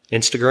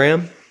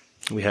Instagram.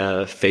 We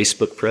have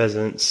Facebook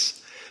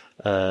presence.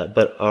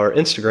 But our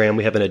Instagram,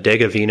 we have an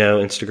Adega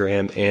Vino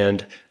Instagram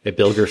and a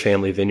Bilger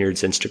Family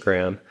Vineyards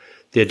Instagram.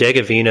 The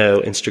Adega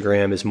Vino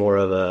Instagram is more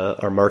of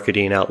our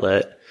marketing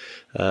outlet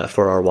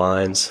for our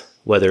wines,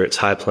 whether it's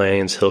High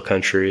Plains, Hill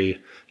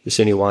Country, just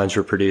any wines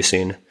we're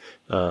producing,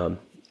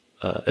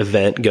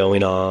 event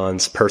going on,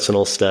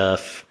 personal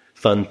stuff,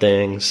 fun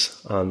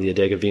things on the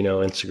Adega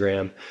Vino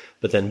Instagram.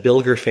 But then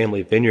Bilger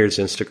Family Vineyards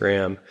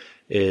Instagram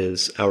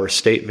is our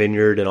estate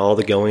vineyard and all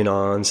the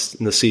going-ons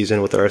in the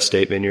season with our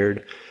estate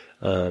vineyard.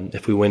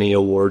 If we win any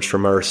awards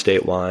from our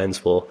estate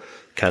wines, we'll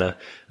kind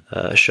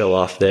of show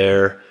off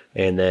there.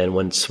 And then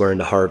once we're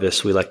into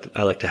harvest,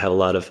 I like to have a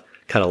lot of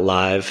kind of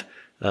live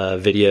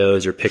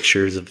videos or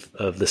pictures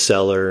of the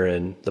cellar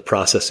and the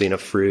processing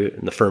of fruit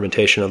and the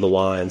fermentation of the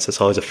wines. It's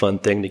always a fun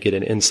thing to get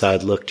an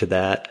inside look to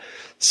that.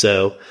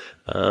 So,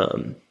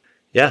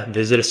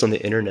 visit us on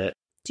the internet.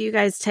 Do you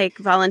guys take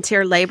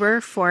volunteer labor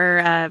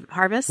for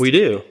harvest? We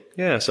do.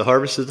 Yeah. So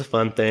harvest is a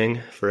fun thing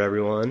for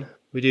everyone.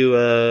 We do,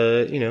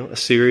 a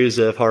series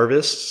of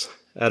harvests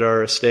at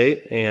our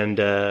estate, and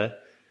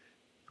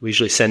we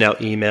usually send out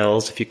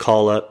emails. If you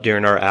call up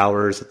during our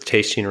hours at the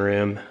tasting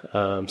room,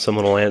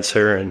 someone will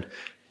answer, and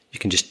you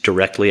can just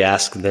directly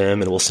ask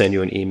them, and we'll send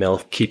you an email,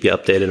 keep you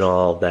updated on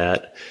all of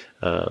that.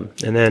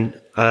 And then,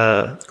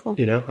 cool.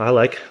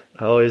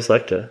 I always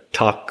like to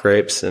talk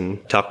grapes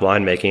and talk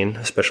winemaking,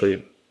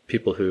 especially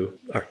people who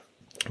are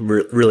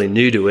really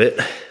new to it,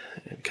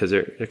 because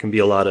there can be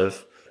a lot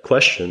of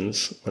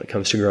questions when it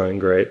comes to growing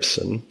grapes.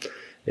 And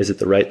is it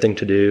the right thing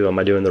to do? Am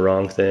I doing the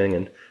wrong thing?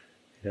 And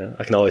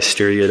I can always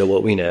steer you to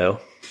what we know.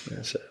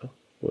 So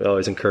we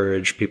always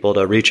encourage people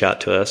to reach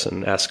out to us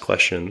and ask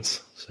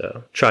questions.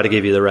 So try to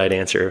give you the right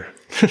answer.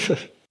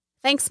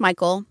 Thanks,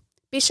 Michael.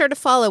 Be sure to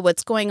follow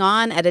what's going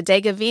on at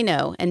Adega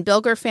Vino and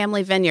Bilger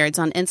Family Vineyards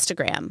on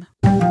Instagram.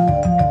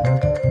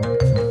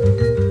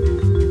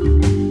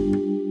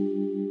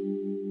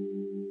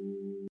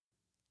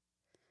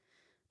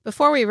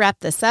 Before we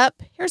wrap this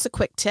up, here's a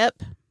quick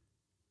tip.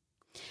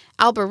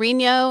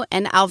 Albarino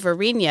and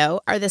Alvarinho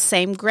are the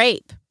same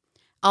grape.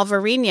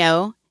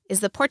 Alvarinho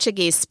is the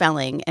Portuguese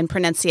spelling and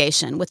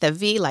pronunciation with a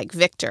V like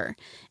Victor,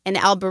 and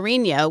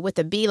Albarino with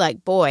a B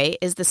like boy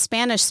is the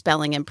Spanish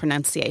spelling and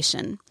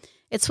pronunciation.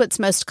 It's what's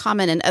most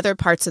common in other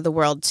parts of the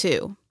world,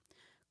 too.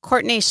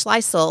 Courtney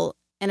Schleissel,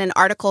 in an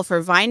article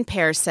for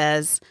VinePair,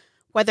 says,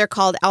 whether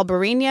called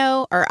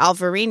Albarino or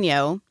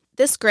Alvarinho,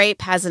 this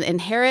grape has an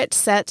inherent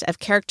set of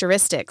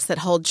characteristics that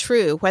hold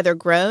true whether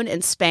grown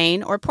in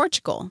Spain or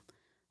Portugal,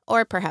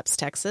 or perhaps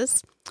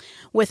Texas.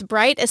 With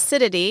bright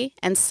acidity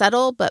and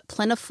subtle but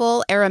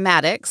plentiful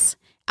aromatics,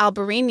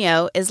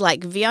 Albarino is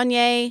like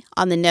Viognier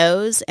on the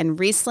nose and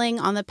Riesling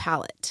on the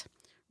palate.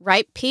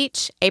 Ripe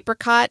peach,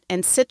 apricot,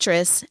 and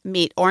citrus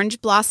meet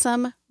orange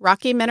blossom,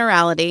 rocky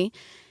minerality,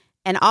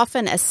 and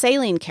often a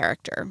saline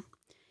character.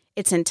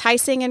 It's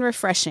enticing and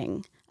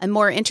refreshing, a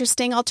more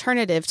interesting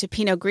alternative to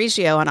Pinot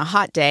Grigio on a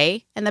hot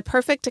day, and the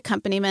perfect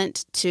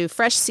accompaniment to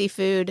fresh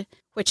seafood,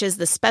 which is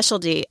the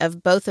specialty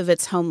of both of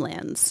its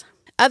homelands.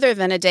 Other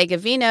than Adega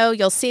Vino,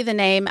 you'll see the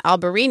name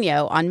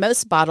Albarino on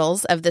most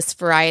bottles of this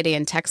variety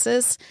in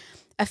Texas.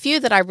 A few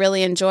that I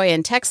really enjoy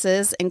in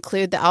Texas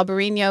include the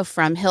Albarino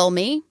from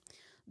Hilmy,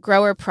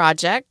 Grower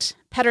Project,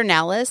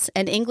 Pedernales,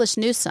 and English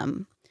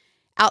Newsom.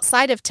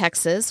 Outside of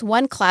Texas,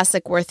 one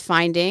classic worth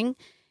finding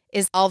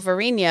is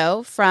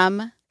Alvarinho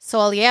from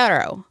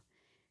Soalheiro.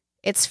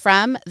 It's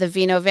from the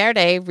Vinho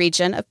Verde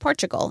region of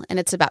Portugal, and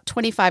it's about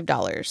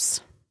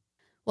 $25.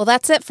 Well,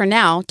 that's it for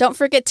now. Don't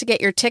forget to get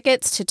your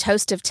tickets to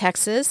Toast of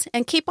Texas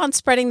and keep on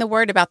spreading the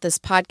word about this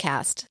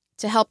podcast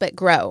to help it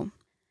grow.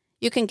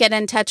 You can get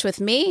in touch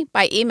with me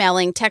by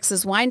emailing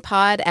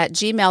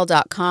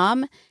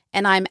texaswinepod@gmail.com,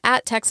 and I'm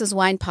at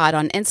TexasWinePod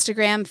on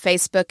Instagram,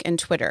 Facebook, and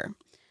Twitter.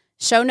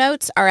 Show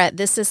notes are at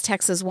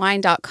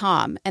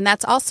thisistexaswine.com, and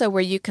that's also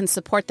where you can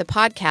support the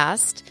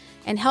podcast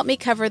and help me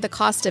cover the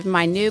cost of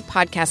my new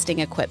podcasting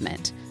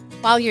equipment.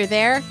 While you're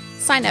there,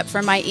 sign up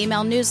for my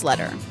email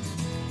newsletter.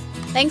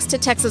 Thanks to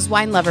Texas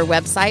Wine Lover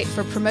website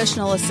for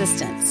promotional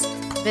assistance.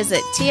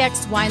 Visit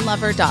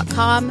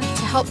txwinelover.com to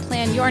help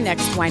plan your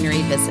next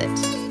winery visit.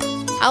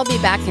 I'll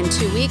be back in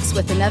 2 weeks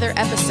with another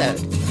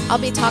episode. I'll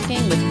be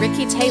talking with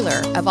Ricky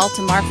Taylor of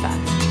Alta Marfa.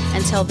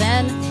 Until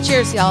then,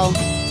 cheers, y'all.